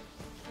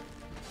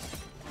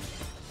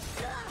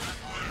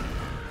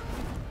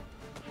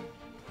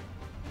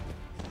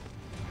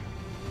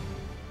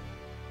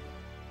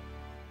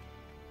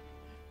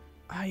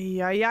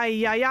 Ay, ay,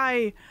 ay, ay,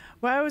 ay.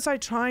 Where was I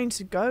trying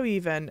to go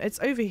even? It's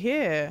over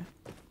here.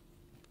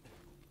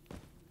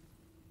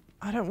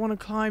 I don't want to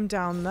climb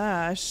down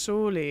there,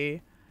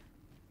 surely.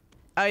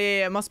 Oh,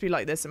 yeah, it must be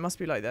like this. It must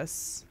be like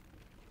this.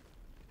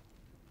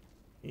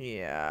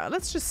 Yeah,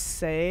 let's just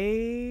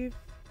save.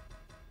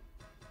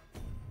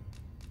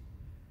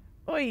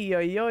 Oi,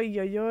 oi, oi,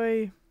 oi,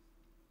 oi.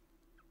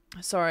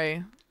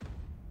 Sorry.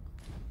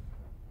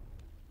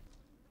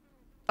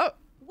 Oh.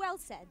 Well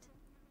said.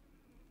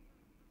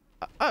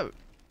 Oh.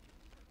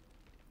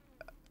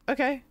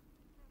 Okay.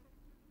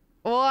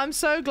 Well, I'm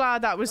so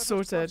glad that was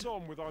sorted. Let's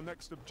on with our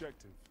next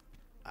objective.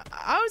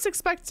 I was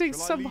expecting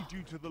Shall some... I lead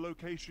you to the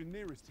location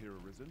nearest here,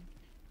 Arisen?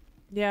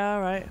 Yeah,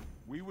 alright.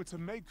 We were to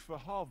make for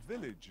Har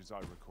Village, as I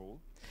recall.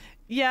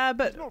 Yeah,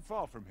 but... It's not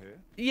far from here.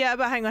 Yeah,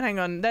 but hang on, hang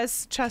on.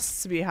 There's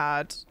chests to be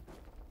had.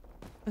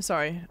 Oh,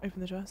 sorry.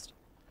 Open the chest.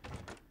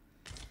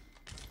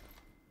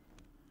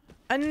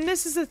 And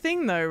this is the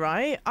thing, though,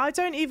 right? I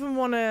don't even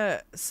want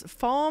to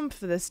farm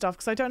for this stuff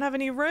because I don't have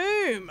any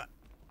room.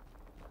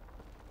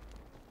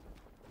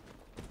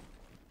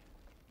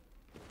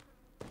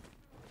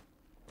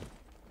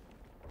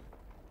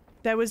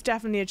 There was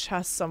definitely a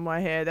chest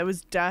somewhere here. There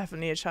was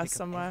definitely a chest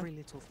somewhere. Every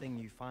little thing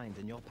you find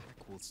and your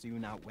pack will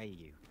soon outweigh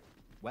you.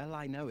 Well,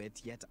 I know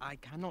it, yet I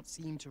cannot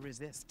seem to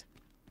resist.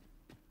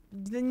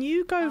 Then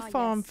you go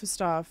farm yes. for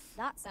stuff.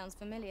 That sounds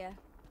familiar.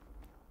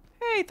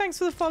 Hey, thanks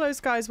for the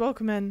follows, guys.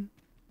 Welcome in.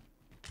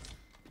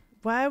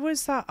 Where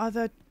was that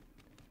other...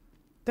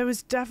 There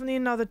was definitely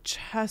another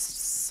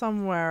chest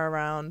somewhere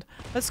around.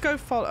 Let's go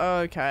follow... Oh,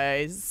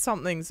 okay,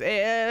 something's...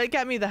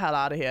 get me the hell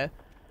out of here.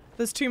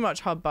 There's too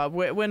much hubbub.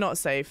 We're not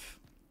safe.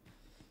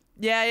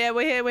 Yeah,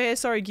 we're here, we're here.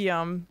 Sorry,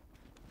 Guillaume.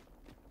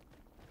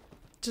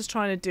 Just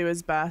trying to do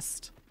his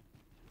best.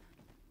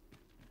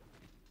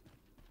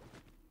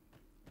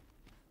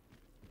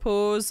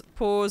 Pause,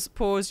 pause,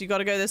 pause. You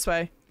gotta go this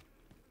way.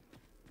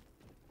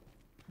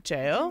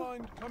 Jail? Would you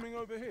mind coming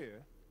over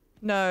here?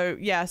 No,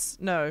 yes,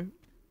 no.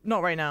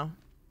 Not right now.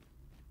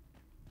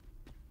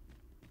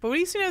 But at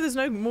least we know there's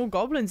no more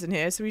goblins in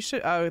here, so we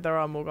should... Oh, there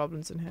are more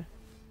goblins in here.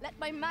 Let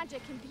my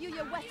magic imbue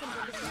your weapon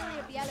with the fury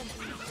of the elements.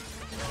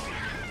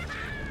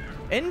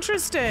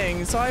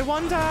 Interesting. So I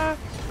wonder...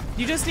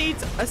 You just need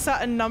a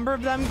certain number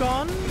of them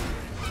gone?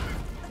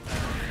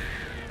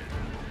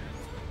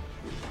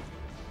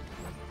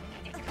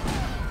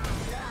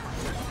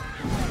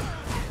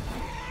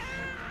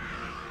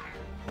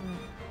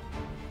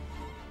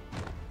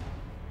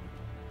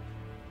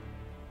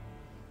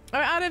 Oh,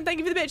 Adam, thank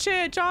you for the bit.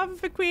 Cheer. Java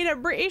for Queen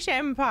of British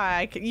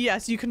Empire.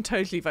 Yes, you can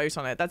totally vote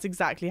on it. That's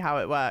exactly how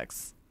it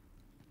works.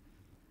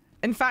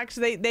 In fact,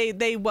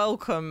 they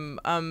welcome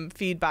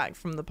feedback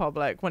from the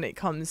public when it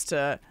comes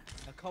to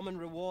a common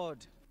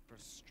reward.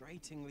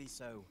 Frustratingly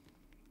so.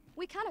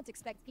 We cannot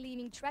expect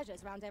gleaming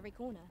treasures round every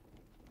corner.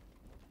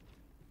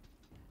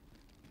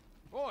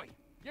 Oi,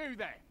 you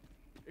there!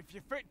 If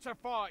you're fit to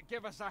fight,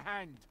 give us a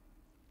hand.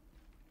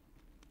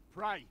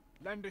 Pray,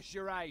 lend us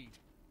your aid.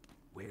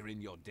 We're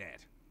in your debt.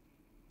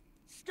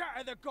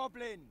 Scatter the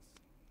goblins!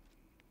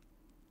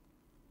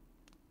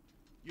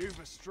 You've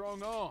a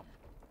strong arm.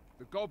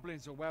 The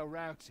goblins are well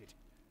routed.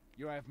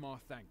 You have my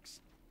thanks.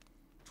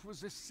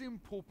 'Twas a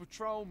simple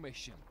patrol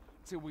mission,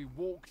 till we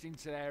walked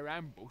into their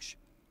ambush.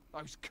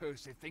 Those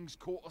cursed things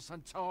caught us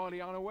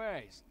entirely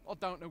unawares. I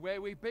don't know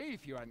where we'd be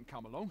if you hadn't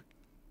come along.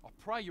 I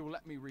pray you'll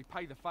let me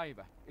repay the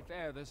favour, if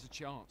there's a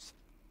chance.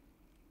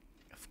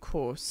 Of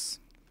course.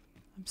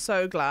 I'm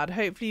so glad.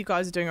 Hopefully you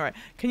guys are doing all right.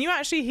 Can you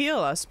actually heal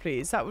us,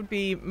 please? That would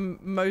be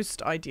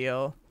most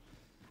ideal.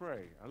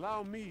 Pray,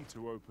 allow me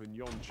to open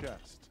yon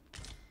chest.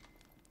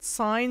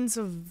 Signs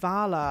of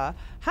valor.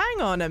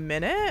 Hang on a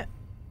minute.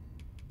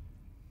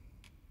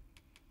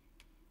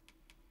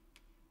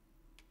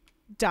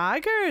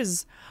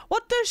 Daggers.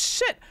 What the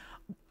shit?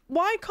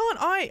 Why can't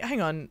I?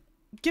 Hang on.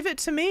 Give it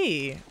to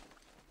me.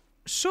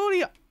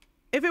 Surely,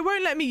 if it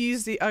won't let me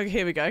use the... Oh,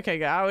 here we go. Okay,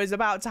 go. I was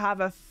about to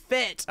have a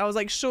fit. I was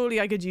like, surely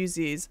I could use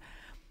these.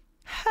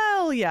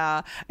 Hell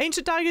yeah.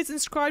 Ancient daggers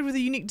inscribed with a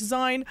unique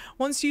design.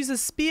 Once used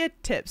as spear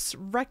tips.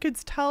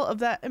 Records tell of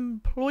their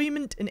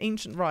employment in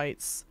ancient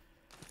rites.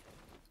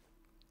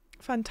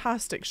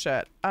 Fantastic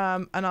shit.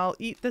 And I'll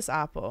eat this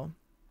apple.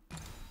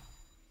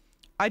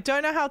 I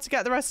don't know how to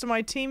get the rest of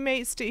my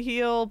teammates to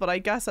heal, but I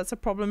guess that's a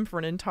problem for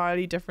an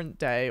entirely different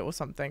day or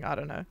something. I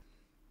don't know.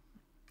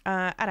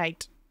 At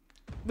 8.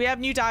 We have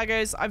new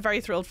daggers. I'm very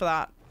thrilled for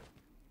that.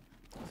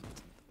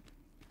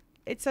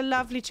 It's a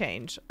lovely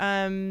change.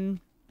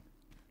 Anything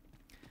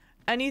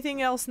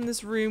else in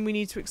this room we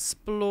need to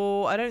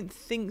explore? I don't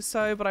think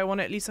so, but I want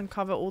to at least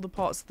uncover all the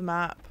parts of the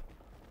map.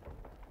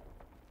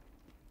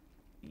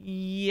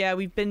 Yeah,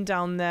 we've been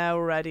down there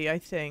already, I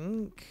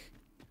think.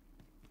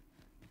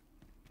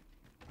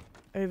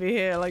 Over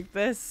here like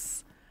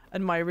this.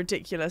 And my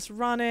ridiculous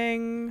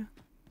running.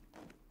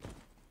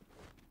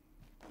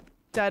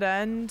 Dead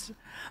end.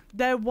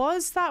 There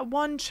was that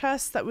one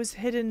chest that was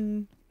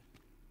hidden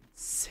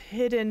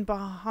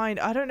behind.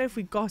 I don't know if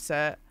we got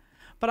it.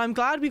 But I'm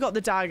glad we got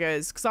the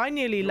daggers, because I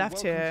nearly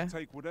left here. You're welcome to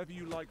take whatever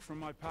you like from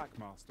my pack,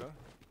 Master.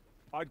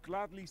 I'd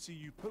gladly see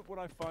you put what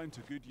I find to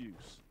good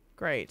use.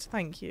 Great,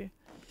 thank you.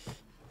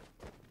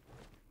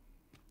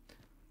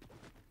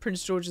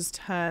 Prince George's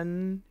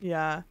 10,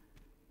 yeah.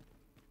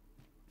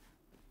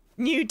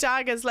 New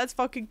daggers, let's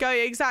fucking go.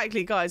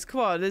 Exactly, guys,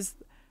 come on. There's...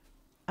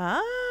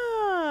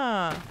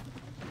 Ah.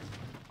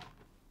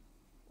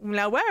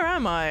 Now, where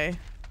am I?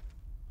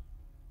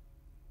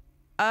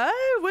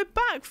 Oh, we're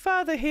back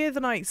further here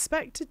than I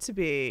expected to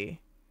be.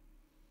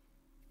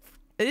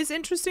 It is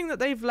interesting that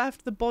they've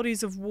left the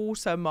bodies of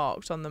water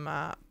marked on the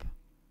map.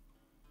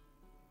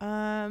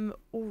 All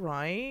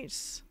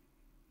right.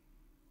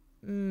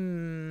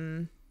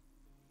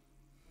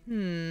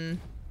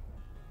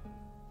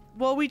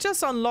 Well, we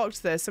just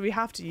unlocked this, so we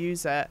have to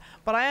use it.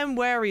 But I am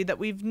wary that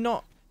we've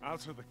not...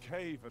 Out of the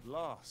cave at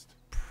last.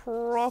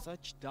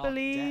 Such dark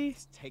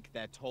depths take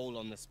their toll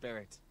on the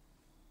spirit.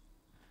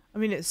 I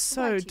mean, it's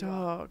so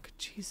dark.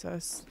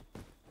 Jesus.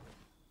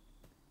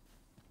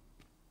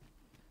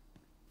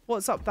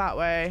 What's up that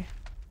way?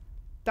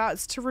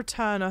 That's to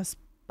return us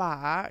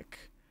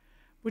back,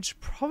 which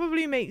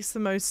probably makes the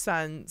most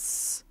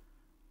sense.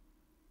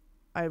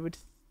 I would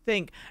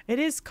think. It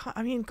is,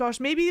 I mean, gosh,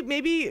 maybe,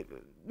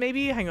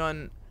 hang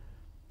on.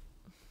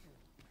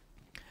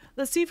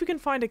 Let's see if we can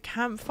find a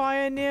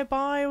campfire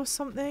nearby or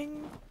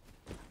something.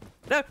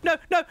 No, no,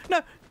 no,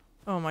 no.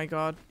 Oh my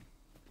God.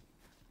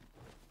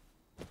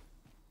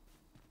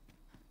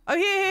 Oh,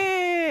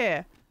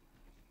 here!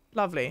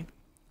 Lovely.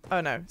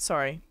 Oh, no.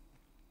 Sorry.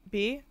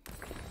 B?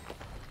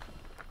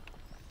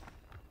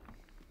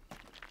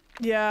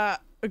 Yeah.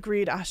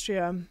 Agreed,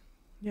 Astria.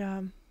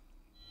 Yeah.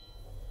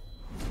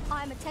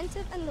 I am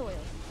attentive and loyal,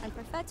 and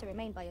prefer to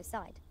remain by your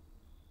side.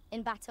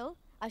 In battle,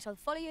 I shall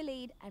follow your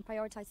lead and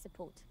prioritize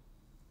support.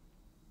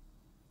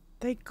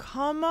 They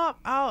come up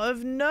out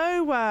of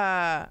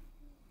nowhere.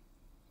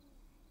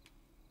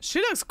 She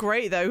looks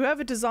great, though.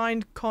 Whoever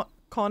designed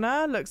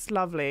Connor looks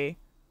lovely.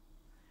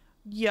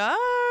 Yo!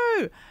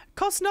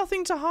 Costs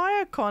nothing to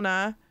hire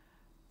Connor.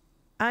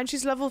 And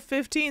she's level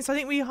 15, so I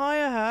think we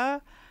hire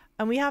her.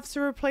 And we have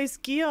to replace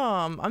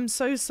Guillaume. I'm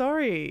so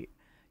sorry.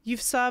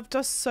 You've served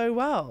us so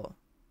well.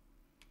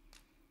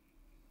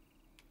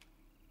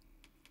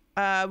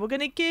 We're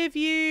going to give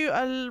you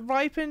a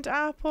ripened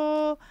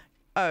apple.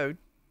 Oh.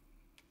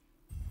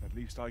 At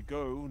least I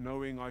go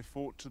knowing I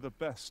fought to the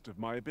best of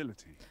my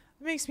ability.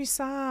 It makes me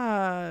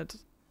sad.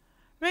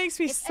 Makes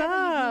me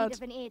sad. If ever you need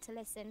of an ear to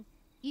listen,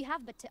 you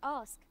have but to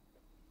ask.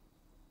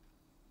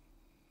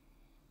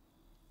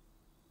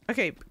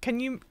 Okay, can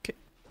you...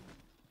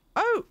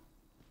 Oh!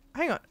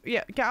 Hang on.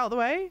 Yeah, get out of the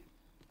way.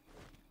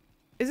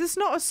 Is this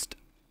not a...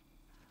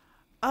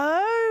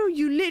 Oh,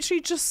 you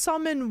literally just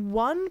summon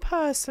one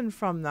person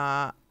from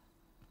that.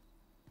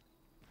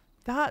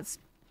 That's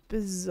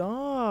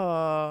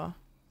bizarre.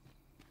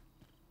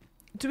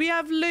 Do we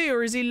have Lou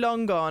or is he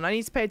long gone? I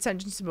need to pay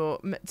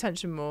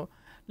attention more.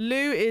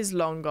 Lou is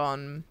long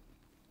gone.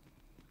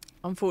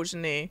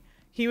 Unfortunately.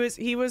 He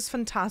was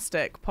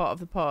fantastic part of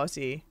the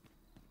party.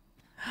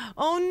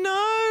 Oh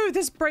no!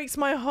 This breaks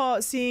my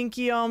heart seeing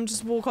Guillaume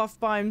just walk off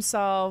by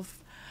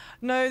himself.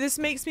 No, this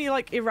makes me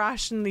like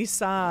irrationally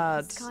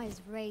sad. The sky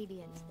is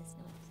radiant this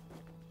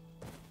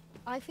night.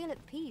 I feel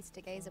at peace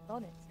to gaze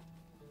upon it.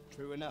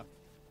 True enough.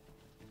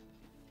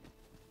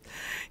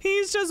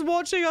 He's just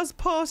watching us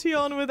party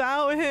on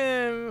without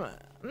him.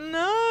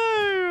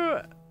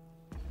 No!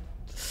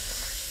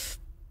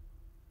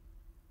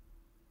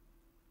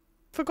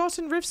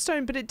 Forgotten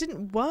Riftstone, but it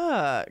didn't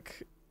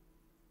work.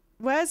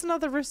 Where's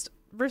another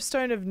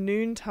Riftstone of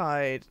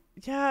Noontide?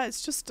 Yeah,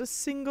 it's just a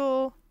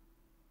single-use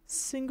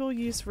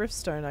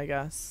Riftstone, I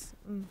guess.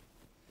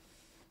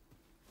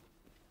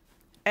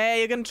 Hey,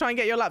 you're gonna try and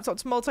get your laptop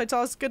to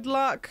multitask. Good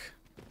luck.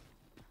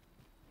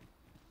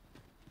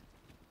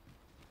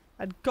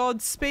 At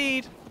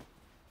Godspeed.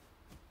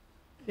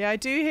 Yeah, I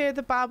do hear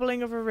the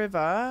babbling of a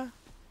river.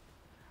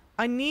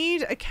 I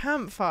need a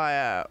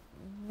campfire.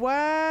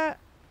 Where...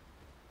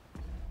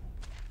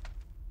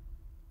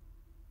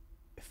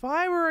 If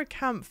I were a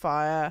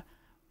campfire,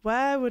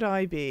 where would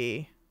I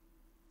be?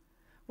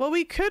 Well,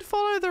 we could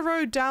follow the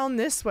road down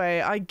this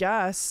way, I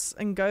guess,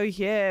 and go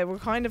here. We're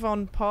kind of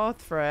on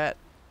path for it.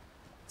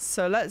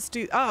 So let's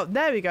do... Oh,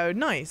 there we go.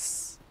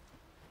 Nice.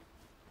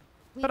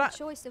 We have a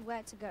choice of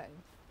where to go.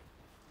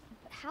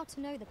 But how to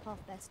know the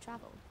path best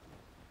traveled?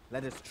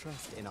 Let us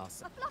trust in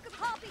ourselves. A flock of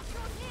harpies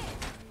drawn near!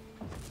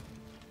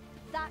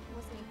 That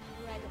was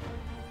incredible.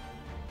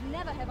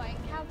 Never have I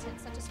encountered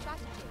such a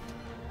strategy.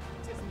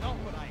 It is not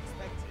what I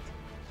expected.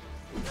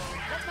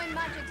 Let my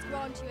magics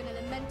grant you an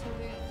elemental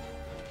boon.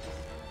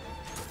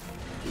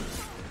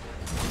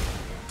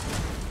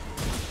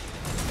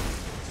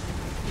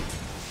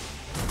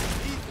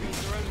 These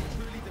beasts are only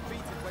truly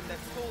defeated when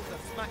their skulls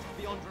are smashed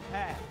beyond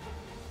repair.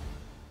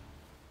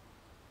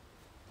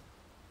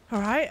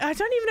 Alright, I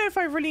don't even know if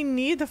I really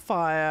need the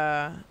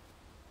fire.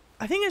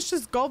 I think it's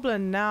just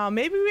goblin now.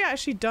 Maybe we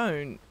actually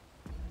don't.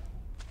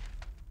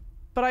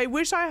 But I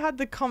wish I had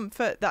the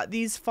comfort that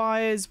these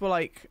fires were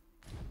like...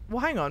 Well,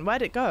 hang on.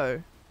 Where'd it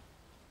go?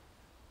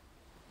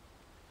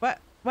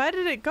 Where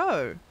did it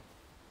go?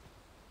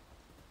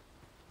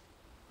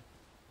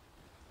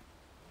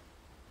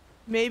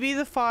 Maybe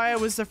the fire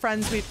was the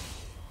friends we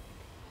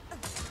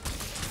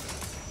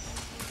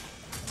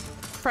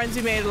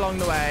made along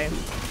the way.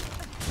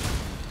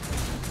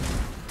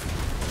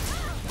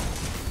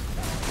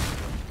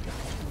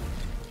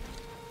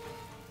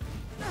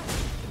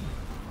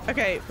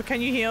 Okay, but can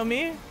you heal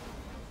me?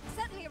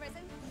 Certainly,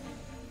 Arisen.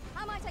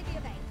 How might I be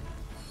of aid?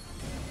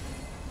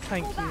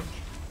 Thank you. Fall back,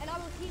 and I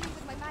will heal you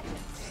with my magic.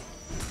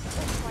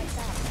 Just like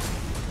that.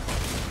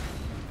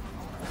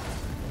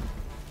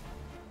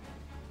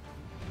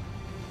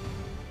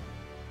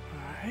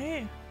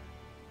 Alright.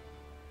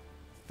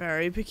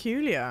 Very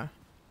peculiar.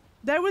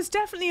 There was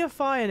definitely a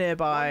fire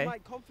nearby. One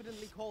might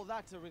confidently call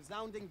that a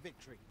resounding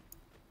victory.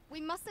 We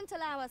mustn't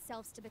allow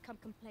ourselves to become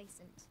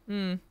complacent.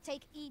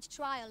 Take each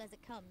trial as it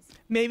comes.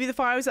 Maybe the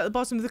fire was at the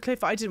bottom of the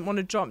cliff. I didn't want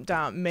to jump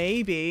down.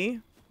 Maybe.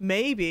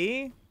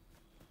 Maybe.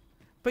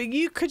 But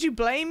could you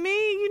blame me?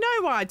 You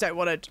know why I don't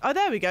want to... Oh,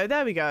 there we go.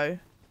 There we go.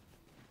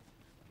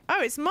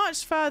 Oh, it's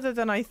much further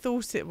than I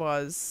thought it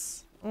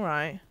was. All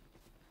right.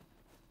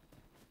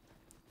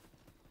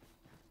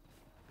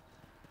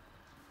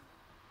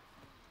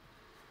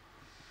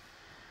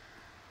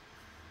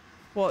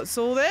 What's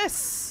all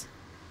this?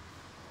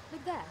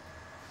 Look there.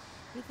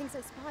 Methinks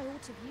I spy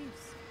aught of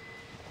use.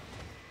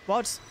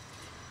 What?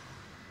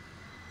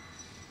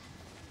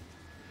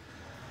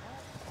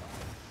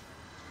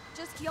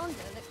 Just yonder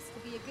looks to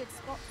be a good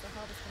spot for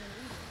harvesting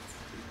ingredients.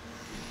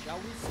 Shall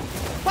we see?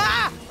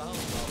 Ah!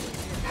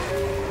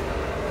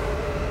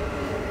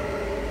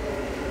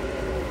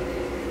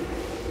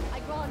 I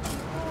grant you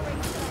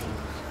roaring flame.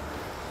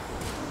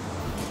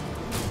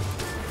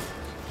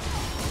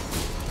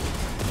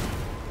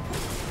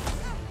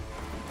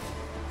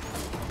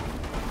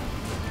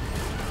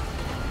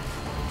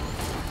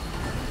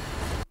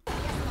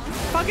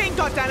 Fucking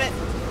goddammit!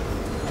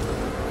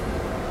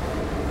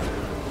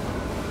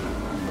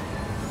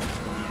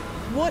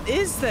 What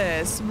is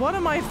this? What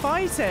am I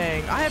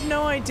fighting? I have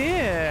no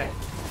idea.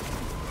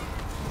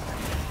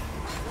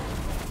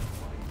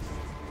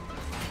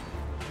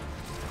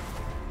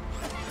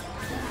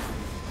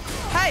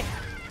 Hey!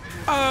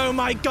 Oh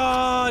my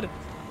god!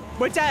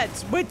 We're dead!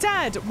 We're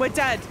dead! We're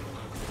dead!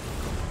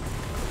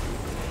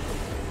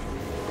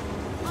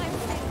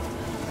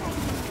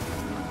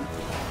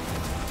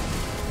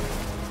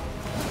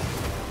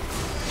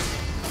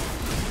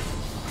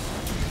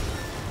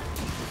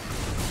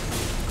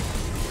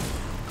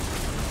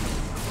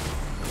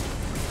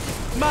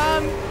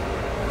 Mom!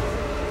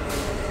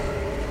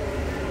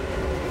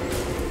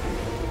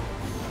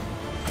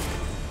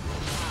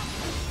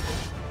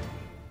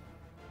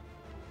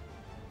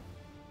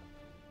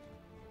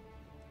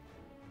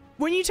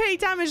 When you take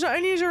damage, not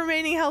only is your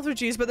remaining health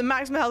reduced, but the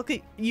maximum health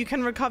you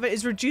can recover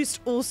is reduced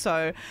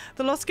also.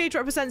 The loss gauge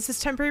represents this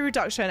temporary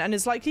reduction and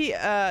is likely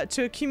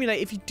to accumulate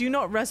if you do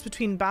not rest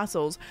between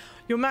battles.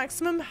 Your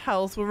maximum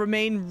health will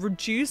remain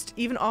reduced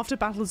even after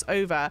battle is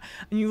over,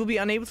 and you will be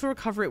unable to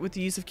recover it with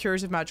the use of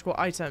curative magical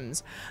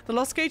items. The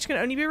loss gauge can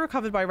only be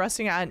recovered by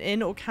resting at an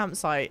inn or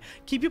campsite.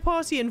 Keep your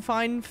party in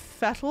fine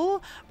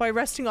fettle by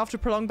resting after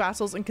prolonged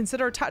battles, and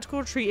consider a tactical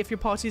retreat if your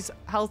party's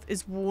health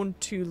is worn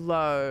too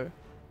low.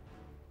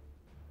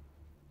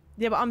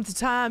 Yeah, but I'm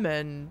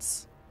determined.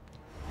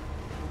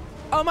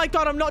 Oh my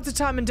god, I'm not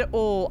determined at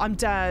all. I'm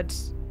dead.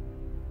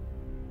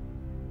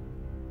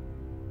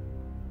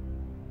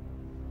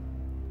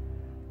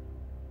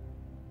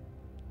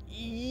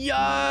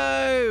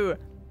 Yo!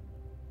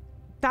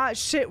 That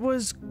shit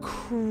was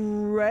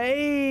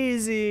crazy.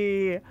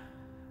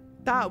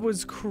 That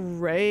was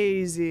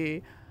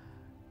crazy.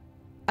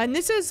 And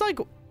this is like,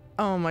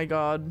 oh my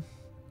god.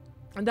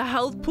 The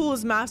health pool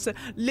is massive.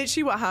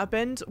 Literally what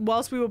happened,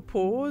 whilst we were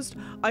paused,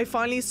 I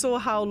finally saw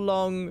how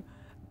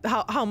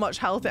much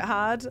health it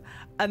had.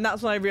 And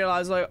that's when I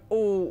realized, like,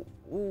 oh,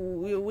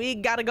 we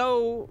gotta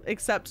go.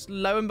 Except,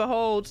 lo and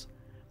behold,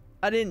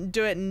 I didn't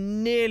do it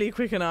nearly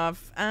quick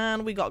enough.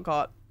 And we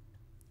got.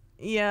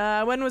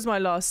 Yeah, when was my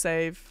last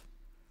save?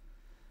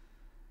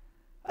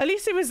 At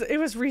least it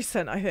was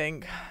recent, I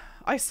think.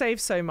 I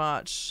saved so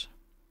much.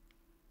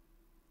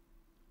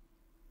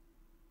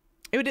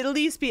 It would at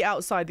least be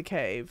outside the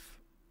cave.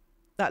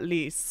 At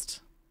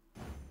least.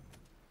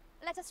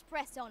 Let us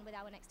press on with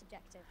our next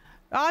objective.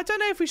 I don't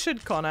know if we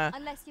should, Connor.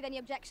 Unless you've any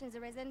objections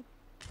arisen,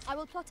 I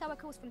will plot our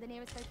course from the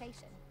nearest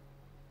location.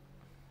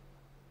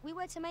 We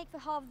were to make for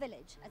Harv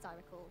Village, as I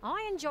recall.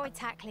 I enjoy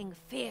tackling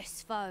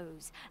fierce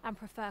foes and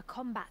prefer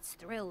combat's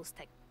thrills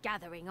to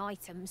gathering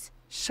items.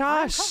 Shush.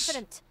 I am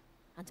confident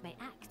and may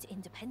act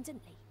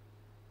independently.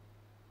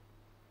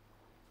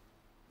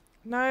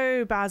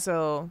 No,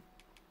 Basil.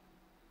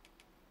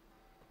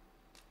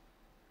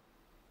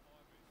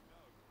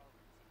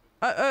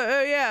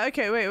 Yeah,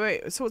 okay,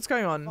 wait. So what's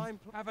going on?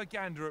 Have a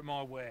gander at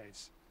my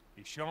wares.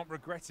 You shan't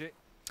regret it.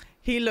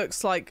 He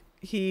looks like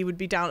he would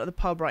be down at the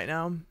pub right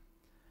now.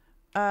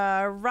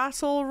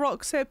 Rattle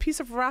rock. So a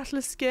piece of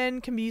rattler skin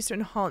can be used to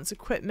enhance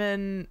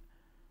equipment.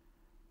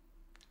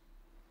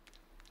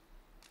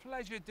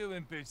 Pleasure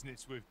doing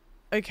business with.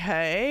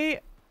 Okay.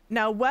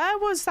 Now, where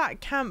was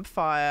that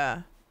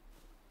campfire?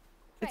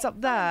 It's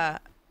up there.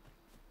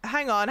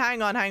 Hang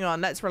on.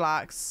 Let's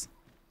relax.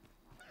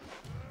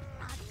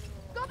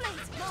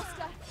 Goblins,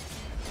 master.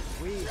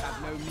 We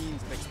have no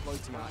means of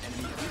exploiting our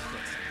enemy's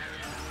weakness.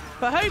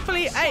 But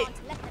hopefully, hey.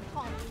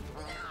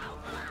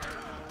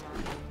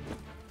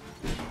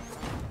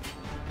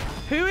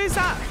 Who is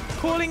that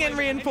calling in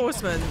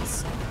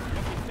reinforcements? The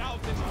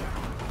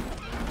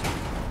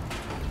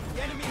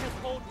enemy has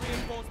called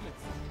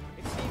reinforcements.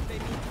 It seems they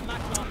need to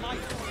match our might.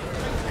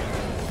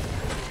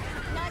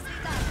 Nicely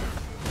done.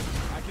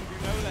 I can do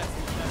no less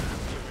than that.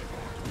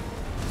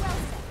 Well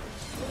said.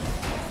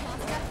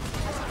 Master,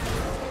 I shall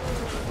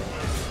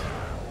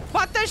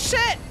What the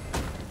shit?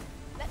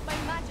 let my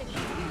magic give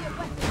you a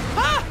weapon.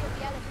 Ah! Of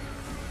the element.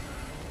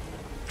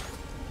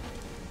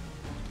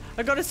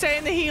 I gotta stay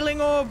in the healing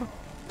orb.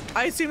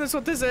 I assume that's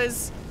what this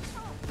is.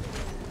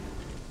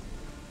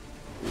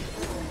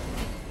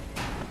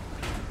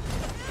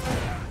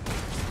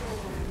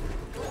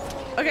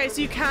 Okay,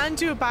 so you can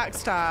do a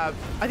backstab.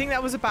 I think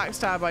that was a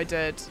backstab I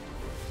did.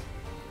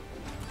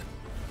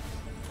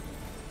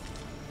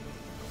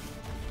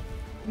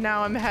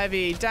 Now I'm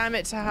heavy. Damn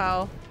it to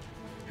hell.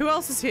 Who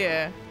else is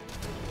here?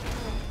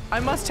 I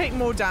must take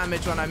more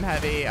damage when I'm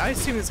heavy. I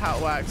assume that's how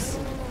it works.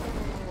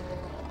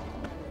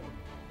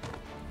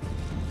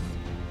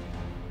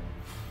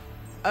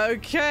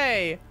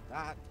 Okay.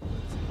 That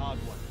was a hard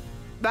one.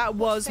 That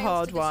was What fails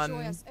hard to destroy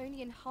one. us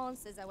only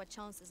enhances our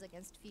chances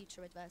against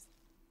future adversaries.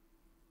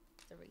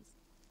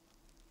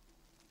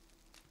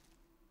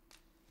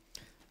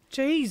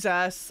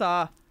 Jesus.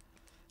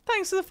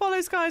 Thanks for the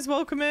follows, guys.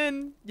 Welcome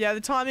in. Yeah,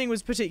 the timing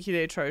was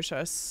particularly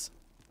atrocious.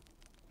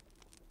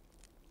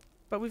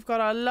 But we've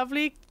got our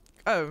lovely...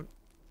 Oh.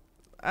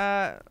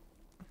 Oh,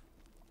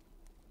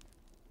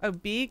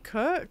 bee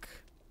cook?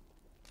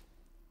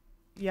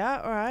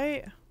 Yeah,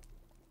 alright.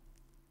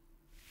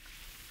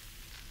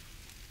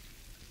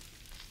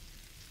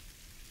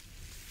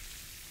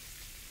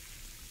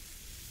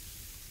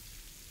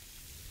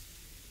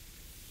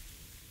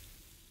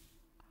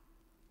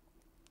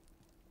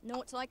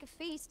 Naught like a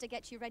feast to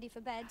get you ready for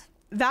bed.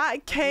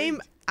 That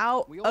came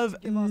out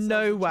of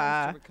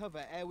nowhere.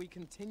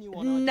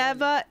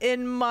 Never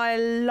in my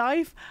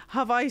life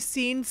have I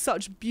seen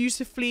such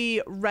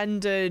beautifully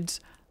rendered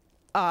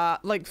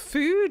like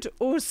food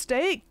or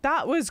steak.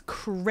 That was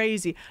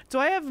crazy. Do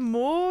I have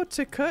more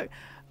to cook?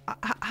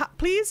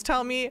 Please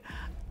tell me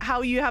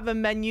how you have a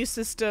menu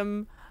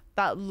system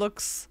that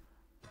looks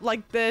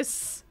like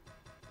this.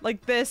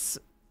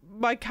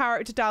 My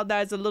character down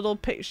there is a little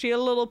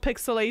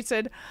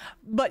pixelated,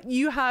 but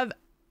you have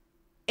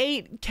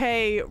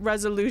 8K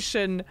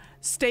resolution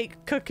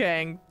steak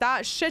cooking.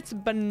 That shit's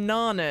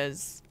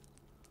bananas.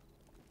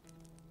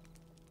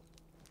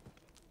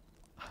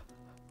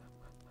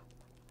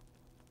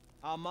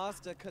 Our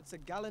master cuts a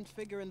gallant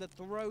figure in the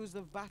throes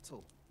of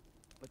battle,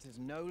 but is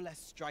no less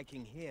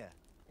striking here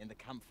in the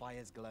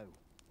campfire's glow.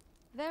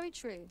 Very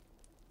true.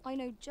 I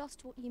know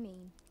just what you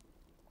mean.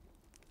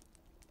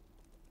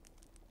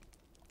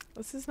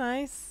 This is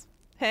nice.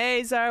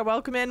 Hey, Zara,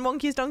 welcome in.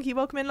 Wonky's Donkey,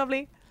 welcome in,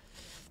 lovely.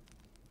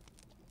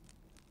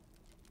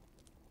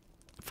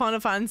 Final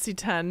Fantasy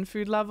 10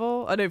 food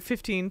level. Oh no,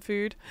 15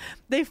 food.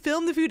 They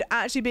filmed the food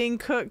actually being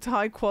cooked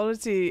high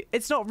quality.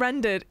 It's not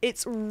rendered,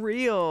 it's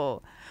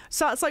real.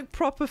 So that's like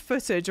proper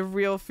footage of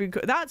real food.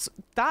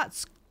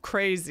 That's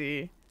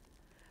crazy.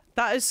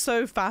 That is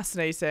so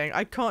fascinating.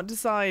 I can't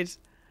decide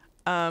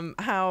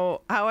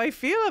how I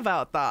feel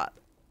about that.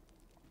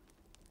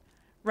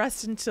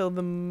 Rest until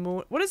the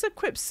morning. What does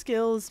equip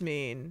skills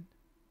mean?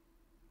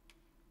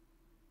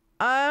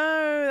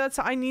 Oh, that's,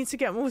 I need to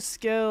get more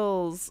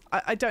skills.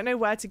 I don't know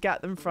where to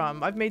get them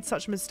from. I've made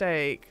such a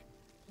mistake.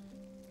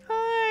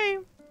 Hi.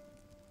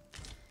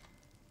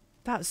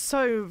 That's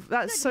so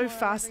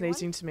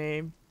fascinating to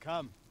me.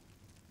 Come.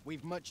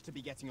 We've much to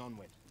be getting on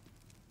with.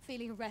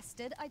 Feeling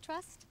rested, I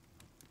trust?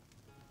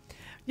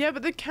 Yeah,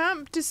 but the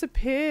camp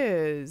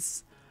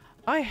disappears.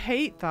 I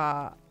hate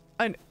that.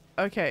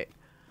 Okay.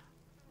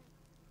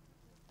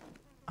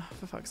 Oh,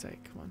 for fuck's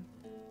sake, come on.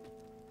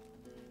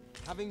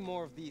 Having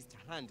more of these to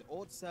hand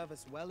ought serve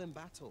us well in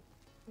battle.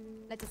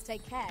 Let us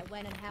take care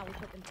when and how we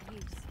put them to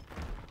use.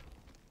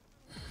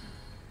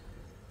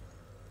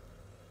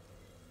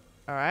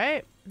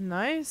 Alright,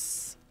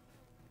 nice.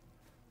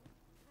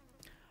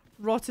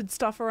 Rotted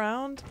stuff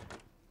around.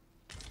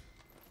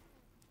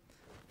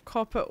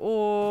 Copper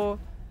ore.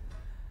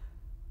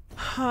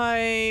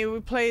 Hi,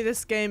 we play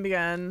this game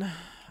again.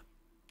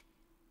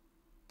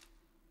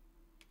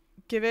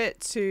 Give it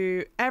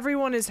to...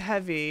 Everyone is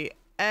heavy.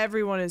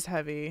 Everyone is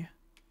heavy.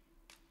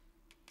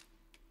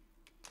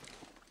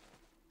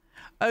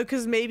 Oh,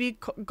 because maybe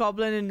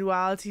Goblin and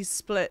Duality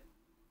split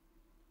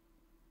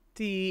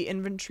the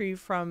inventory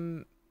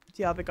from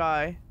the other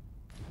guy.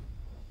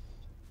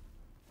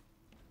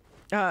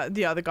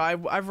 The other guy.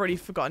 I've already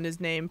forgotten his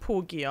name.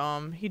 Poor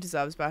Guillaume. He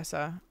deserves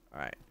better.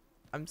 Alright.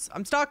 I'm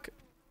stuck.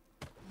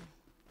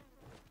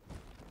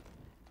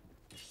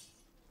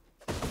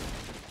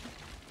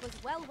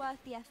 Was well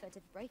worth the effort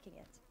of breaking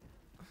it.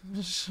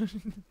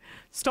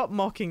 Stop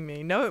mocking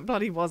me. No, it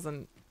bloody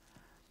wasn't.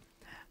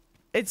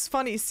 It's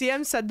funny.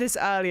 CM said this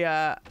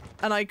earlier,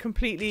 and I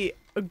completely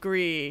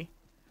agree.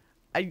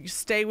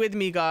 Stay with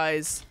me,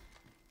 guys,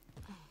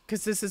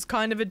 because this is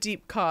kind of a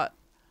deep cut.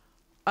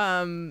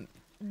 When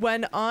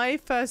I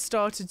first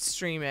started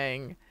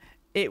streaming,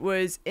 it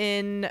was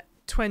in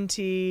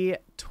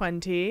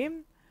 2020.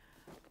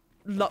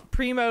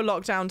 Primo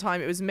lockdown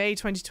time. It was May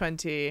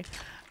 2020.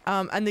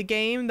 And the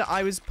game that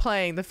I was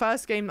playing, the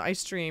first game that I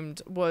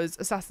streamed was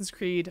Assassin's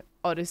Creed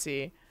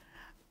Odyssey.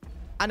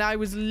 And I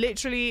was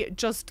literally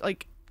just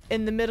like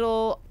in the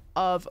middle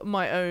of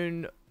my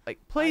own like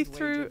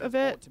playthrough of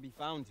it. To be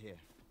found here.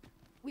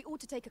 We ought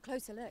to take a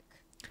closer look.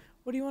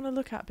 What do you want to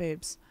look at,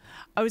 babes?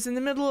 I was in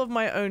the middle of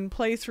my own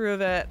playthrough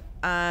of it,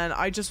 and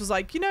I just was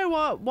like, you know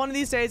what? One of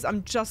these days,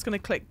 I'm just going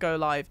to click go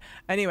live.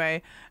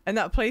 Anyway, in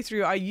that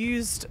playthrough, I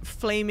used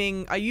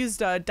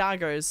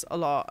daggers a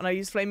lot, and I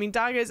used flaming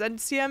daggers, and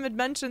CM had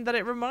mentioned that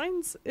it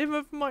reminds him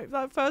of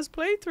that first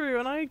playthrough,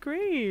 and I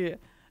agree.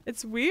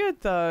 It's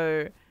weird,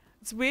 though.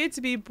 It's weird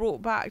to be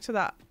brought back to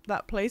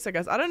that place, I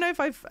guess. I don't know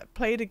if I've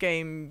played a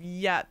game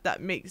yet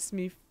that makes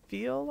me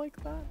feel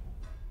like that.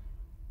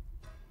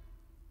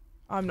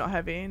 I'm not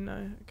heavy,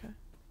 no, okay.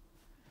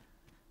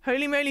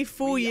 Holy moly,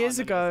 4 years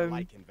ago.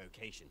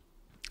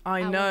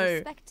 I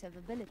know.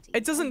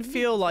 It doesn't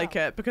feel like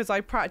it because I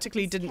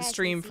practically didn't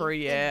stream for a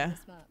year.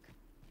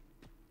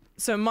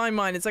 So in my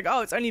mind, it's like,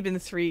 oh, it's only been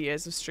 3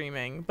 years of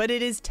streaming, but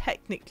it is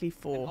technically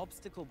 4. An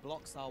obstacle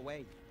blocks our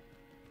way.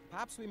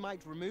 Perhaps we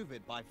might remove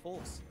it by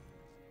force.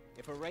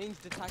 If a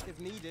ranged attack is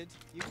needed,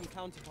 you can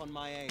count upon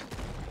my aid.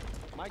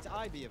 Might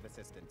I be of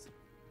assistance?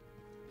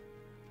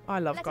 I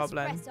love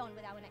Goblin. Let us press on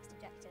with our next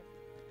objective.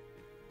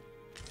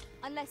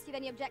 Unless you've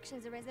any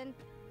objections, Arisen,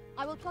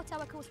 I will plot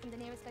our course from the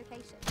nearest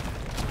location.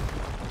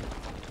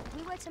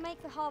 We were to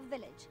make the Harv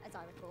village, as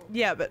I recall.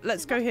 Yeah, but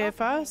let's go here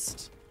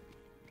first.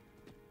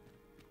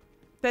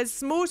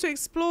 There's more to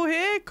explore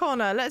here,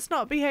 Connor. Let's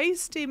not be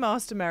hasty,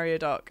 Master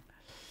Meriadoc.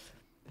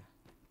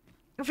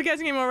 I'm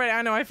forgetting him already.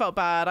 I know, I felt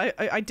bad.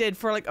 I did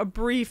for like the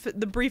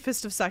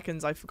briefest of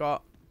seconds. I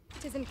forgot.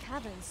 It is in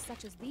caverns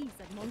such as these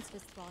that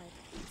monsters thrive.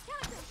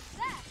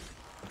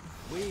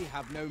 We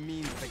have no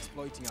means of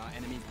exploiting our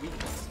enemy's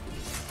weakness.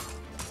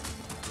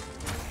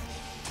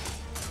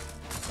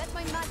 Let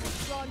my magic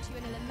grant you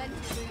an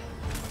elemental boon.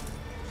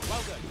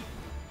 Well done.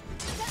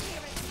 Tell me,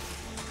 Arisen.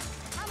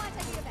 How might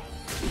I be of aid?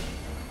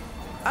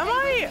 Am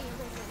I?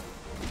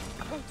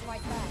 Wait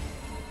right there.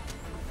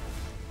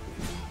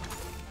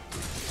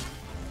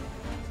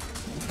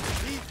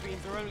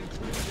 goblins are only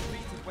truly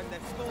defeated when their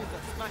skulls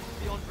are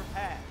smashed beyond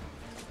repair.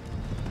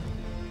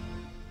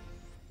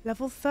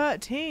 Level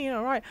 13,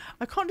 alright.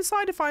 I can't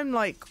decide if I'm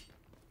like,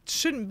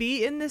 shouldn't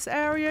be in this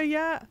area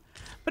yet.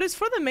 But it's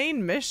for the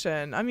main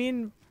mission. I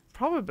mean,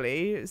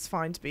 probably it's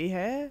fine to be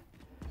here.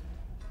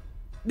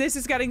 This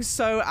is getting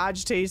so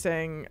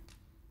agitating.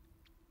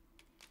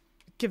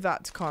 Give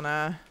that to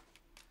Connor.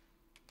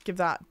 Give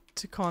that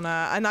to Connor.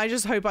 And I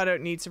just hope I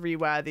don't need to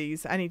rewear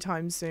these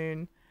anytime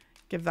soon.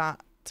 Give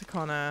that to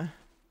Connor.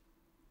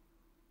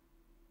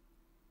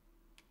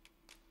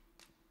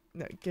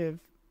 No, give.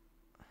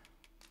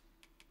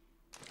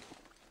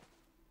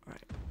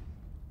 Right.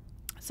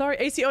 Sorry,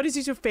 AC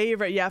Odyssey's your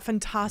favorite. Yeah,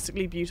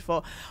 fantastically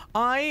beautiful.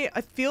 I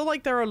feel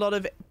like there are a lot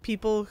of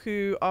people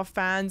who are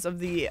fans of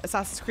the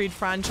Assassin's Creed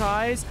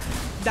franchise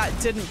that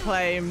didn't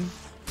play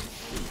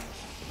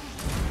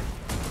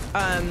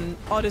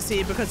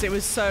Odyssey because it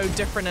was so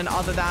different and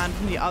other than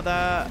from the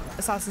other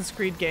Assassin's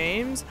Creed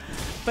games.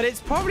 But it's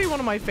probably one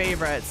of my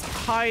favorites.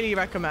 Highly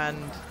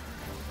recommend.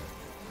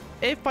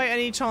 If by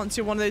any chance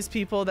you're one of those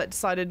people that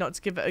decided not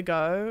to give it a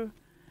go.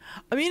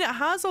 I mean, it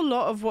has a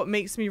lot of what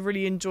makes me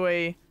really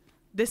enjoy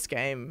this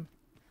game.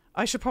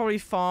 I should probably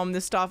farm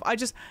this stuff. I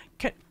just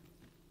can't.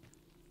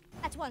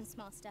 At once,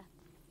 Master.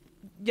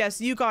 Yes,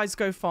 you guys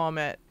go farm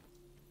it.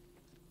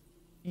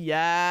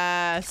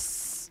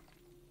 Yes.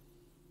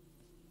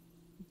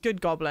 Good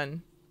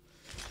goblin.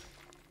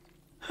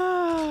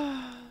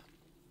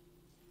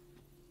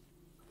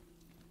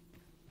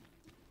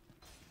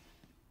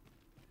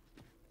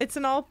 It's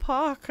an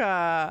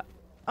alpaca.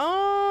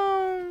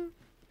 Oh.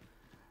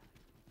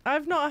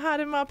 I've not had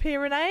him up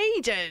here in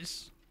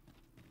ages.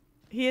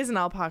 He is an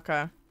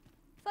alpaca.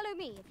 Follow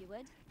me, if you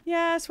would.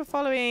 Yes, we're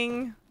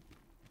following.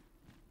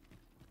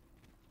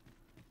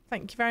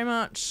 Thank you very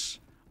much.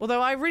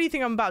 Although I really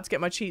think I'm about to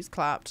get my cheeks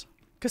clapped.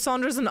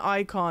 Cassandra's an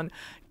icon.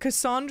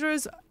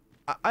 Cassandra's,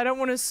 I don't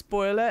want to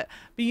spoil it,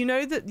 but you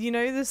know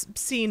this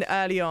scene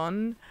early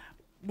on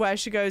where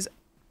she goes,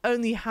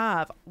 only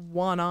have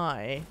one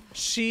eye.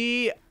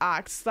 She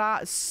acts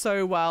that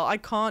so well. I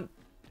can't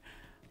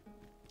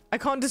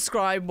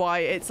describe why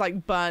it's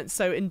like burnt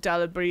so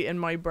indelibly in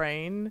my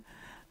brain.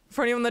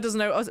 For anyone that doesn't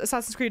know,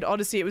 Assassin's Creed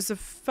Odyssey, it was the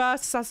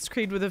first Assassin's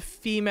Creed with a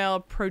female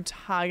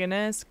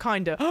protagonist.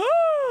 Kinda.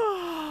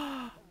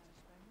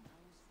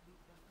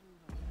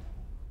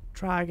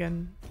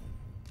 Dragon.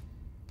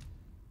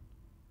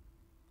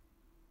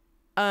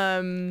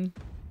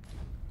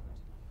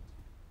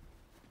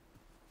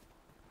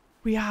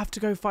 We have to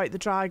go fight the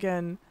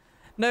dragon.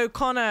 No,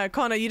 Connor,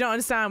 you don't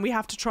understand. We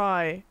have to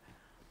try.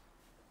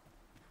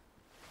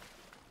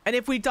 And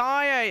if we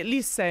die, I at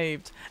least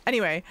saved.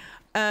 Anyway,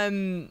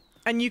 and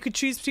you could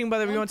choose between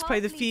whether we want to play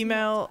the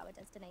female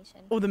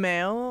or the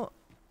male.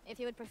 If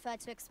you would prefer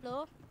to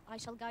explore, I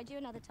shall guide you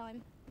another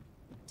time.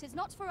 'Tis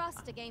not for us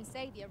to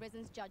gainsay the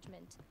Arisen's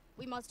judgment.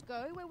 We must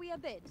go where we are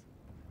bid.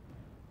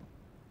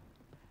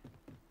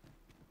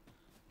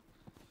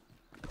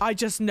 I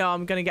just know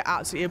I'm gonna get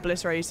absolutely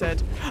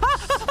obliterated.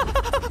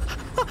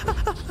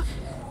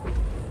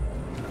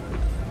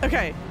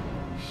 Okay.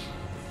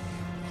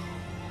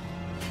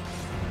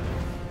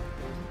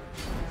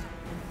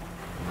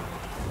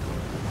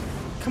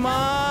 Come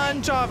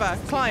on, Java.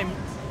 Climb.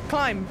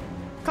 Climb.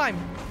 Climb.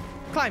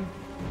 Climb.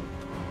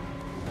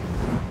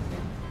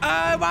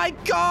 Oh my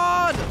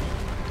god!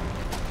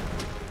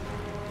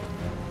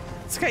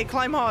 It's okay,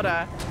 climb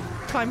harder.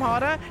 Climb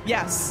harder?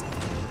 Yes.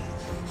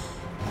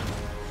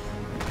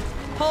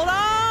 Hold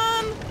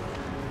on!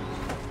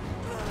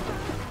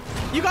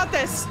 You got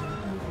this!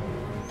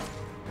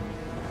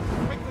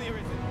 Quickly,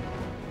 Arisen.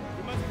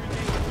 We must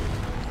regain.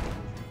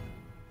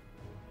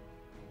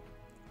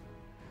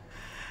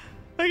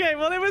 Okay,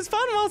 well, it was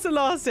fun whilst it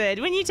lasted.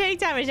 When you take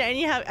damage and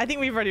you have... I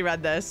think we've already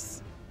read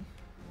this.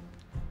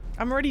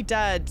 I'm already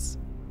dead.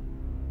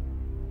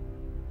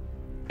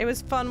 It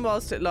was fun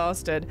whilst it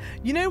lasted.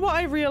 You know what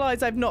I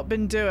realized I've not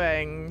been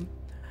doing?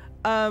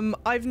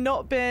 I've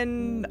not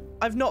been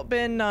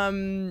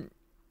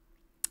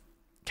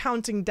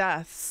counting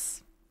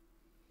deaths.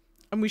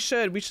 And we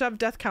should have a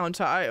death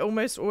counter. I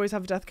almost always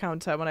have a death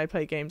counter when I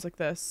play games like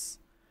this.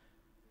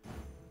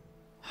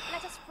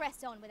 Let us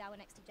press on with our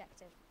next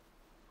objective.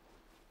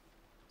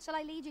 Shall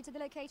I lead you to the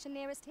location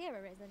nearest here,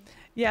 Arisen?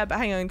 Yeah, but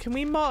hang on. Can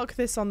we mark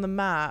this on the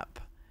map?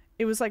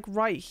 It was like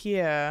right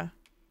here.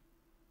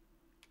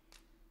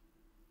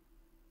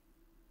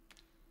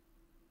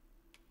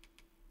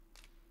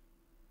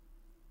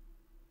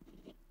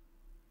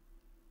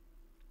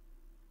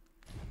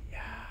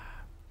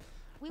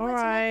 We All were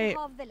right. to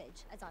Harv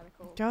village, as I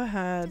recall. Go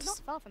ahead. It's not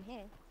far from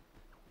here.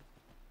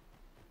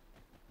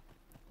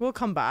 We'll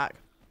come back.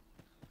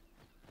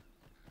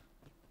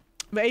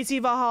 But AT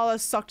Valhalla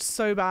sucked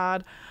so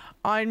bad.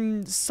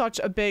 I'm such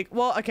a big...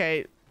 Well,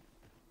 okay.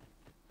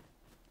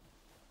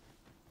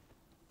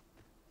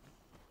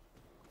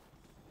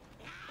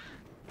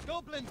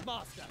 Goblins,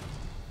 Master!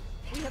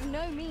 We have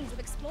no means of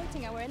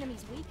exploiting our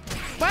enemy's weakness.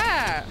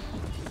 Where?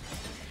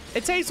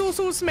 It takes all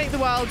sorts to make the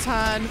world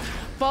turn.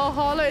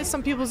 Valhalla is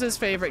some people's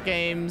favorite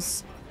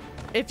games.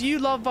 If you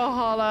love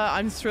Valhalla,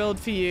 I'm thrilled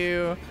for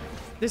you.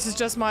 This is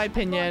just my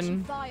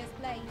opinion.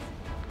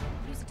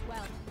 Use it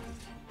well.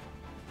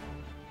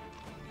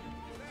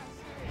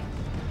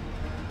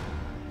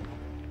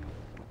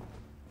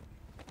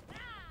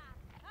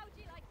 How would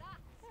you like that?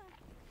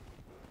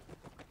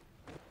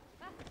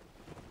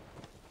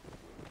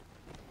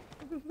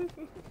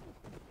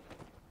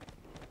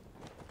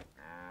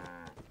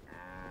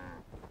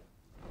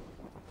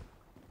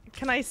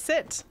 Can I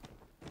sit?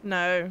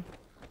 No.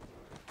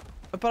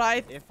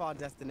 But If our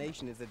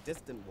destination is a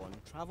distant one,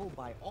 travel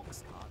by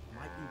ox cart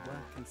might be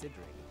worth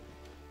considering.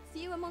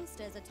 Fewer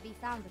monsters are to be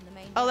found in the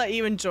main. I'll let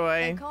you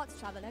enjoy. Carts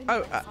travel only Oh,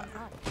 when the sun's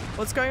high.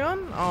 what's going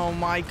on? Oh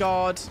my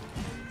god.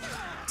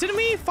 Didn't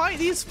we fight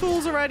these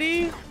fools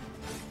already?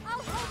 I'll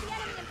hold the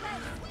enemy in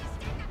place.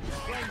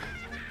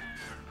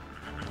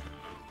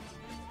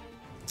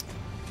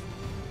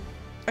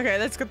 Okay,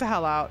 let's get the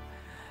hell out.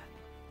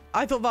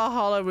 I thought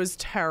Valhalla was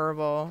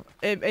terrible.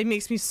 It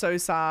makes me so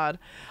sad.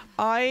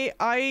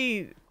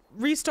 I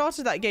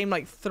restarted that game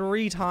like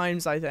 3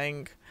 times, I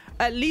think.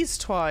 At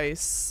least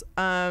twice.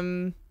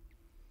 Because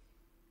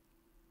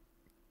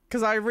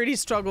I really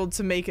struggled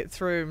to make it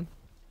through.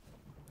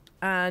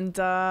 And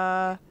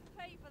yeah,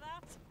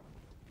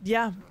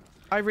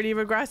 I really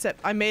regret it.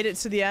 I made it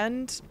to the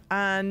end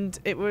and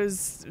it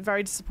was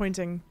very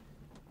disappointing.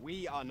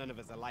 We are none of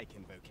us alike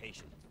in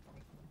vocation.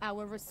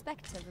 Our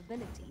respective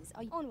abilities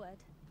are onward.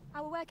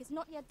 Our work is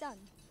not yet done.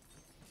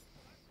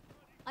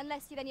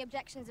 Unless you've any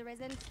objections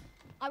arisen,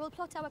 I will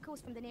plot our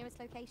course from the nearest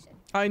location.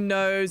 I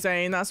know,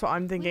 Zane. That's what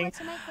I'm thinking.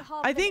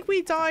 I think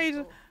we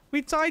died.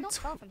 We died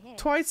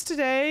twice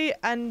today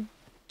and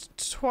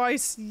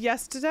twice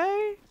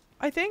yesterday.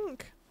 I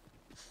think,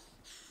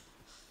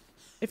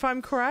 if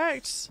I'm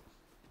correct,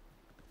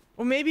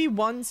 or maybe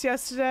once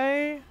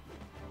yesterday.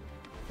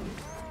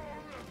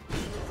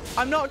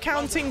 I'm not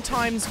counting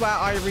times where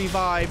I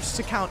revived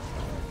to count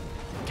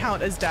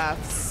as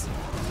deaths.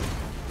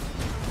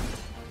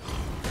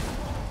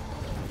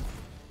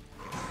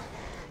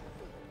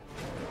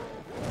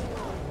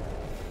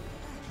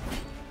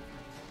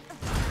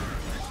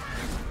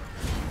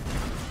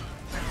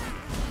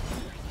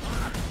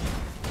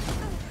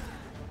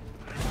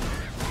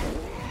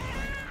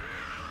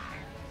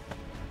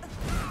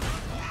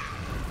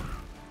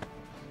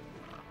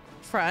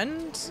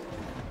 Friend?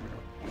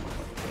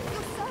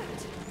 You're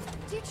soaked.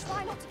 Do you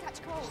try not to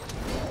catch cold?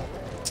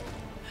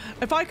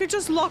 If I could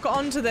just lock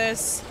onto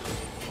this,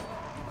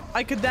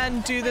 I could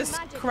then do this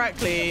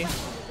correctly.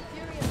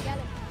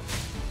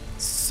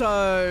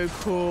 So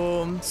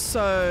cool.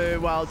 So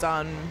well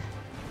done.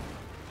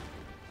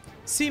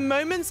 See,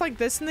 moments like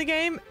this in the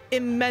game,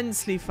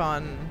 immensely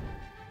fun.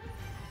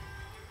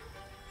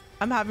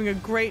 I'm having a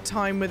great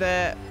time with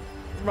it.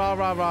 Rah,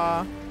 rah,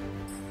 rah.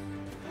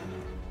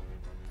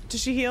 Did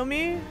she heal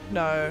me?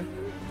 No.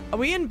 Are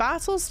we in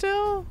battle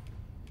still?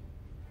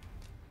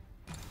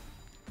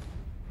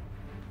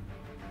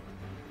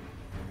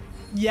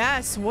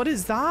 Yes, what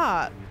is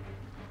that?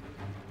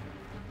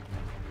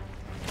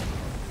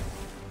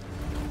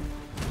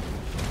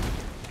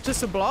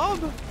 Just a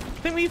blob? I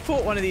think we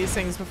fought one of these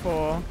things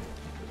before.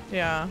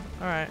 Yeah,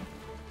 alright.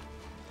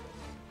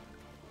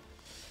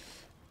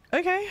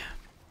 Okay.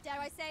 Dare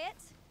I say it?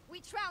 We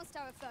trounced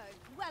our foe,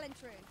 well and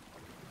true.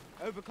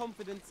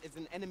 Overconfidence is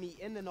an enemy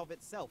in and of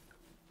itself.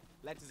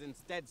 Let us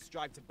instead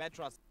strive to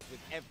better us with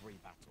every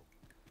battle.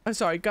 Oh,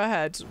 sorry, go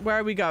ahead. Where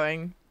are we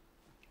going?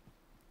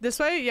 This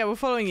way? Yeah, we're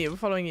following you. We're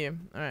following you.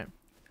 Alright.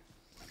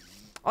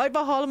 I like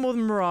Valhalla more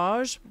than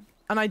Mirage,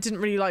 and I didn't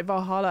really like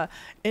Valhalla.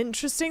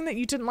 Interesting that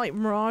you didn't like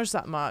Mirage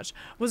that much.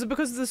 Was it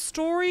because of the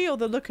story or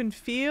the look and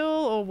feel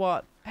or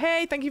what?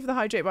 Hey, thank you for the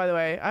hydrate, by the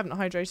way. I haven't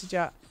hydrated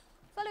yet.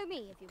 Follow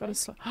me if you Got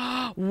wish.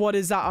 What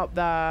is that up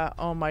there?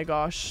 Oh my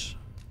gosh.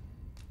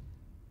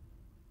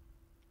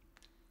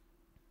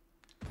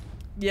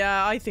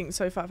 Yeah, I think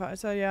so, Fat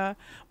Factor, yeah.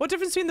 What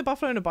difference between the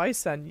buffalo and a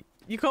bison?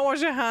 You can't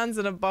wash your hands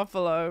in a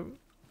buffalo.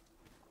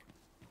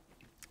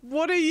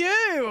 What are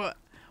you?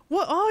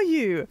 What are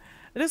you?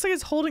 It looks like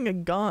it's holding a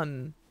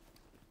gun.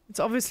 It's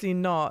obviously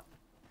not.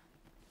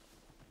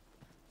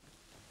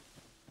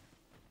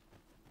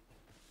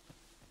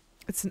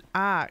 It's an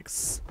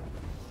axe.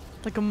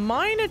 Like a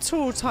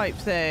minotaur type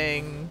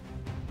thing.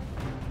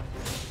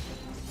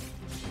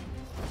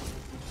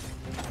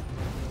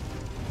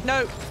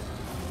 No.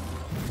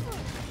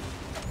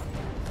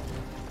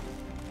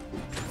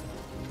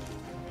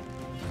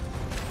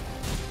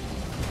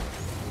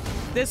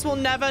 This will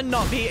never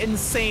not be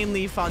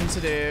insanely fun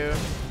to do.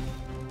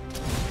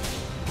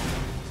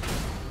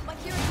 My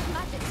curative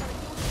magics are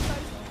at your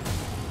disposal.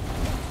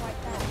 It's right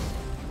there.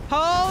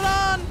 Hold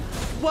on!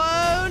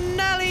 Whoa,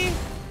 Nelly!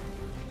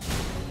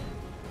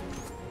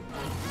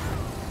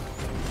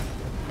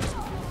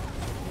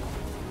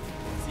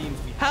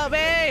 Help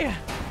me!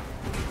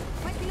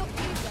 Might be not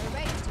used their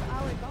range to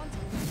our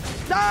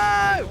advantage.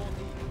 No!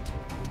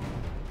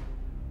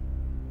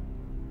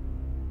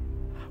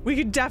 We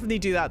could definitely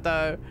do that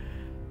though.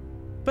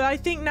 But I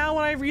think now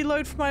when I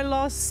reload for my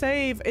last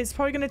save, it's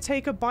probably going to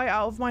take a bite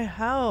out of my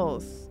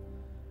health.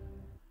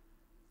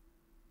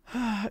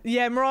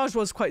 Yeah, Mirage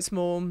was quite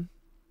small,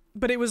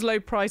 but it was low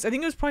price. I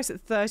think it was priced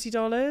at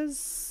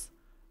 $30.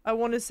 I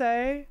want to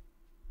say.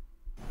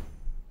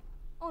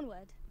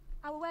 Onward.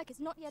 Our work is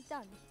not yet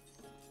done.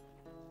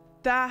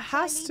 There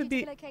has to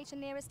be. The location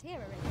nearest here,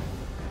 Arisen.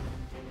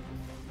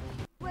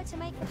 Where to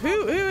make the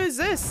Who is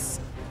this?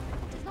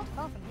 It is not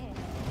far from here.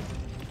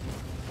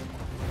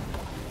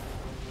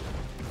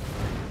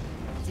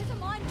 It is a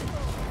mine pool.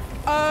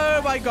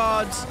 Oh my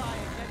god.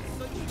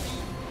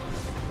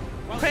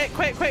 Quick,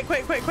 quick, quick,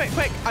 quick, quick, quick,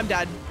 quick. I'm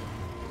dead.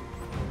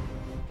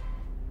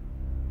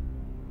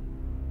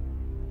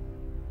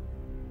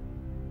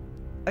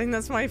 I think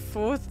that's my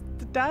 4th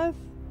death.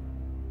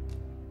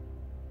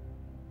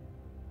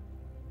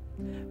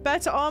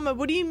 Better armor.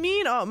 What do you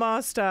mean, Art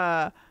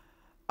Master?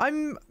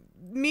 I'm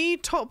me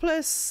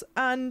topless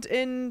and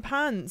in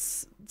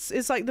pants.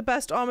 It's like the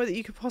best armor that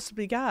you could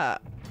possibly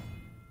get.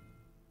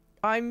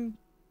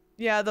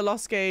 Yeah, the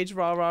lost gauge.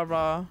 Rah, rah,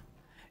 rah.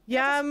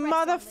 Yeah,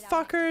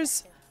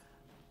 motherfuckers.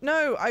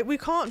 No, we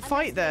can't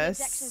fight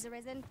this.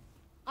 Arisen,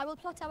 I will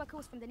plot our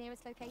course from the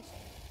nearest location.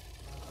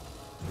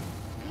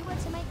 We were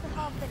to make the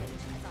half village,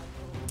 as I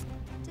recall.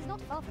 It is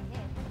not far from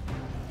here.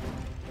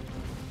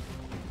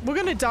 We're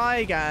gonna die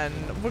again.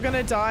 We're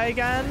gonna die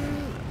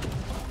again.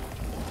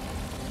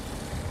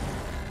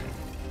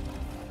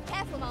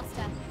 Careful,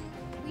 Master.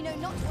 We know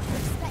not what to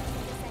expect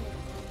from this enemy.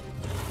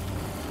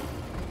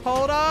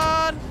 Hold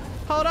on!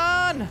 Hold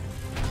on!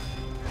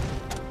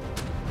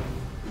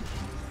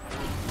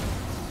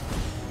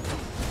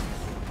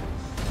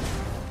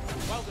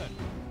 Well done.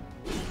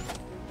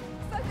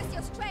 Focus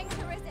your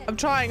strength, Arisen. I'm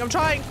trying, I'm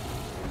trying!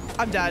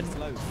 I'm dead.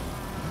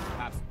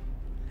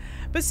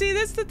 But see,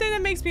 this is the thing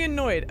that makes me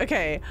annoyed.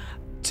 Okay,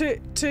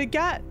 to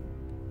get...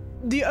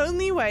 The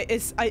only way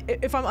is,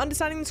 if I'm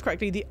understanding this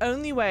correctly, the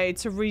only way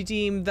to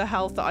redeem the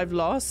health that I've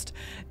lost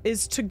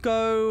is to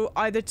go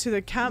either to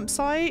the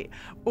campsite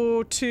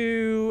or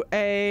to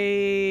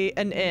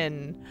an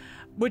inn,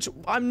 which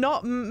I'm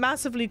not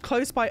massively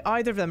close by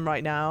either of them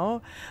right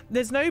now.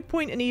 There's no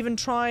point in even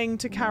trying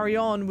to carry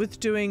on with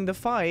doing the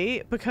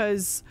fight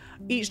because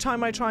each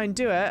time I try and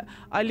do it,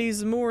 I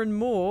lose more and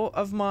more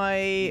of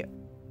my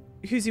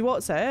who's-y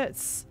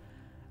what's-its.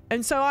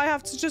 And so I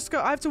have to just go,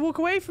 I have to walk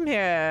away from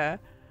here.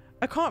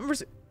 I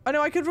can't, I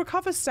know I could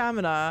recover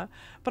stamina,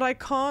 but I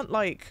can't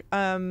like,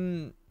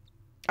 I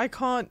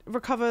can't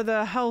recover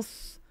the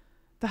health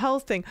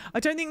thing.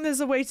 I don't think there's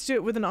a way to do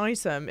it with an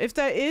item. If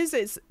there is,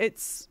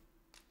 it's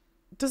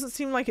doesn't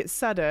seem like it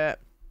said it.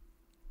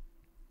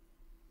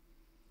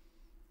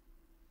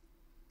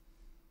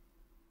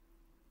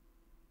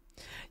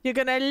 You're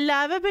gonna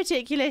love a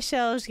particular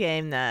Shells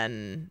game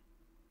then.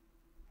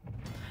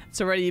 It's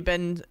already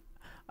been,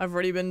 I've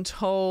already been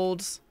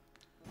told.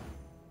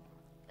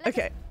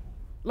 Okay,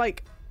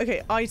 like,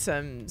 okay,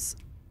 items.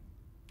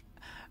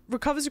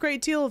 Recovers a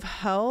great deal of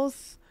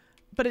health,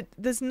 but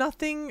there's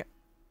nothing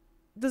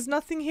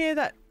here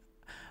that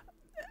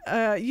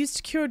used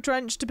to cure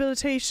drench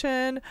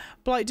debilitation,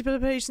 blight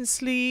debilitation,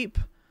 sleep.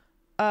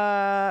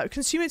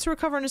 Consume it to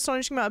recover an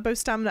astonishing amount of both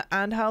stamina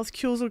and health,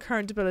 cures all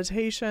current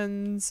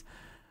debilitations.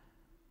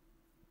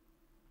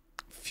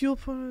 Fuel,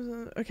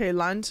 okay,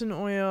 lantern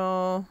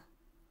oil.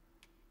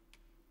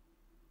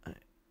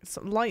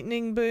 Some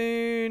lightning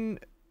boon.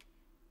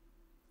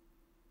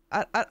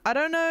 I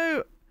don't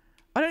know.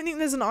 I don't think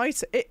there's an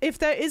item. If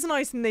there is an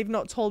item, they've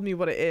not told me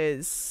what it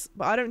is.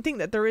 But I don't think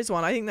that there is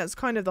one. I think that's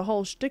kind of the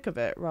whole shtick of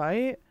it,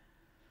 right?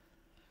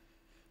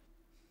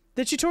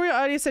 The tutorial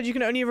earlier said you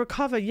can only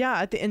recover,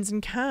 yeah, at the inns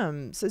and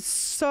camps. It's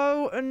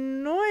so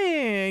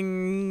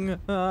annoying.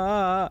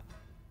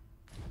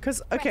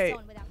 Because, okay,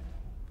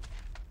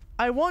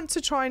 I want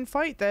to try and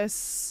fight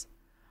this.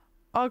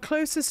 Our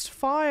closest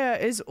fire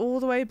is all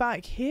the way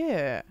back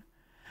here.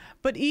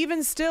 But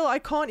even still, I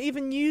can't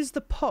even use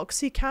the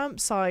Poxy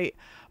campsite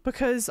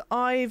because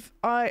I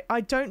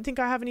don't think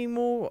I have any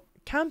more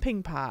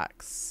camping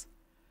packs.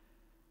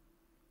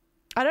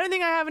 I don't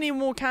think I have any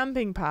more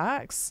camping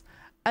packs.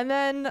 And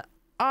then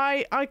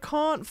I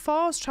can't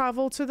fast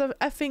travel to the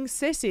effing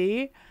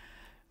city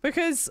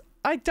because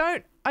I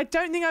don't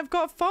think I've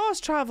got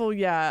fast travel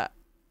yet.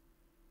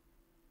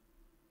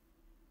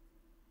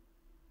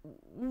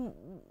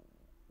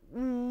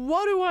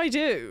 What do I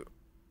do?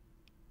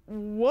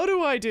 What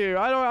do I do?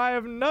 I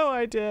have no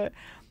idea.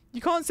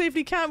 You can't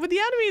safely camp with the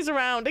enemies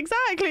around.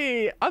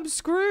 Exactly. I'm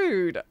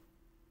screwed.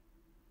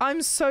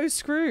 I'm so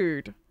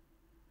screwed.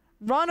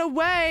 Run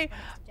away.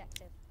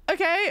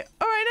 Okay.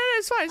 All right. No,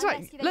 it's fine. It's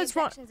fine. Let's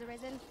run.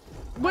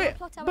 Wait,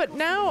 but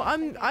now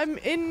I'm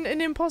in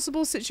an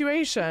impossible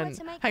situation.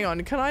 Hang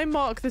on. Can I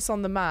mark this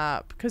on the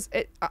map? Because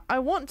I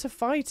want to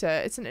fight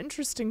it. It's an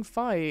interesting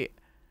fight.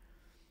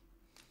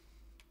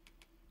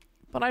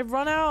 But I've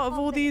run out of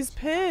all these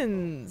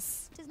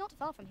pins. It is not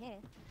far from here.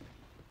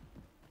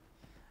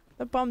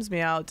 That bums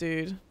me out,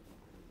 dude.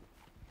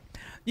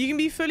 You can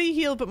be fully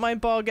healed, but my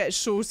bar gets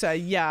shorter.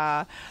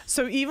 Yeah.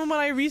 So even when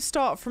I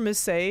restart from a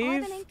save, I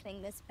have an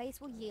inkling this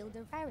place will yield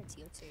a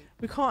rarity or two.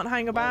 we can't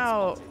hang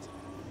about.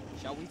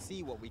 Shall we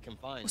see what we can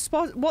find?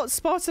 What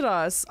spotted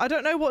us? I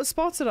don't know what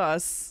spotted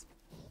us.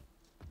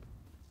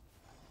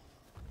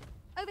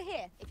 Over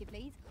here, if you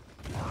please.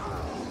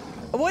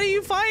 What are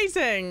you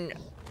fighting?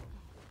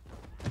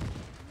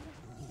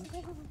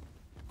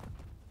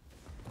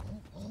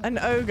 An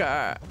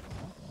ogre.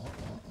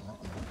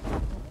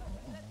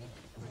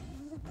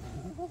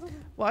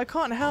 Well, I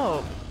can't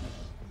help.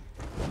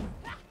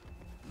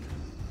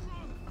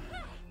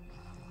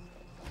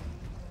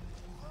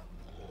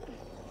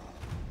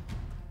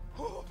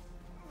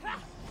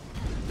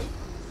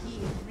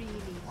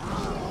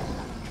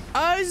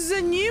 Oh, this is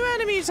a new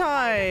enemy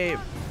type.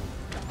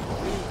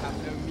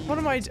 What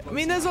am I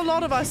mean, there's a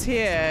lot of us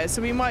here,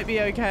 so we might be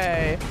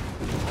okay.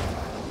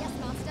 Yes,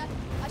 Master.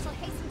 I shall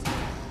hasten to you.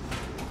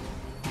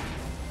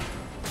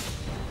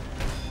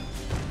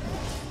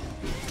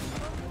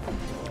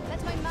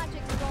 Let my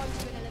magic grant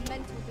you an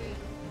elemental boon.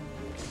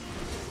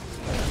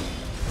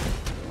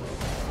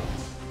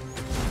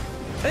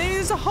 I think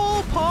there's a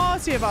whole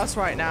party of us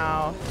right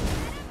now.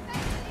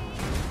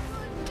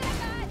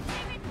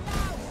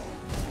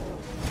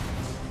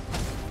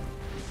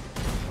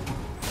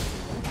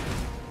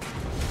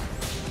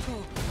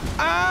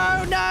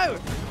 Oh no!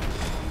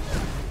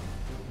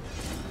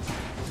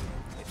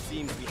 It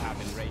seems we have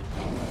enraged.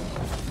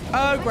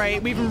 Oh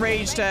great, we've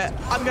enraged it.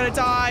 I'm gonna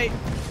die.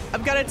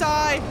 I'm gonna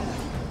die.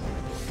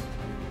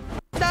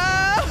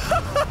 No!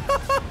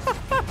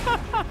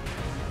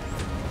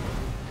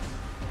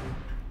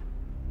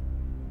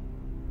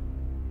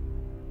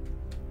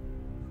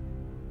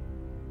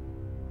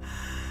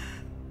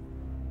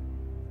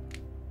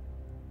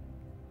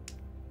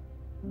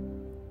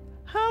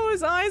 How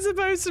was I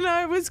supposed to know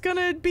I was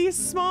gonna be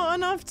smart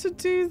enough to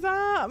do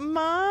that,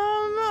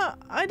 Mum?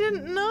 I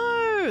didn't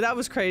know. That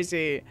was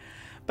crazy.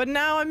 But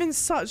now I'm in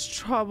such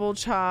trouble,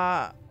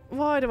 chat.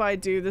 Why do I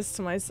do this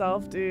to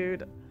myself,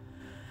 dude?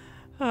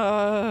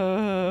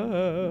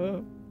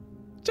 Joker,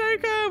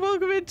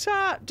 welcome in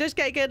chat. Just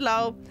get good,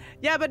 lol.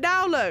 Yeah, but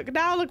now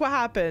look what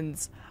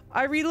happens.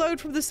 I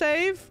reload from the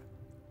save.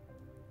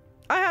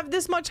 I have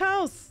this much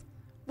health.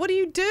 What do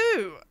you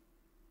do?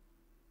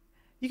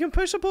 You can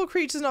push up all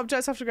creatures and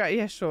objects after great.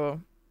 Yeah,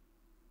 sure.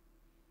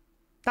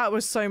 That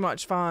was so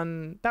much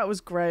fun. That was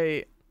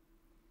great.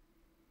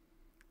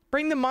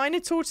 Bring the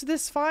Minotaur to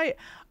this fight.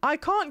 I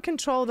can't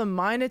control the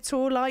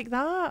Minotaur like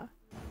that.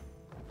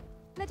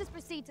 Let us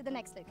proceed to the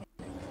next location.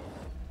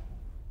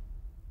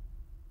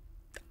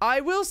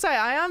 I will say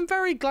I am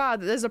very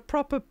glad that there's a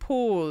proper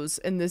pause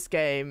in this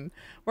game,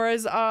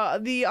 whereas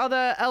the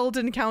other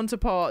Elden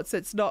counterparts,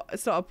 it's not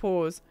a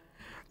pause.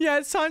 Yeah,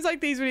 it's times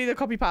like these we need a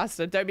copy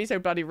pasta. Don't be so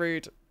bloody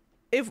rude.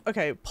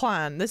 Okay,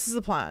 plan. This is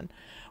the plan.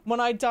 When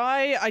I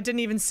die, I didn't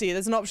even see.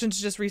 There's an option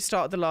to just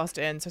restart the last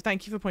inn, so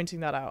thank you for pointing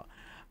that out.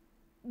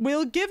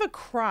 We'll give a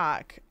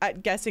crack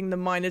at getting the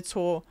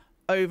Minotaur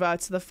over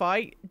to the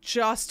fight,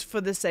 just for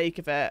the sake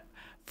of it.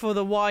 For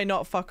the why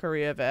not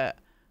fuckery of it.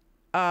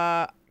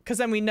 Because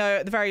then we know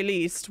at the very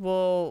least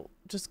we'll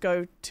just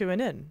go to an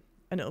inn,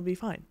 and it'll be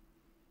fine.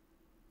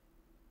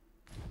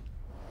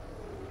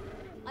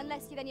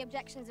 Unless you've any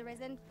objections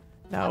arisen.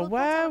 Now,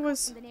 where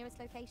was the nearest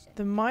location?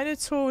 The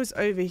Minotaur was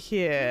over You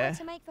here. want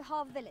to make for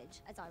Harv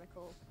Village, as I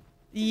recall.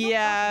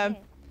 Yeah,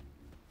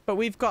 but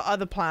we've got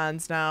other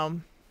plans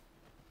now.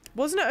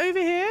 Wasn't it over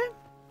here?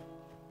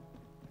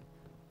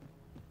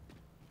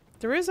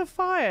 There is a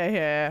fire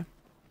here.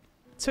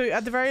 So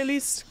at the very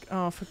least,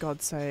 oh, for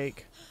God's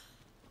sake.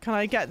 Can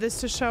I get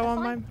this to show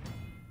on my...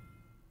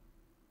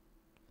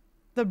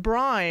 The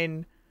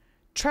brine.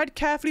 Tread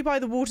carefully by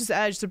the water's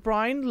edge. The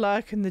brine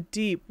lurk in the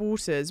deep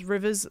waters,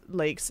 rivers,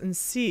 lakes, and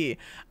sea,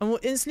 and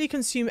will instantly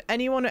consume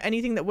anyone or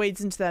anything that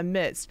wades into their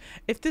midst.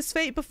 If this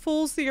fate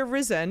befalls the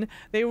Arisen,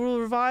 they will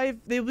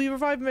be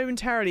revived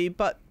momentarily,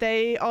 but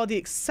they are the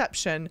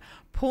exception.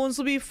 Pawns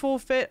will be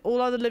forfeit.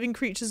 All other living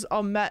creatures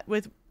are met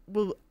with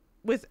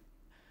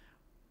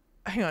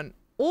hang on.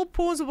 All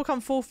pawns will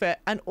become forfeit,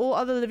 and all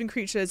other living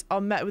creatures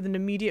are met with an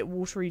immediate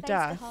watery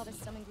death. To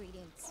harvest some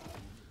ingredients.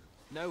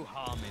 No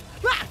harm in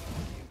it. Ah!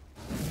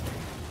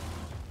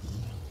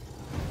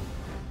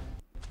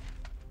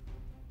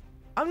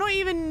 I'm not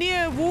even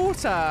near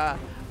water.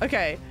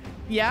 Okay,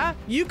 yeah,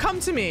 you come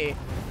to me.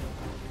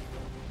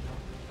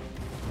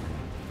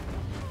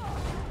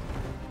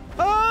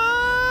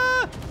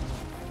 Ah!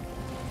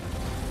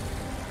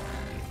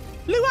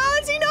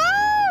 Luality,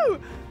 no!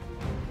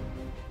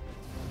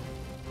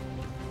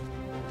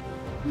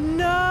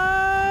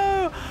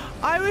 No!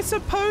 I was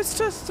supposed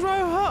to throw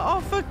her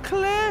off a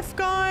cliff,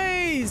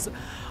 guys.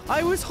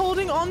 I was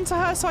holding on to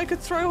her so I could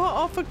throw her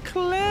off a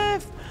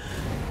cliff.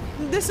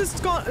 This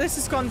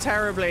has gone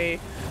terribly.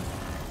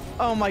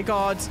 Oh my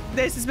god.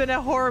 This has been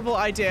a horrible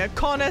idea.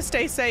 Connor,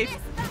 stay safe.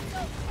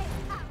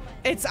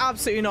 It's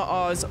absolutely not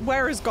ours.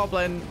 Where is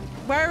Goblin?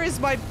 Where is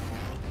Goblin?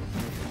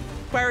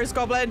 Very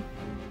well.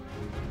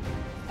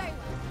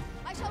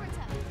 I shall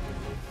return.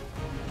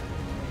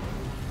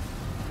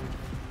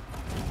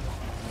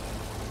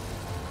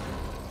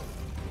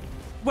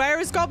 Where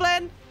is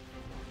Goblin?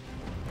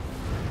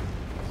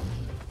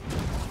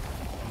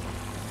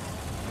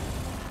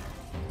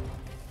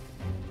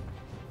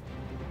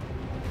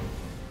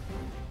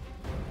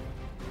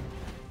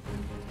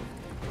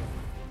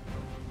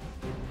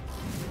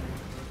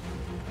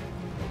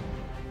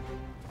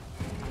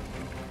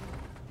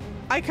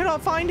 I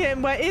cannot find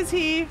him. Where is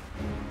he?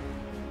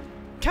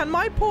 Can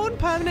my pawn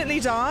permanently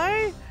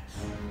die?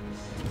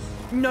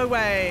 No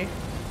way.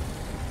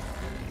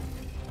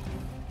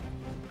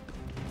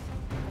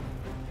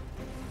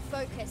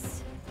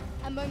 Focus.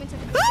 A moment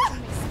of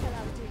indecision may spell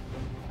our doom.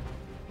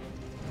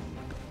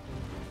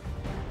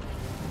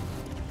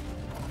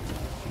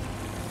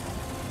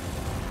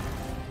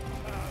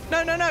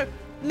 No, no, no,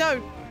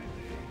 no.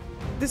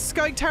 This is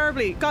going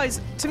terribly.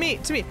 Guys, to me,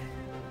 to me.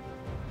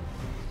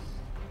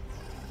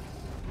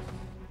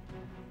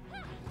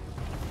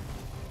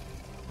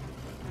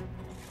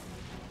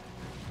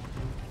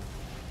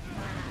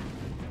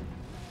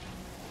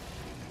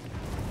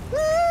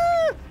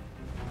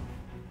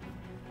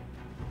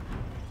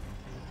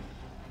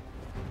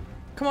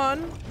 Come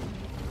on.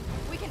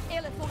 We can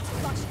ill afford to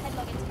rush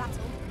headlong into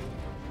battle.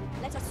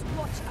 Let us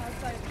watch our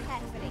foe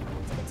carefully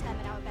to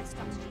determine our best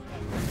strategy here.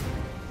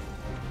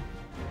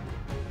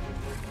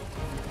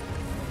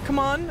 Come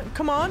on,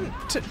 come on.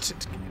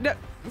 No,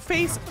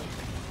 face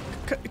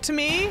to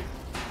me.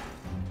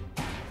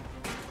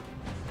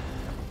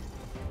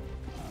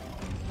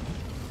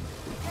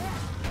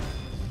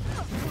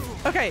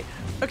 Okay,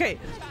 okay.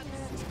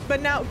 But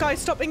now, guys,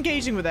 stop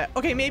engaging with it.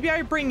 Okay, maybe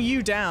I bring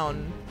you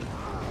down.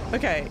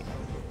 Okay.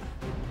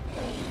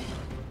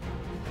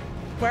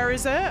 Where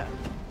is it?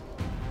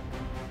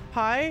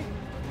 Hi?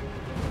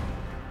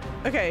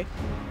 Okay.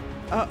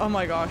 Oh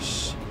my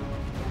gosh.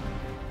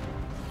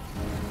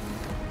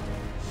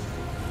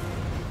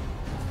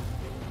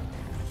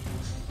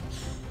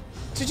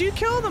 Did you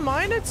kill the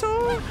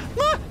Minotaur?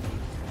 Ah!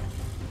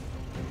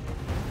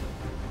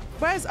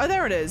 Where's... Oh,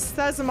 there it is.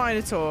 There's the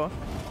Minotaur.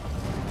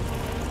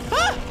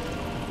 Ah!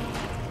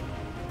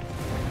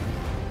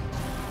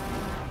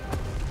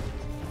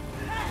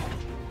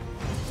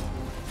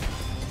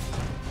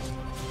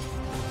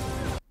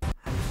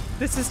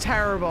 This is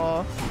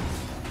terrible.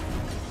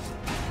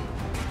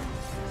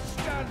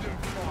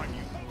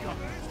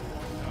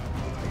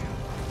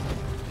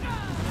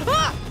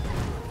 Ah!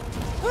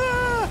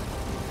 Ah!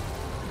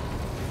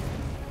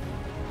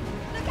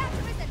 Look out,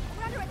 Arisen!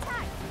 We're under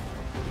attack!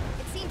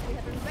 It seems we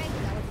have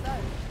invaded our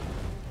foe.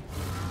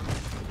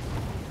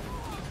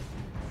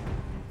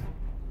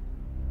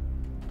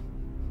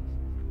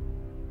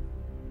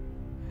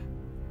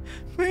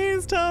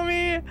 Please tell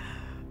me.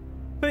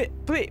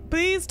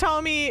 Please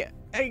tell me.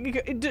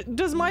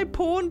 Does my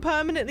pawn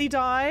permanently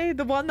die?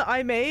 The one that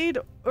I made?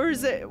 Or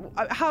is it...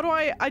 How do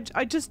I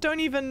just don't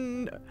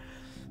even...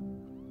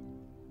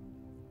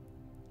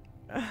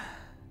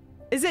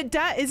 Is it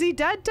dead? Is he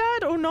dead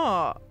or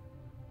not?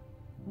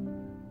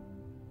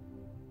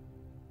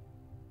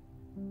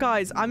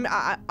 Guys,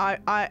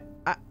 I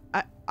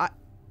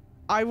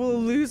will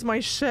lose my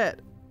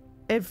shit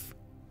if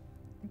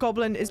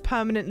Goblin is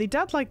permanently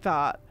dead like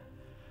that.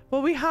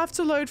 Well, we have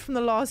to load from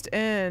the last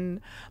inn.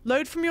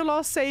 Load from your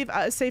last save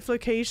at a safe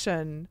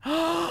location.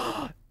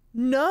 No,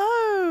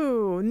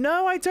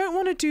 I don't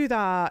want to do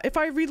that. If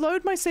I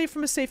reload my save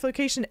from a safe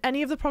location,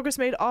 any of the progress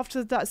made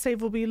after that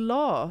save will be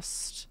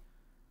lost.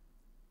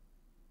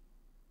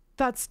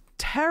 That's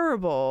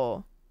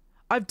terrible.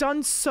 I've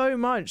done so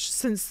much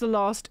since the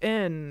last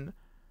inn.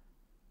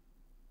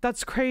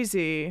 That's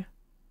crazy.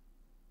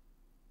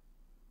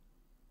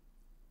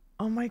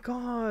 Oh my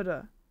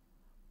god.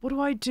 What do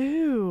I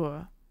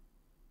do?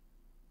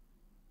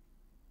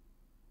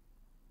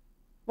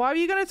 Why were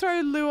you going to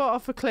throw Lua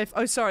off a cliff?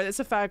 Oh, sorry, that's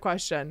a fair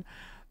question.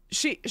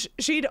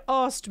 She'd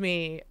asked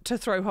me to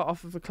throw her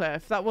off of a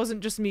cliff. That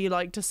wasn't just me,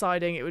 like,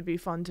 deciding it would be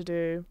fun to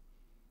do.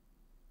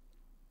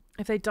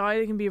 If they die,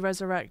 they can be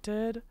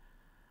resurrected.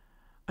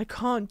 I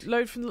can't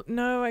load from...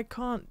 No, I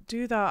can't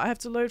do that. I have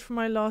to load from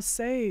my last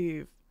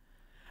save.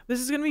 This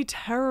is going to be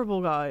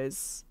terrible,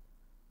 guys.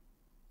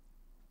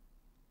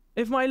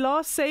 If my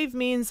last save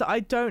means that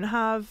I don't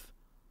have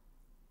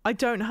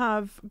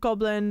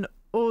Goblin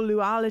or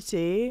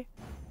Luality...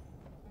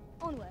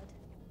 Onward.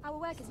 Our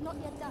work is not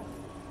yet done.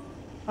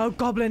 Oh,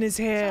 Goblin is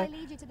here. Shall I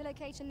lead you to the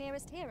location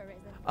nearest here,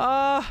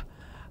 Arisen?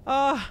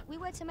 We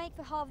were to make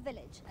for Harv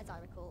Village, as I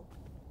recall.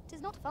 It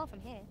is not far from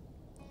here.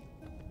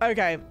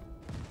 Okay.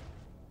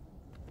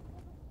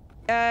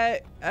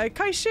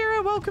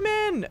 Kaishira, welcome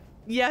in.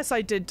 Yes,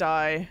 I did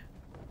die.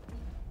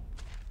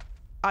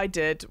 I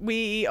did.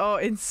 We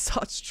are in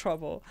such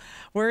trouble.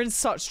 We're in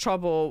such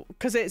trouble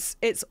because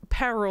it's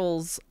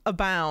perils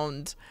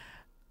abound,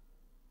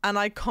 and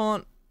I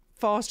can't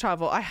fast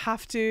travel. I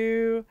have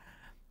to.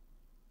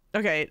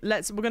 Okay,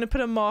 we're gonna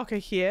put a marker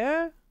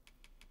here.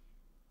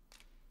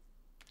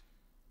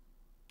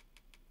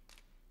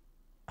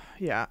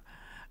 Yeah,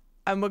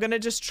 and we're gonna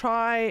just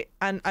try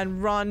and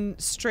run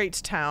straight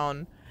to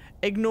town,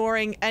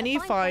 ignoring any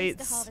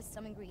fights. To harvest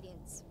some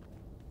ingredients.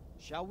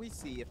 Shall we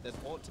see if there's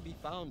aught to be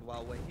found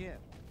while we're here?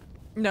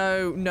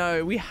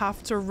 No, we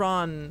have to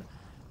run.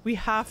 We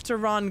have to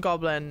run,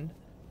 Goblin.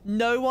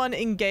 No one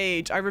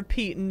engage. I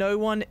repeat, no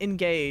one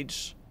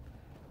engage.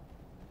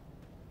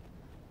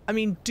 I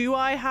mean, do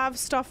I have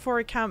stuff for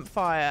a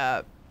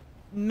campfire?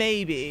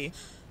 Maybe.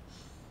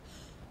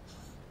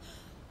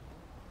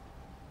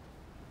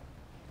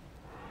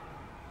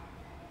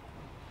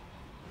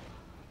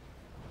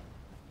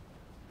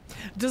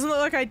 Doesn't look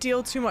like I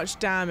deal too much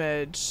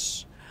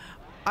damage.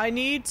 I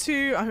need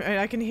to. I mean,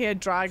 I can hear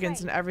dragons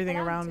and everything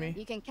around me.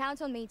 You can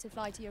count on me to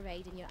fly to your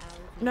aid in your hour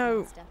of need, No,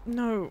 Master.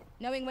 no.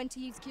 Knowing when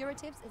to use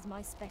curatives is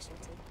my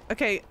specialty.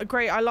 Okay,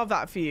 great. I love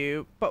that for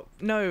you, but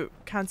no,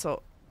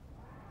 cancel.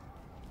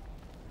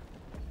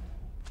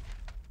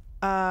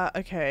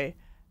 Okay,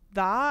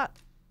 that.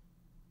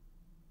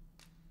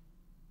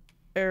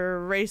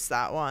 Erase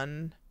that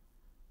one.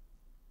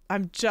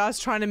 I'm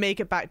just trying to make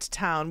it back to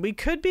town. We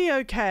could be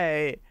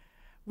okay.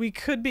 We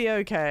could be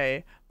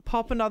okay.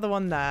 Pop another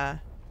one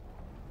there.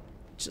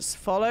 Just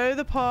follow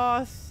the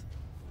path.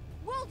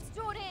 Wolves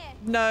drawn in.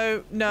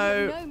 No,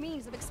 no. We have no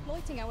means of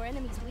exploiting our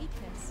enemy's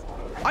weakness.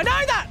 I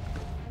know that.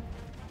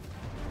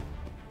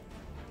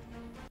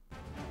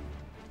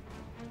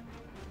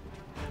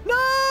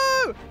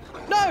 No!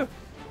 No!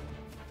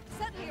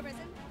 Certainly,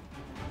 Arisen.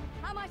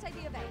 How might I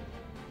be of aid?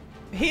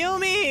 Heal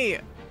me!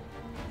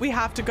 We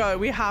have to go.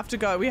 We have to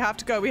go. We have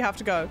to go. We have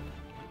to go.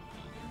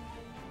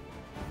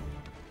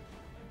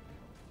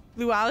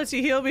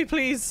 Duality, heal me,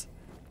 please.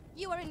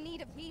 You are in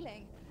need of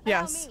healing.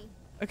 Yes. Allow me.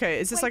 Okay,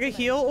 is this Wait like a a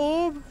heal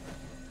orb?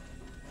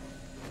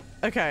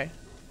 Okay.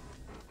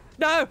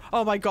 No!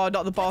 Oh my god,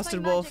 not the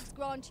bastard my wolf. magics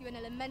grant you an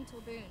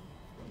elemental boon.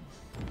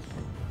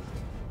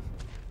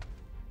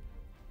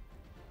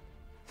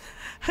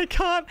 I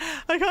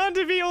can't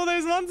defeat all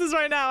those monsters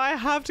right now. I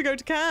have to go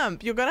to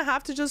camp. You're gonna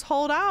have to just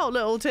hold out,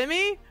 little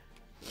Timmy.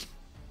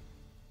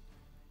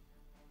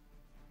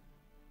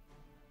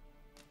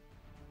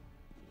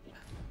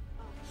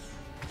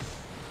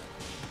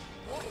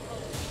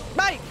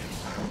 Mate!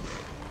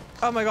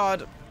 Oh my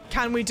god.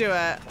 Can we do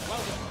it?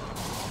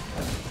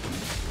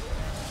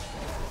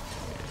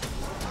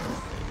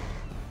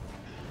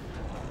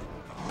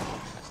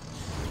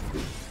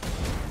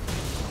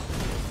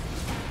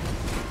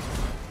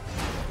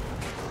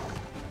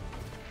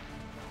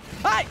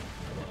 Hey!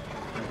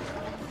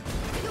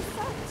 You're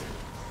soaked.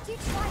 Do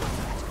try not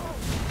to catch cold.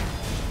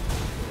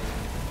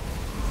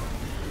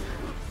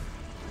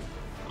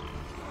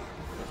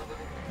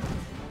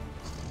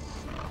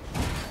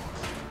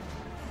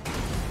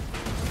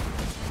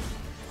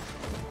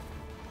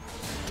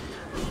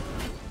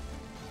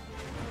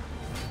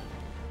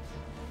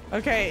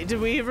 Okay, did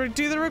we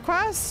do the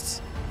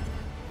request?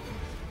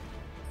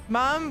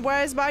 Mom,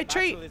 where's my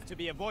treat? Battle is to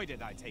be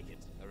avoided, I take it,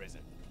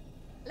 Arisen.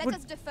 Let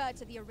us defer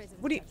to the Arisen.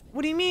 What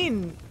do you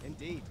mean?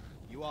 Indeed,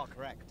 you are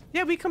correct.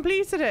 Yeah, we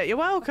completed it. You're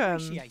welcome.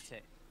 Appreciate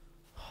it.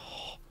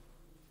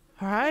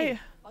 All right.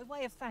 By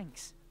way of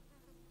thanks.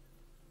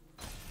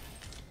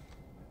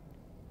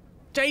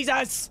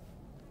 Jesus!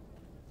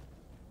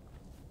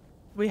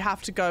 We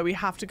have to go. We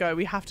have to go.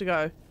 We have to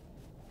go.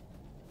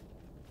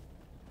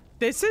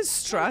 This is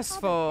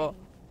stressful.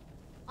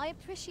 I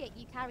appreciate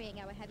you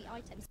carrying our heavy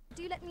items.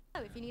 Do let me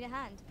know if you need a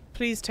hand.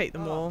 Please take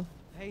them all.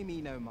 Pay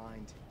me no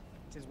mind.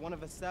 It is one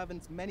of a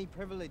servant's many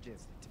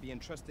privileges to be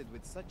entrusted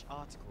with such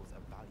articles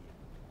of value.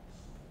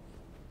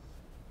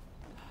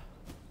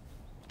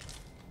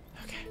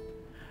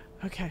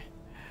 Okay.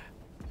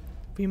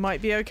 We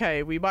might be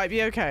okay. We might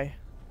be okay.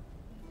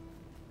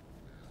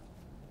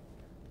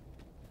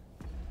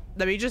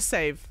 Let me just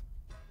save.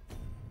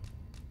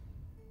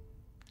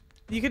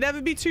 You can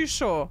never be too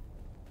sure.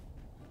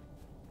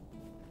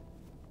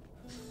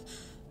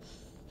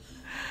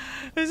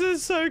 This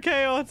is so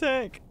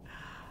chaotic.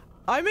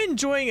 I'm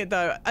enjoying it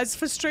though. As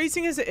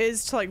frustrating as it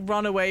is to like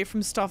run away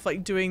from stuff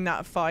like doing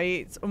that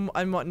fight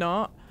and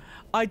whatnot,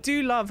 I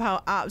do love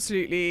how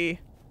absolutely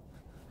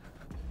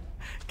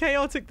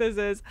chaotic this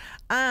is.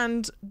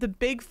 And the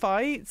big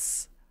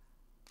fights,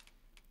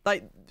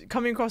 like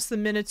coming across the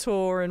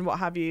Minotaur and what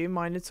have you,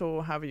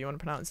 Minotaur, however you want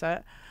to pronounce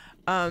it.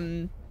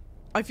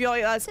 I feel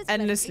like that's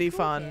endlessly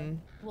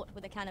fun. What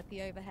with a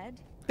canopy overhead?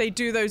 They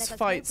do those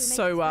fights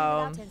so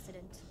well.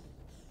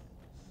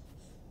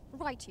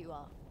 Right you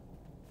are.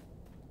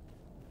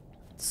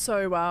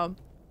 So well.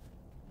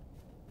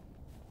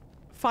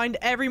 Find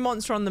every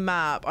monster on the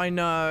map. I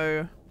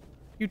know.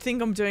 You'd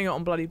think I'm doing it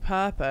on bloody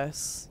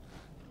purpose.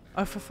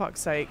 Oh, for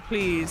fuck's sake.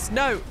 Please.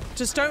 No,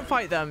 just don't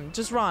fight them.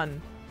 Just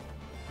run.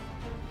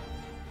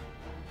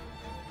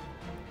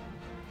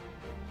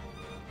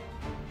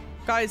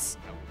 Guys.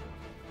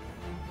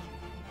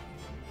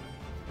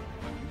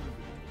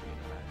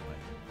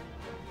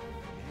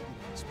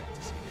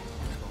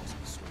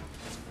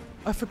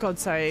 Oh, for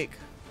God's sake.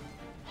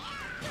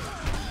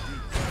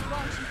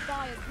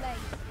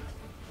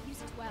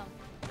 Use it well.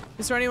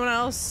 Is there anyone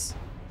else?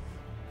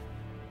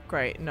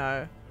 Great,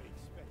 no. We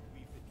expect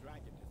we've the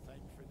dragon to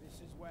thank for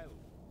this as well.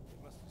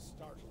 We must have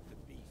startled the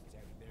beasts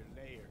out of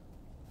their lair.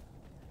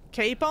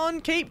 Cape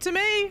on, cape to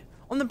me.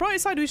 On the bright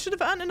side, we should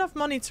have earned enough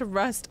money to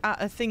rest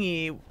at a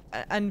thingy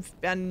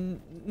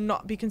and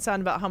not be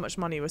concerned about how much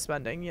money we're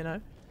spending, you know?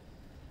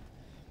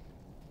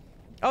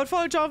 I would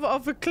follow Java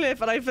off a cliff,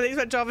 and I fully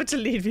expect Java to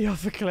lead me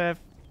off a cliff.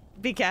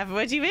 Be careful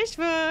what you wish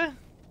for.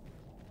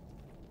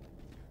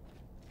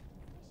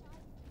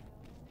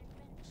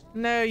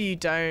 No, you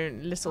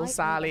don't, little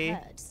Sally. I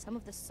overheard some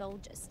of the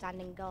soldiers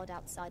standing guard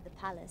outside the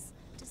palace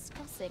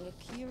discussing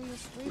a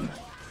curious rumor.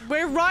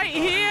 We're right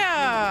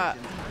here!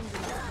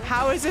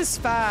 How is this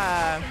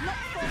fair?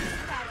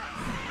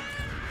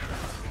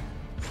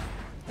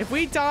 If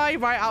we die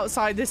right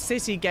outside the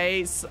city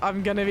gates,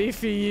 I'm gonna be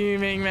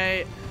fuming,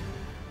 mate.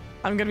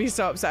 I'm gonna be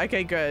so upset.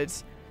 Okay, good.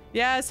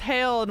 Yes,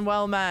 hail and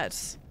well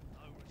met.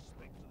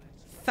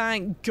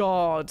 Thank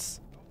God.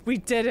 We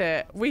did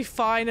it. We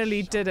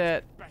finally did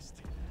it.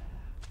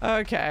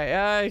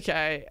 Okay,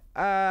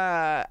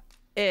 okay.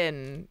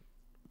 In.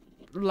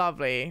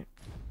 Lovely.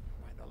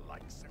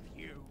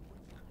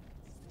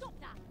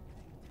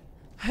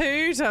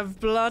 Who'd have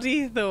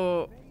bloody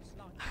thought?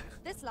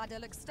 This ladder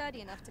looks sturdy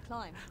enough to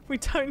climb. We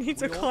don't need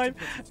to climb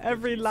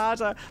every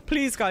ladder.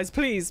 Please, guys,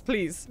 please,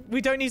 please.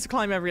 We don't need to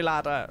climb every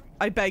ladder.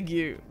 I beg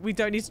you. We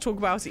don't need to talk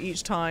about it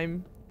each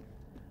time.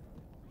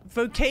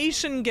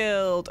 Vocation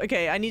Guild.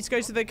 Okay, I need to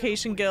go to the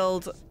Vocation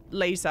Guild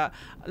later.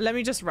 Let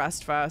me just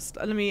rest first.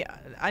 I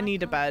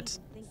need a bed.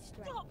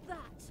 Stop that.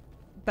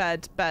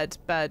 Bed, bed,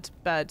 bed,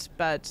 bed,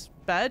 bed,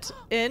 bed.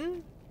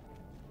 In.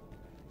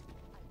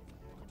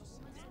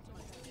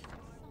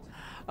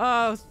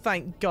 Oh,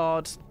 thank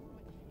God.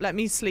 Let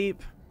me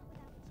sleep.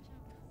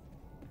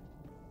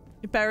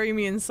 Bury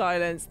me in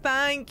silence.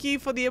 Thank you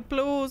for the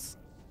applause.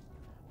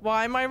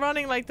 Why am I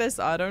running like this?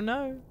 I don't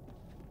know.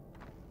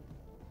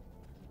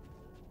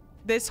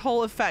 This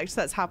whole effect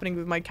that's happening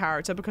with my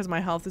character because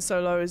my health is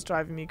so low is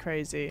driving me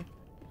crazy.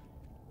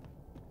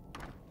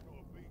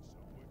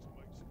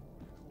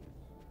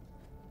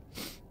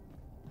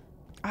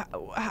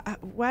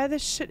 Where the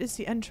shit is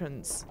the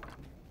entrance?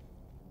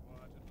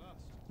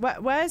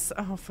 Where's...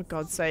 Oh, for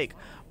God's sake.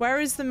 Where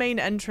is the main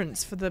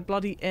entrance for the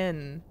bloody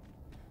inn?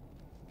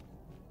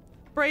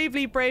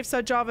 Bravely brave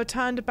Sir Java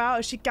turned about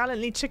as she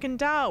gallantly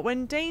chickened out.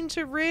 When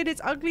danger reared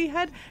its ugly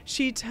head,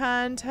 she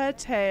turned her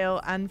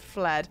tail and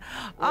fled.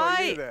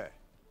 Are you there?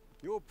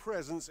 Your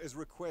presence is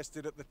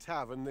requested at the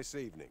tavern this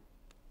evening.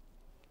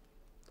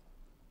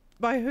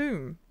 By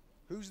whom?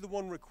 Who's the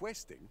one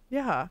requesting?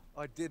 Yeah.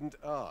 I didn't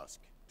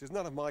ask. 'Tis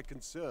none of my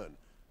concern.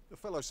 The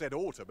fellow said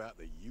aught about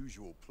the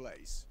usual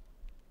place.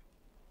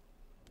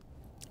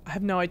 I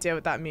have no idea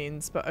what that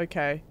means, but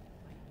okay.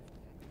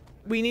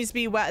 We need to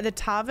be at the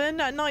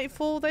tavern at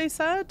nightfall, they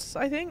said,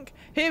 I think.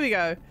 Here we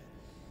go.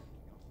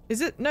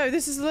 Is it? No,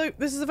 this is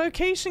the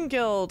Vocation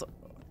Guild.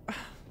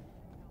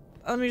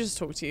 Let me just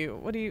talk to you.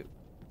 What do you...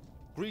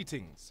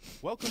 Greetings.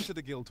 Welcome to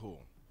the Guild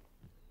Hall.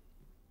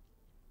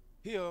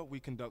 Here we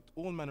conduct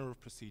all manner of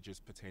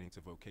procedures pertaining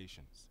to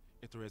vocations.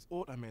 If there is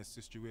aught I may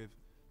assist you with,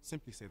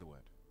 simply say the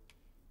word.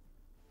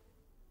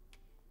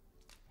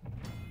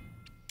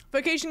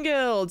 Vocation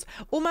Guilds.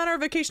 All manner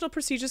of vocational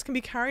procedures can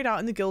be carried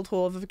out in the Guild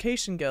Hall of a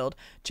Vocation Guild.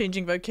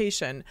 Changing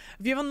vocation.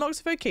 If you have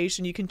unlocked a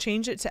vocation, you can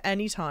change it to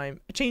any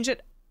time. Change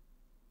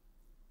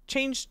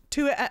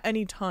to it at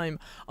any time.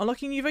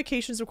 Unlocking new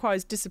vocations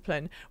requires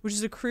discipline, which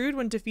is accrued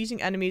when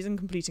defeating enemies and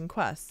completing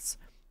quests.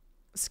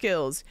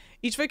 Skills.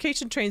 Each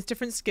vocation trains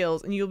different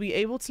skills, and you'll be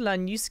able to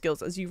learn new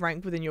skills as you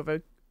rank within your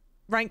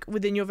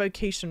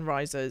vocation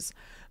rises.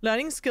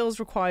 Learning skills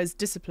requires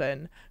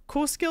discipline.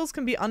 Core skills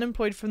can be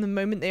unemployed from the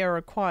moment they are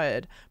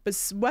acquired,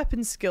 but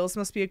weapon skills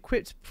must be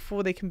equipped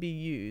before they can be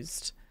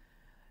used.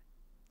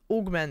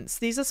 Augments.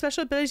 These are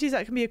special abilities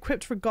that can be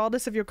equipped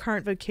regardless of your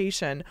current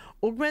vocation.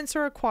 Augments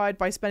are acquired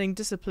by spending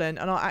discipline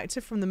and are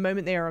active from the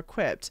moment they are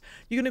equipped.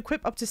 You can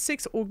equip up to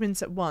 6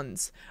 augments at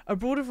once. A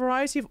broader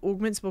variety of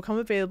augments will become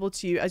available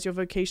to you as your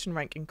vocation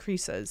rank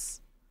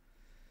increases.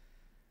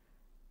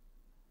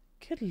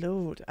 Good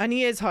lord. And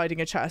he is hiding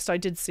a chest. I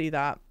did see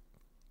that.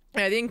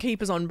 Yeah, the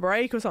innkeeper's on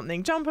break or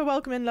something. Jumper,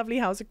 welcome in. Lovely.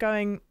 How's it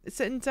going?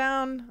 Sitting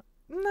down.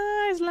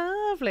 Nice.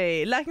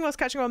 Lovely. Lurking whilst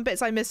catching on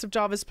bits I missed of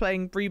Java's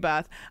playing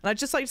Rebirth. And I'd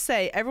just like to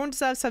say, everyone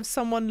deserves to have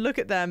someone look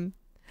at them.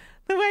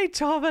 The way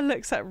Java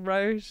looks at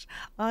Roche.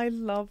 I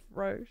love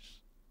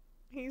Roche.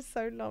 He's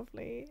so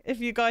lovely. If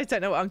you guys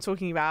don't know what I'm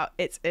talking about,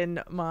 it's in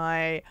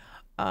my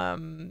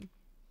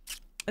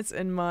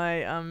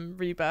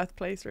Rebirth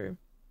playthrough.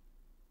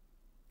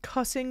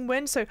 Cutting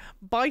Wind. So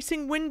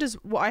Biting Wind is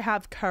what I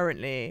have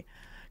currently.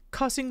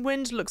 Cutting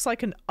Wind looks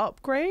like an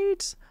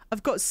upgrade.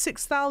 I've got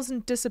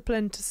 6,000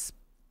 discipline to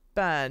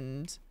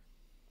spend.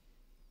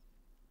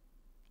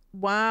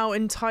 Wow.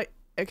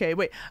 Okay,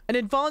 wait. An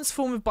advanced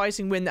form of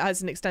Biting Wind that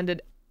has an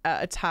extended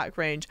attack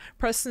range.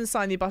 Press and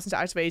sign the button to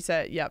activate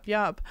it.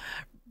 Yep.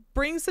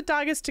 Brings the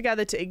daggers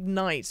together to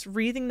ignite,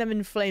 wreathing them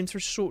in flames for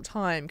a short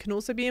time. Can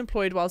also be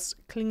employed whilst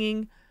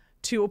clinging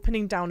to or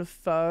pinning down a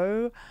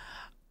foe.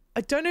 I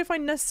don't know if I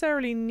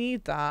necessarily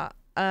need that,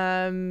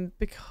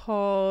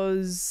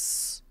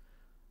 because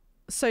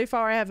so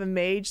far I have a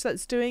mage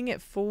that's doing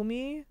it for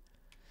me.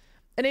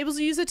 Enables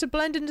the user to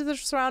blend into the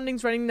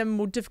surroundings, rendering them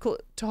more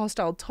difficult to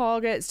hostile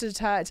targets to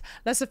detect,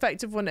 less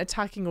effective when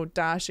attacking or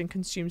dashing,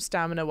 consume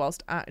stamina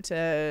whilst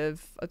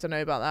active. I don't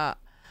know about that.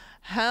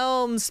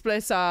 Helm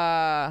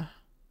Splitter.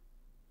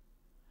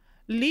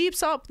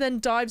 Leaps up, then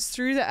dives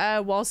through the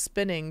air while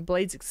spinning,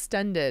 blades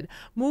extended.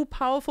 More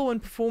powerful when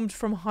performed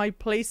from high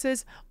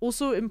places,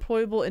 also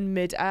employable in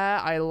mid-air.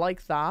 I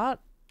like that.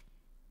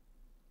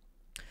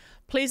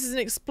 Places an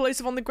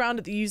explosive on the ground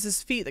at the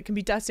user's feet that can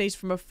be detonated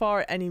from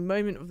afar at any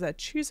moment of their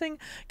choosing.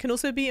 Can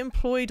also be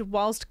employed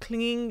whilst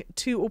clinging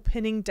to or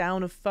pinning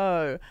down a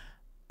foe.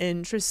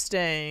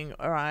 Interesting.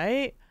 All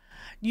right.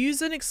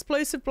 Use an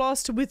explosive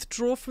blast to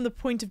withdraw from the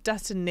point of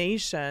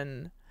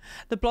detonation.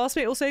 The blast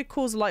may also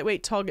cause a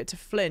lightweight target to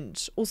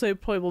flinch. Also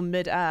deployable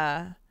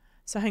mid-air.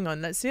 So hang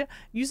on, let's see it.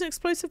 Use an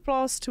explosive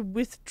blast to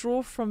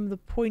withdraw from the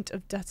point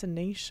of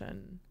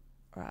detonation.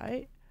 All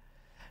right.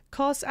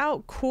 Cast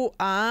out core.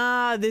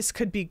 Ah, this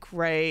could be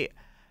great.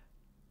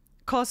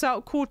 Cast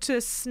out core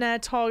to snare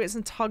targets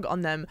and tug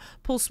on them.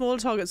 Pull smaller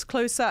targets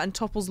closer and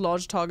topples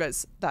large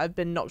targets that have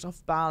been knocked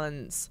off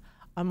balance.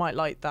 I might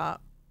like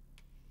that.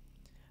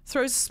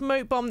 Throws a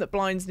smoke bomb that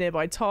blinds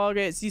nearby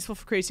targets. Useful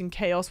for creating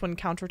chaos when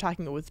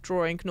counterattacking or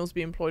withdrawing. Can also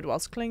be employed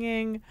whilst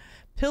clinging.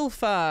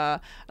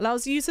 Pilfer.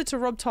 Allows the user to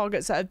rob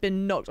targets that have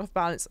been knocked off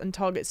balance and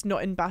targets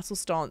not in battle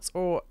stance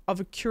or of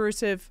a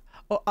curative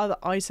or other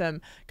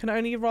item. Can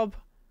only rob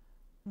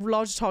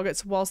larger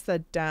targets whilst they're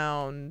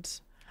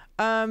downed.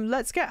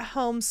 Let's get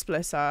Helm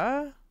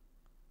Splitter.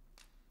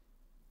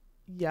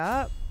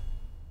 Yep.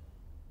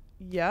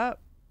 Yep.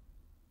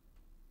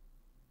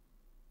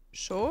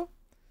 Sure.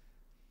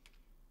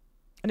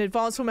 An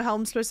advanced form of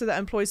Helm Splitter that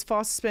employs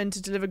fast spin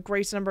to deliver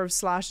greater number of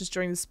slashes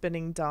during the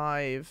spinning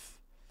dive.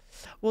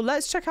 Well,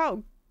 let's check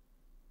out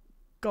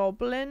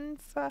Goblin.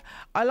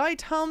 I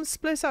liked Helm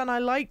Splitter and I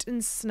liked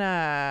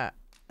Ensnare.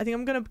 I think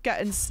I'm going to get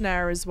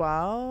Ensnare as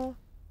well.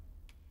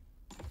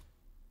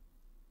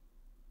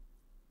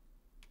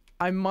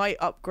 I might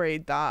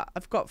upgrade that.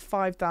 I've got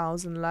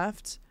 5,000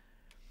 left.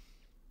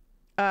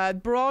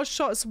 Barrage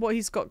shot is what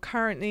he's got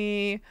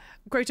currently.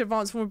 Greater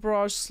advanced form of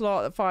barrage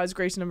slot that fires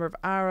greater number of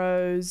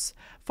arrows.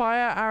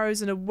 Fire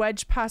arrows in a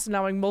wedge pattern,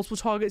 allowing multiple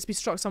targets to be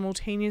struck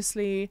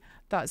simultaneously.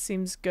 That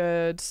seems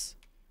good.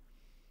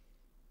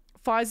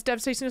 Fires a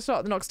devastating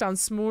slot that knocks down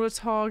smaller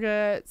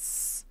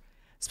targets.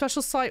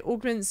 Special sight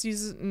augments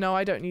users. No,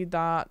 I don't need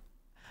that.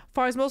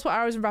 Fires multiple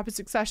arrows in rapid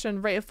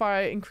succession. Rate of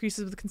fire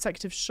increases with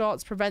consecutive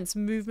shots. Prevents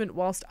movement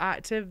whilst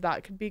active.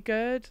 That could be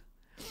good.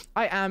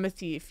 I am a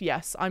thief.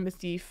 Yes, I'm a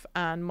thief.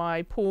 And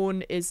my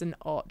pawn is an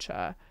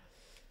archer.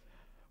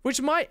 Which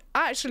might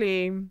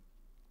actually...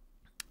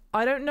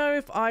 I don't know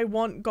if I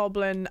want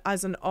Goblin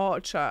as an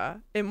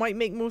archer. It might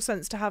make more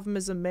sense to have him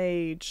as a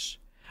mage.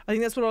 I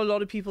think that's what a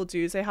lot of people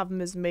do, is they have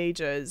him as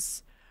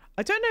mages.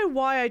 I don't know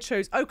why I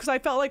chose... Oh, because I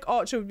felt like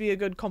Archer would be a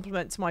good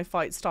complement to my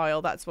fight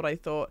style. That's what I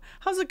thought.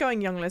 How's it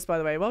going, young list, by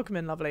the way? Welcome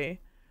in,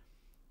 lovely.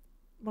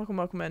 Welcome,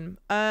 welcome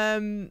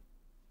in.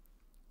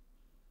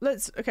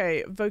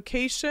 Okay,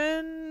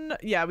 vocation.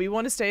 Yeah, we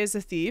want to stay as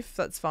a thief.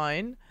 That's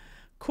fine.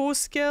 Core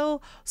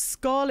skill,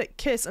 Scarlet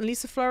Kiss.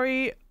 Unleash a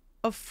flurry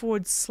of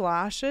forward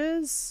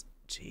slashes.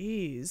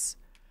 Jeez.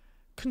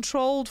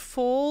 Controlled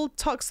fall.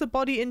 Tucks the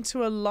body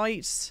into a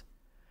light...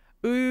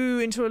 Ooh,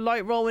 into a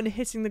light roll when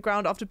hitting the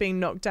ground after being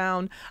knocked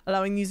down,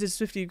 allowing users to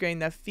swiftly regain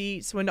their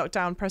feet. So when knocked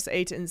down, press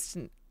A to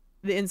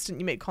the instant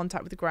you make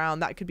contact with the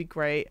ground. That could be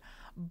great.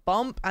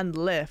 Bump and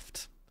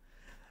lift.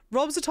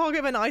 Robs a target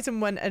of an item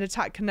when an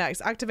attack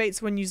connects.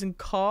 Activates when using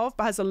carve,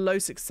 but has a low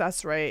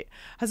success rate.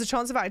 Has a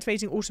chance of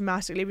activating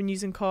automatically when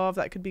using carve.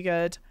 That could be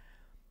good.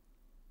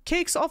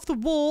 Kicks off the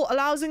wall,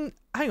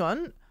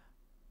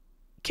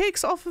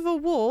 Kicks off of a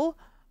wall,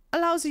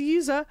 allows a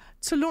user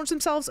to launch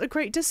themselves a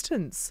great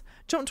distance.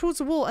 Jump towards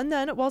the wall and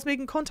then, whilst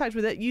making contact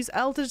with it, use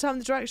L to determine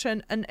the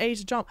direction and A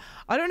to jump.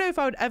 I don't know if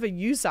I would ever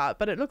use that,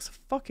 but it looks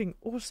fucking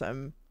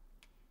awesome.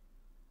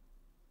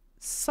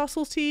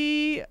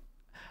 Subtlety.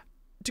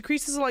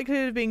 Decreases the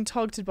likelihood of being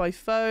targeted by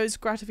foes.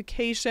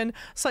 Gratification.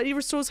 Slightly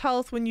restores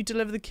health when you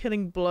deliver the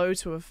killing blow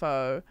to a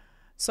foe.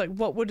 It's like,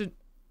 what would it...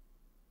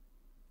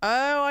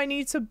 Oh, I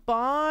need to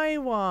buy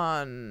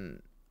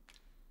one.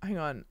 Hang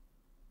on.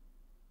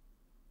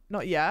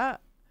 Not yet.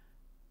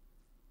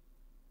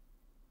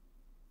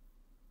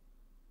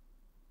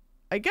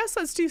 I guess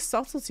let's do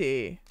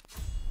subtlety.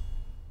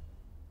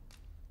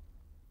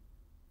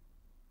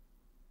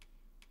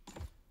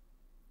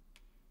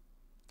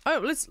 Oh,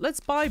 let's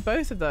buy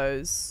both of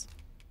those.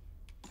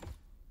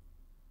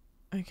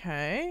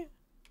 Okay.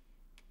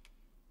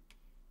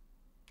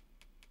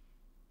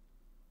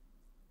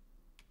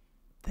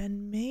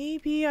 Then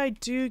maybe I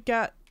do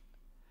get...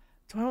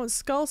 Do I want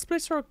Skull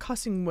Splitter or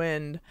Cutting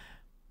Wind?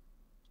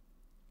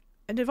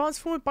 An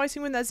advanced form of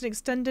Biting Wind that's an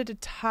extended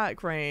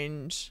attack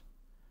range.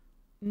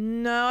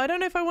 No, I don't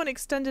know if I want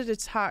extended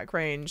attack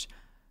range.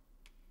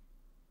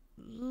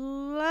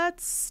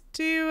 Let's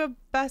do a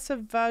better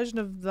version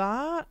of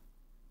that.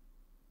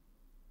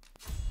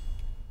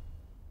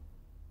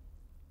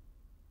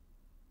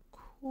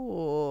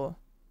 Cool.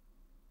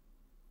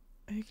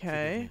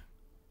 Okay.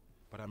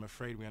 But I'm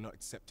afraid we are not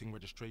accepting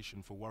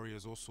registration for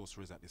warriors or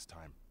sorcerers at this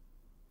time.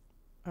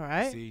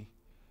 Alright. See,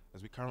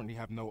 as we currently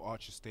have no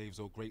archer staves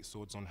or great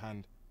swords on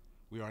hand,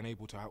 we are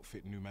unable to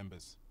outfit new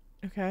members.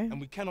 Okay. And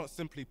we cannot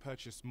simply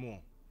purchase more,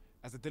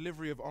 as the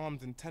delivery of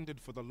arms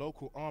intended for the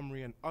local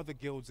armory and other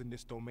guilds in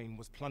this domain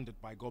was plundered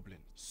by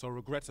goblins. So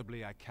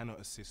regrettably, I cannot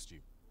assist you.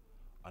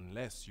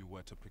 Unless you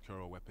were to procure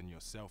a weapon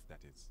yourself, that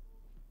is.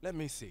 Let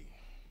me see.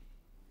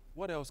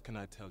 What else can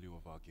I tell you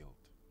of our guild?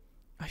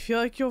 I feel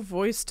like your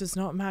voice does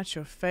not match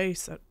your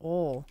face at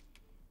all.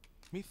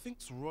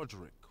 Methinks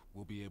Roderick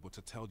will be able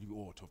to tell you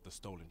aught of the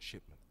stolen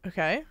shipment.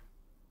 Okay.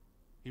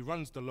 He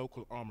runs the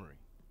local armory,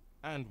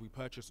 and we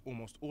purchase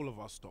almost all of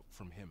our stock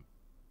from him.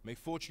 May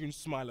fortune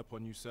smile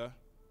upon you, sir.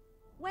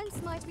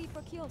 Whence might we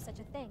procure such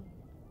a thing?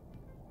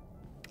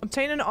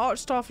 Obtain an arch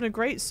staff and a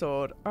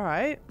greatsword.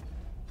 Alright.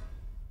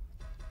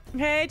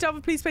 Hey,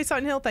 Java, please play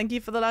Silent Hill. Thank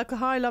you for the like.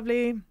 Hi,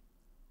 lovely.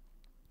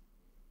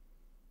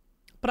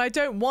 But I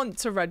don't want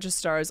to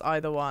register as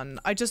either one.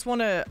 I just want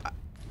to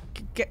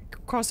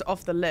cross it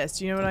off the list.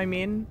 You know what I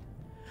mean?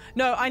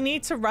 No, I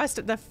need to rest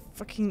at the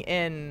fucking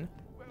inn.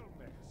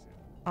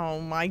 Oh,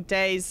 my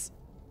days.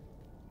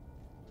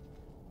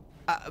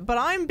 But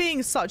I'm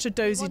being such a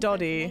dozy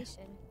doddy.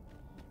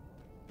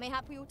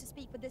 Mayhap we ought to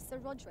speak with this Sir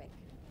Roderick.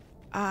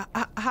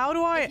 How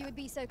do I... If you would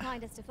be so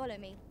kind as to follow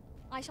me,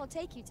 I shall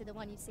take you to the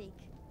one you seek.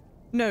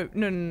 No.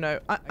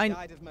 A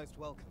guide is most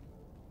welcome.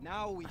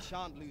 Now we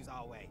shan't lose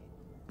our way.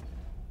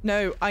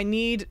 No, I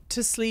need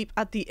to sleep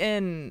at the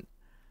inn.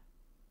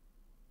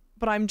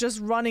 But I'm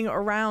just running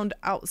around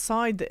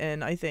outside the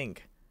inn, I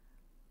think.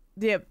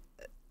 Yeah.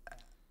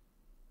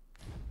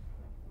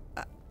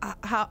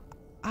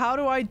 How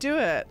do I do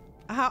it?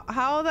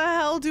 How the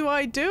hell do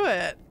I do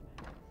it?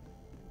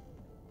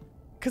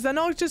 Because they're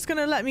not just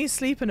gonna let me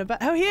sleep in a bed.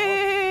 Oh,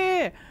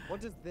 here!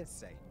 What does this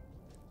say?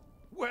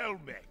 Well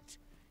met.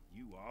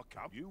 You are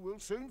come. You will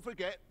soon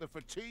forget the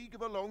fatigue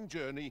of a long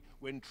journey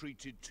when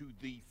treated to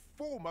the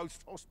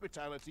foremost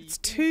hospitality. It's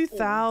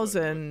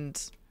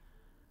 2,000.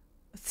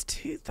 It's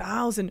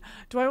 2,000.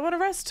 Do I want to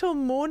rest till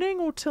morning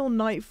or till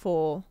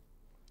nightfall?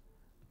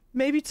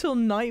 Maybe till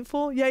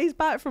nightfall? Yeah, he's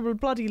back from a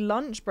bloody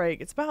lunch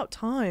break. It's about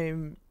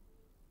time.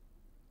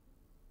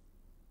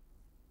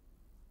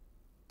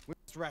 We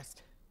must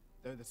rest,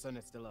 though the sun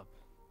is still up.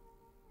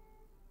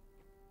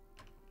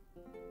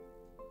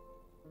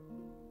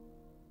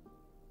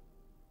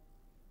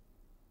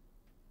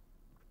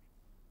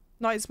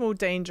 Night's more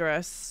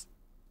dangerous.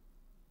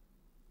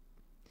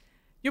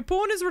 Your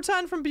pawn is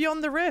returned from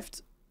beyond the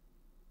rift.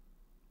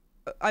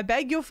 I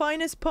beg your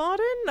finest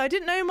pardon? I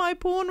didn't know my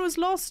pawn was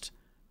lost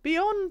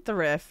beyond the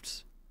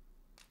rift.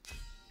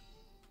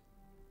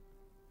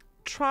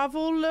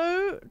 Travel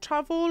ogue?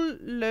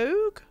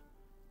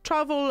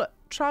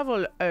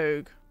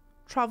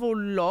 Travel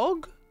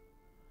log?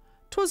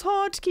 'Twas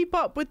hard to keep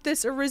up with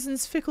this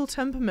Arisen's fickle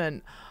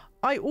temperament.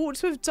 I ought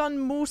to have done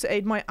more to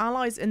aid my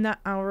allies in that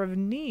hour of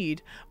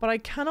need, but I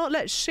cannot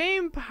let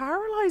shame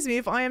paralyze me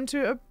if I am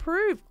to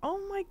approve. Oh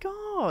my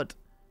god.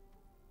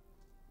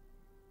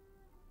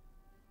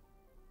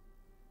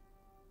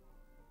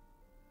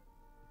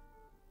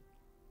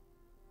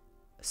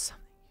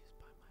 Something used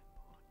by my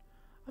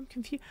pawn. I'm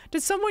confused.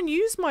 Did someone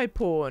use my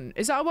pawn?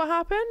 Is that what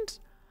happened?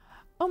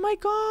 Oh my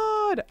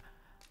god.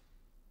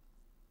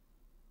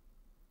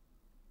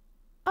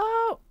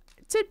 Oh,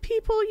 did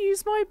people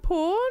use my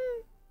pawn?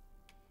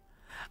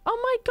 Oh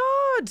my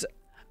god!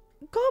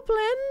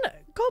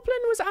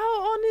 Goblin was out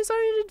on his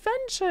own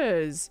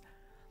adventures.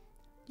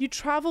 You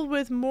travel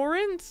with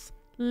Morinth,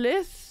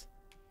 Lith,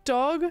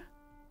 Dog,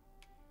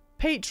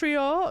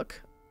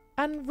 Patriarch,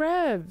 and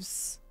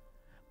Revs.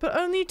 But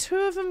only 2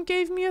 of them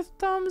gave me a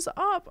thumbs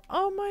up.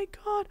 Oh my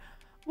god.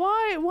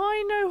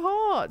 Why no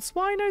hearts?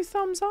 Why no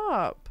thumbs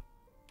up?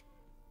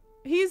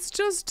 He's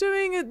just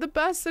doing it the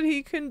best that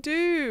he can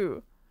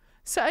do.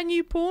 Set a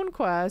new pawn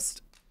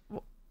quest.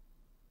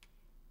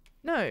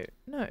 No.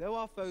 Though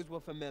our foes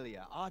were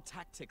familiar, our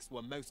tactics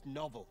were most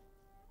novel.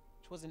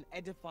 'Twas an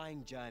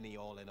edifying journey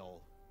all in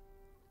all.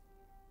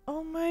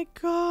 Oh my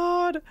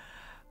god.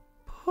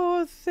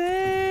 Poor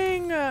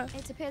thing.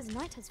 It appears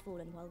night has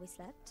fallen while we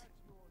slept.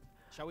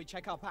 Shall we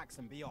check our packs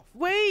and be off?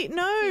 Wait,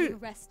 no. Feeling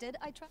rested,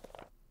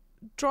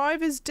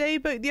 Driver's day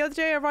boat. The other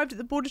day I arrived at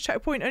the border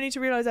checkpoint only to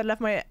realise I'd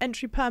left my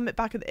entry permit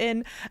back at the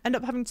inn.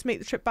 Ended up having to make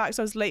the trip back,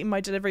 so I was late in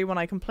my delivery. When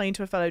I complained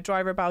to a fellow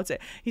driver about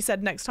it, he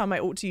said next time I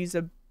ought to use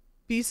a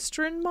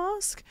Beastrin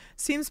mask.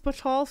 Seems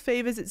Batal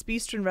favours its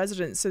Beastrin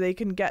residents so they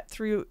can get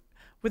through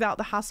without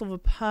the hassle of a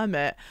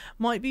permit.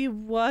 Might be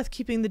worth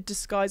keeping the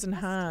disguise in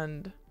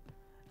hand.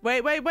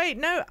 Wait,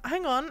 no,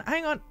 hang on.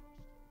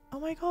 Oh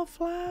my god,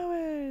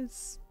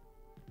 flowers.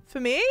 For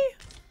me?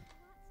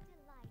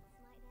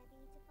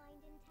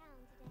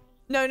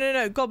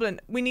 No,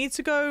 Goblin. We need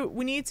to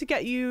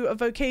get you a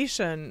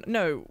vocation.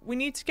 No, we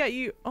need to get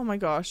you... Oh my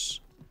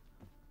gosh.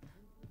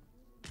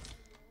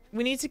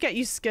 We need to get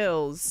you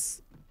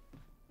skills.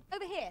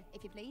 Over here,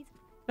 if you please.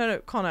 No,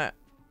 Connor.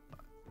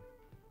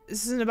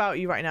 This isn't about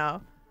you right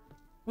now.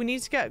 We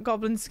need to get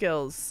Goblin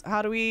skills.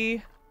 How do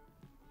we...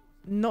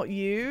 Not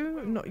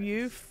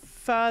you.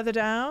 Further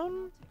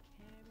down.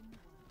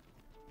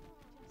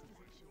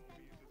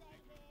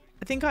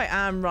 I think I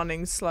am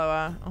running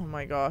slower. Oh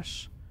my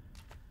gosh.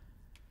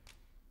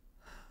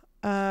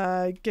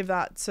 Give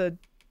that to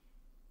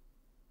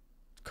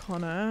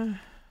Connor.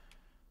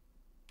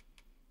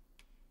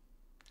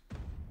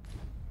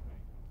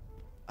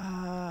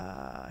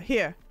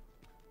 Here.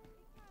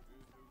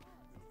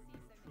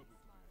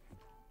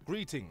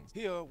 Greetings.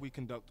 Here we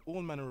conduct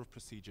all manner of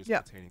procedures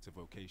pertaining to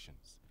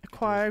vocations.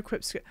 Acquire,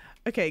 equip,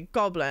 okay,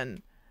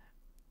 goblin.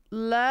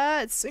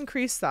 Let's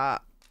increase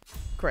that.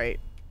 Great.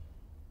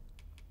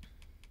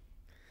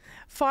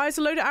 Fires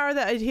a loaded arrow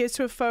that adheres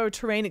to a foe or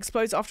terrain,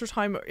 explodes after a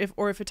time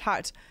or if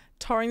attacked,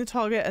 tarring the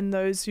target and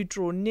those who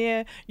draw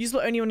near.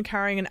 Usable only when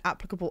carrying an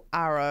applicable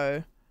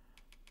arrow.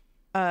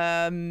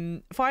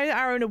 Fire the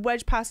arrow in a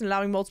wedge pattern,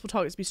 allowing multiple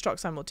targets to be struck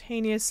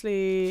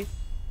simultaneously.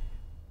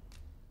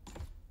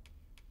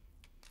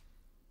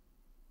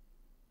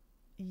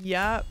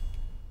 Yep.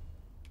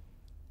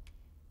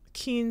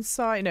 Keen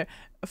sight. No.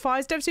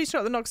 Fires devastating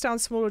shot that knocks down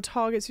smaller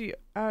targets.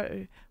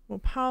 More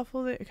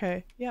powerful.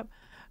 Okay. Yep.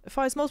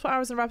 Fires multiple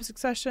arrows in rapid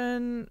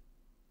succession.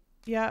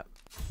 Yep.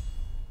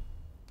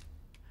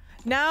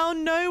 Now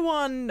no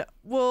one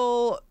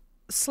will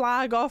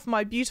slag off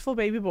my beautiful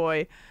baby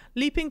boy.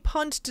 Leaping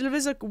punch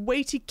delivers a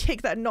weighty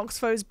kick that knocks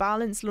foes'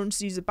 balance,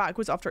 launches user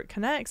backwards after it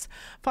connects.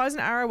 Fires an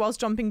arrow whilst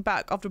jumping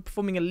back after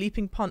performing a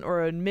leaping punt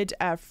or a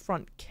mid-air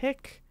front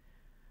kick.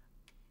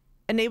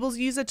 Enables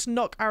user to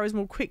knock arrows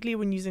more quickly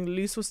when using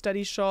loose or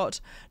steady shot.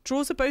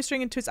 Draws a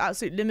bowstring into its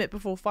absolute limit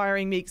before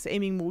firing, makes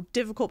aiming more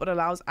difficult but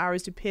allows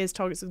arrows to pierce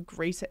targets with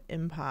greater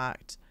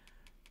impact.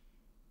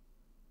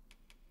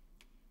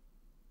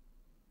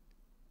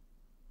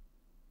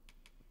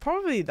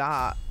 Probably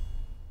that.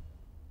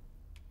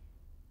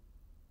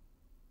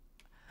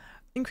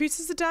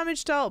 Increases the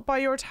damage dealt by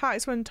your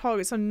attacks when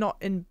targets are not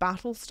in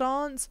battle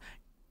stance.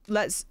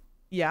 Let's...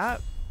 yeah.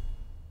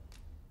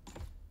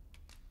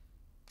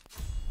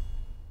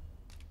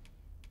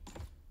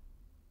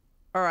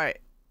 Alright.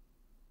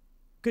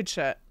 Good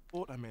shit.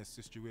 Aught I may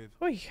assist you with,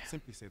 Oy.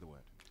 simply say the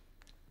word.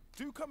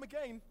 Do come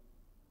again.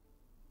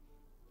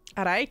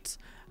 Alright.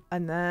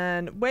 And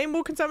then, way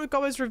more concerned with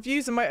Gobbo's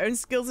reviews and my own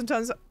skills in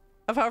terms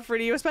of how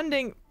freely you were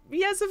spending.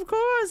 Yes, of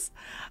course.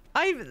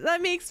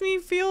 That makes me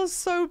feel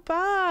so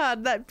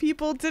bad that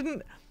people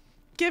didn't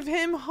give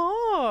him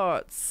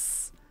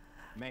hearts.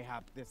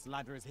 Mayhap this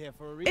ladder is here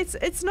for a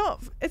reason. It's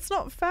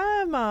not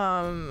fair,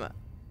 Mum.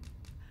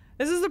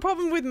 This is the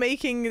problem with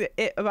making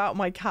it about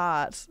my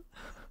cat.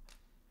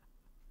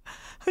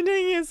 I'm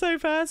doing it so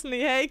personally.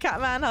 Hey,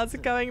 Catman, how's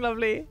it going,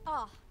 lovely?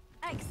 Ah,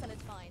 excellent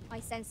find.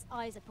 I sense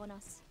eyes upon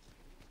us.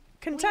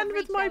 Contend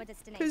with my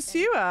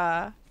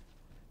pursuer.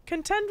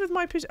 Contend with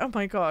my pursuer. Oh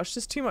my gosh,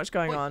 there's too much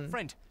going on.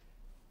 Friend,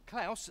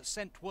 Klaus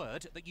sent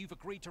word that you've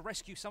agreed to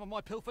rescue some of my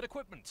pilfered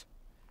equipment.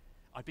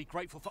 I'd be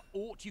grateful for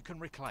aught you can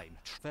reclaim.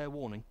 Fair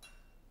warning.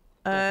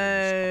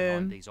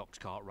 Behind these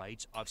ox-cart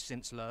raids, I've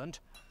since learned.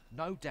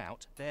 No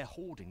doubt they're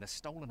hoarding the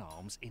stolen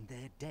arms in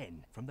their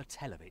den from the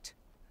tell of it.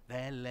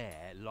 Their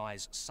lair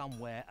lies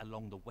somewhere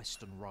along the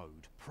western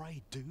road.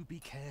 Pray do be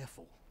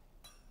careful.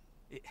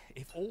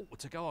 If aught were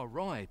to go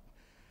awry,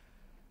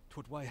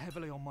 'twould weigh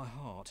heavily on my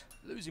heart.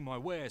 Losing my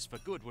wares for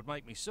good would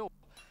make me sore.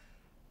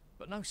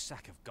 But no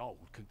sack of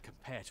gold can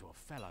compare to a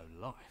fellow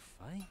life,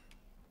 eh?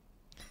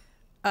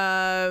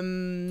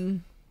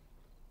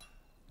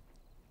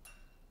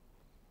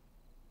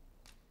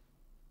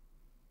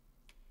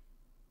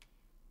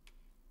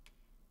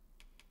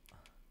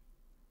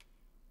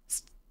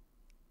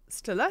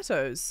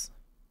 Stilettos.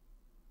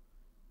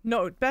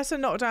 No, better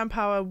knockdown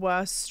power,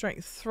 worse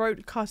strength,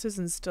 throat cutters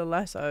and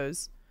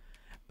stilettos.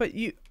 But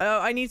you,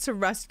 I need to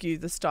rescue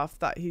the stuff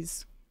that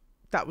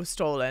was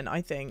stolen,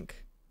 I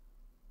think.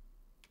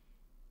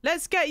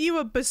 Let's get you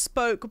a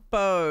bespoke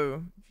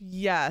bow.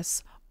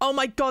 Yes. Oh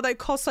my god, that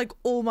costs like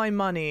all my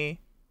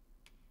money.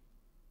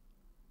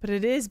 But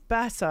it is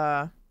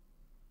better.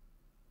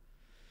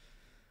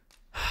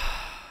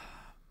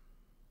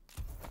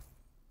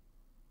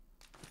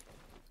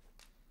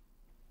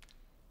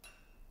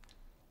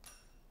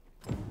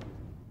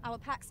 Our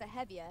packs are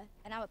heavier,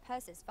 and our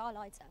purses far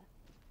lighter.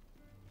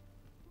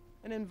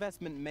 An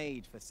investment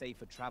made for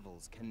safer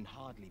travels can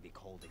hardly be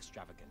called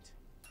extravagant.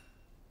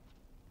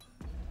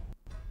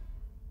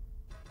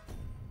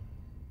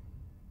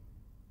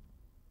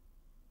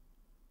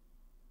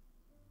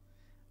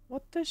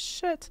 What the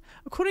shit?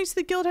 According to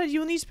the Guildhead,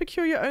 you will need to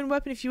procure your own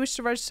weapon if you wish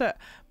to register.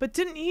 But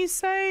didn't he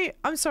say...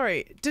 I'm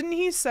sorry. Didn't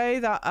he say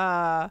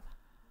that,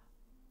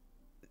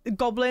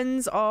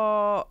 goblins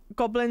are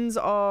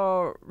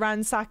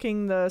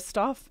ransacking the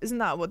stuff? Isn't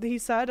that what he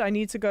said? I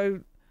need to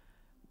go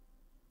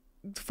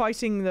fight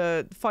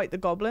the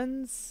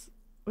goblins?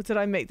 Or did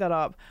I make that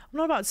up? I'm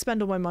not about to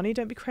spend all my money.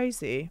 Don't be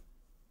crazy.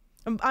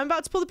 I'm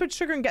about to pull the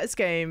trigger and get this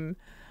game.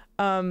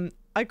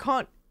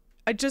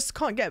 I just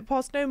can't get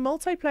past no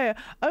multiplayer.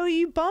 Oh, are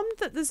you bummed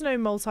that there's no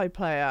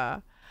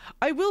multiplayer?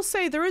 I will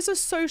say there is a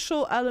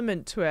social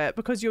element to it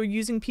because you're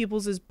using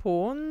people's as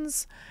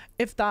pawns,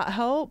 if that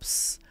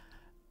helps.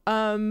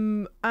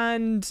 And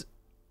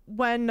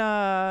when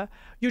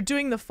you're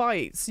doing the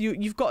fights,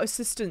 you've got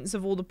assistance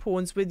of all the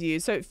pawns with you.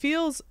 So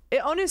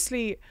it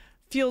honestly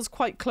feels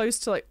quite close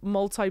to like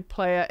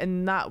multiplayer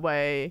in that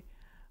way.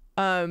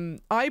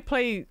 I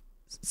play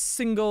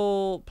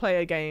single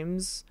player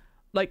games.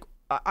 Like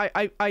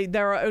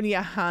there are only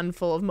a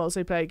handful of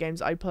multiplayer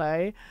games I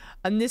play,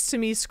 and this to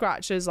me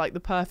scratches like the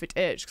perfect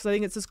itch because I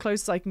think it's as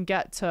close as I can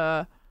get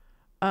to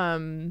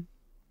like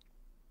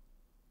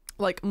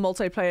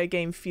multiplayer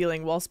game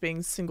feeling whilst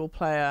being single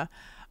player.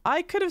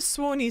 I could have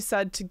sworn he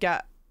said to go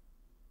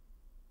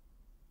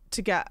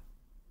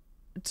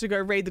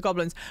raid the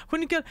goblins.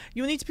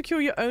 You'll need to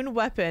procure your own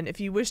weapon if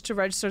you wish to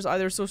register as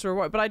either a sorcerer or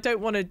warrior, but I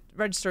don't want to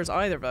register as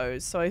either of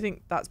those, so I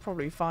think that's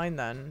probably fine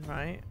then,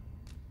 right?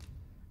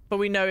 But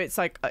we know it's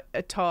like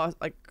a task,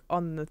 like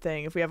on the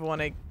thing, if we ever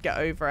want to get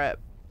over it.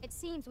 It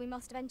seems we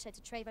must venture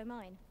to Trevo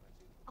Mine.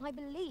 I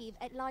believe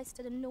it lies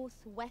to the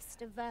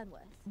northwest of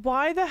Vernworth.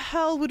 Why the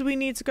hell would we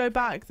need to go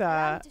back there?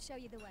 Allow me to show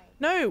you the way.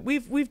 No,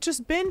 we've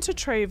just been to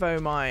Trevo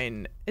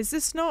Mine. Is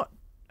this not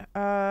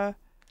Trevo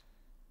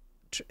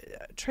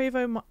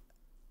Mine?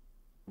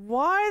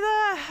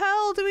 Why the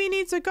hell do we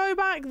need to go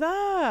back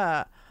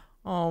there?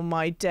 Oh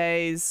my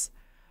days.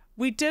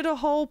 We did a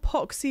whole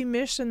poxy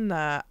mission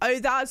there. Oh,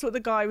 that's what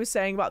the guy was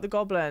saying about the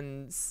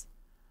goblins.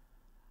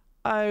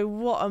 Oh,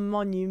 what a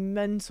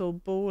monumental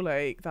ball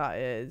ache that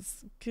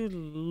is. Good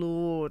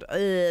lord. Ugh,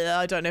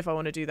 I don't know if I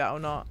want to do that or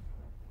not.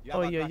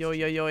 Oi, oi,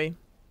 oi, oi, oi.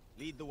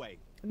 Lead the way.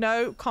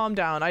 No, calm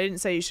down. I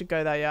didn't say you should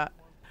go there yet.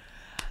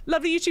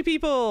 Lovely YouTube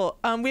people.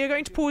 We are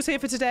going to pause here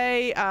for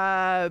today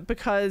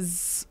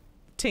because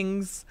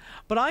tings.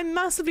 But I'm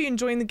massively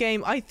enjoying the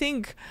game. I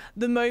think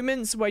the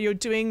moments where you're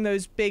doing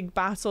those big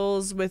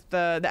battles with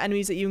the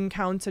enemies that you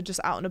encounter just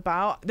out and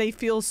about, they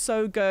feel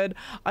so good.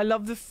 I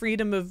love the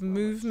freedom of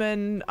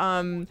movement.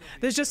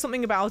 There's just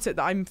something about it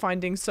that I'm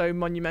finding so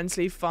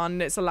monumentally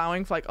fun. It's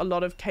allowing for like a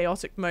lot of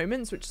chaotic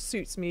moments, which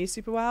suits me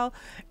super well.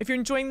 If you're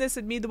enjoying this,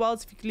 it'd mean the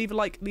world if you could leave a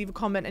like, leave a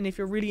comment, and if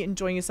you're really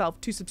enjoying yourself,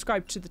 to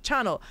subscribe to the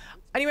channel.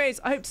 Anyways,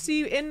 I hope to see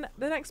you in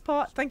the next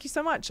part. Thank you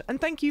so much, and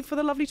thank you for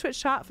the lovely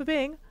Twitch chat for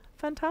being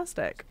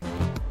fantastic.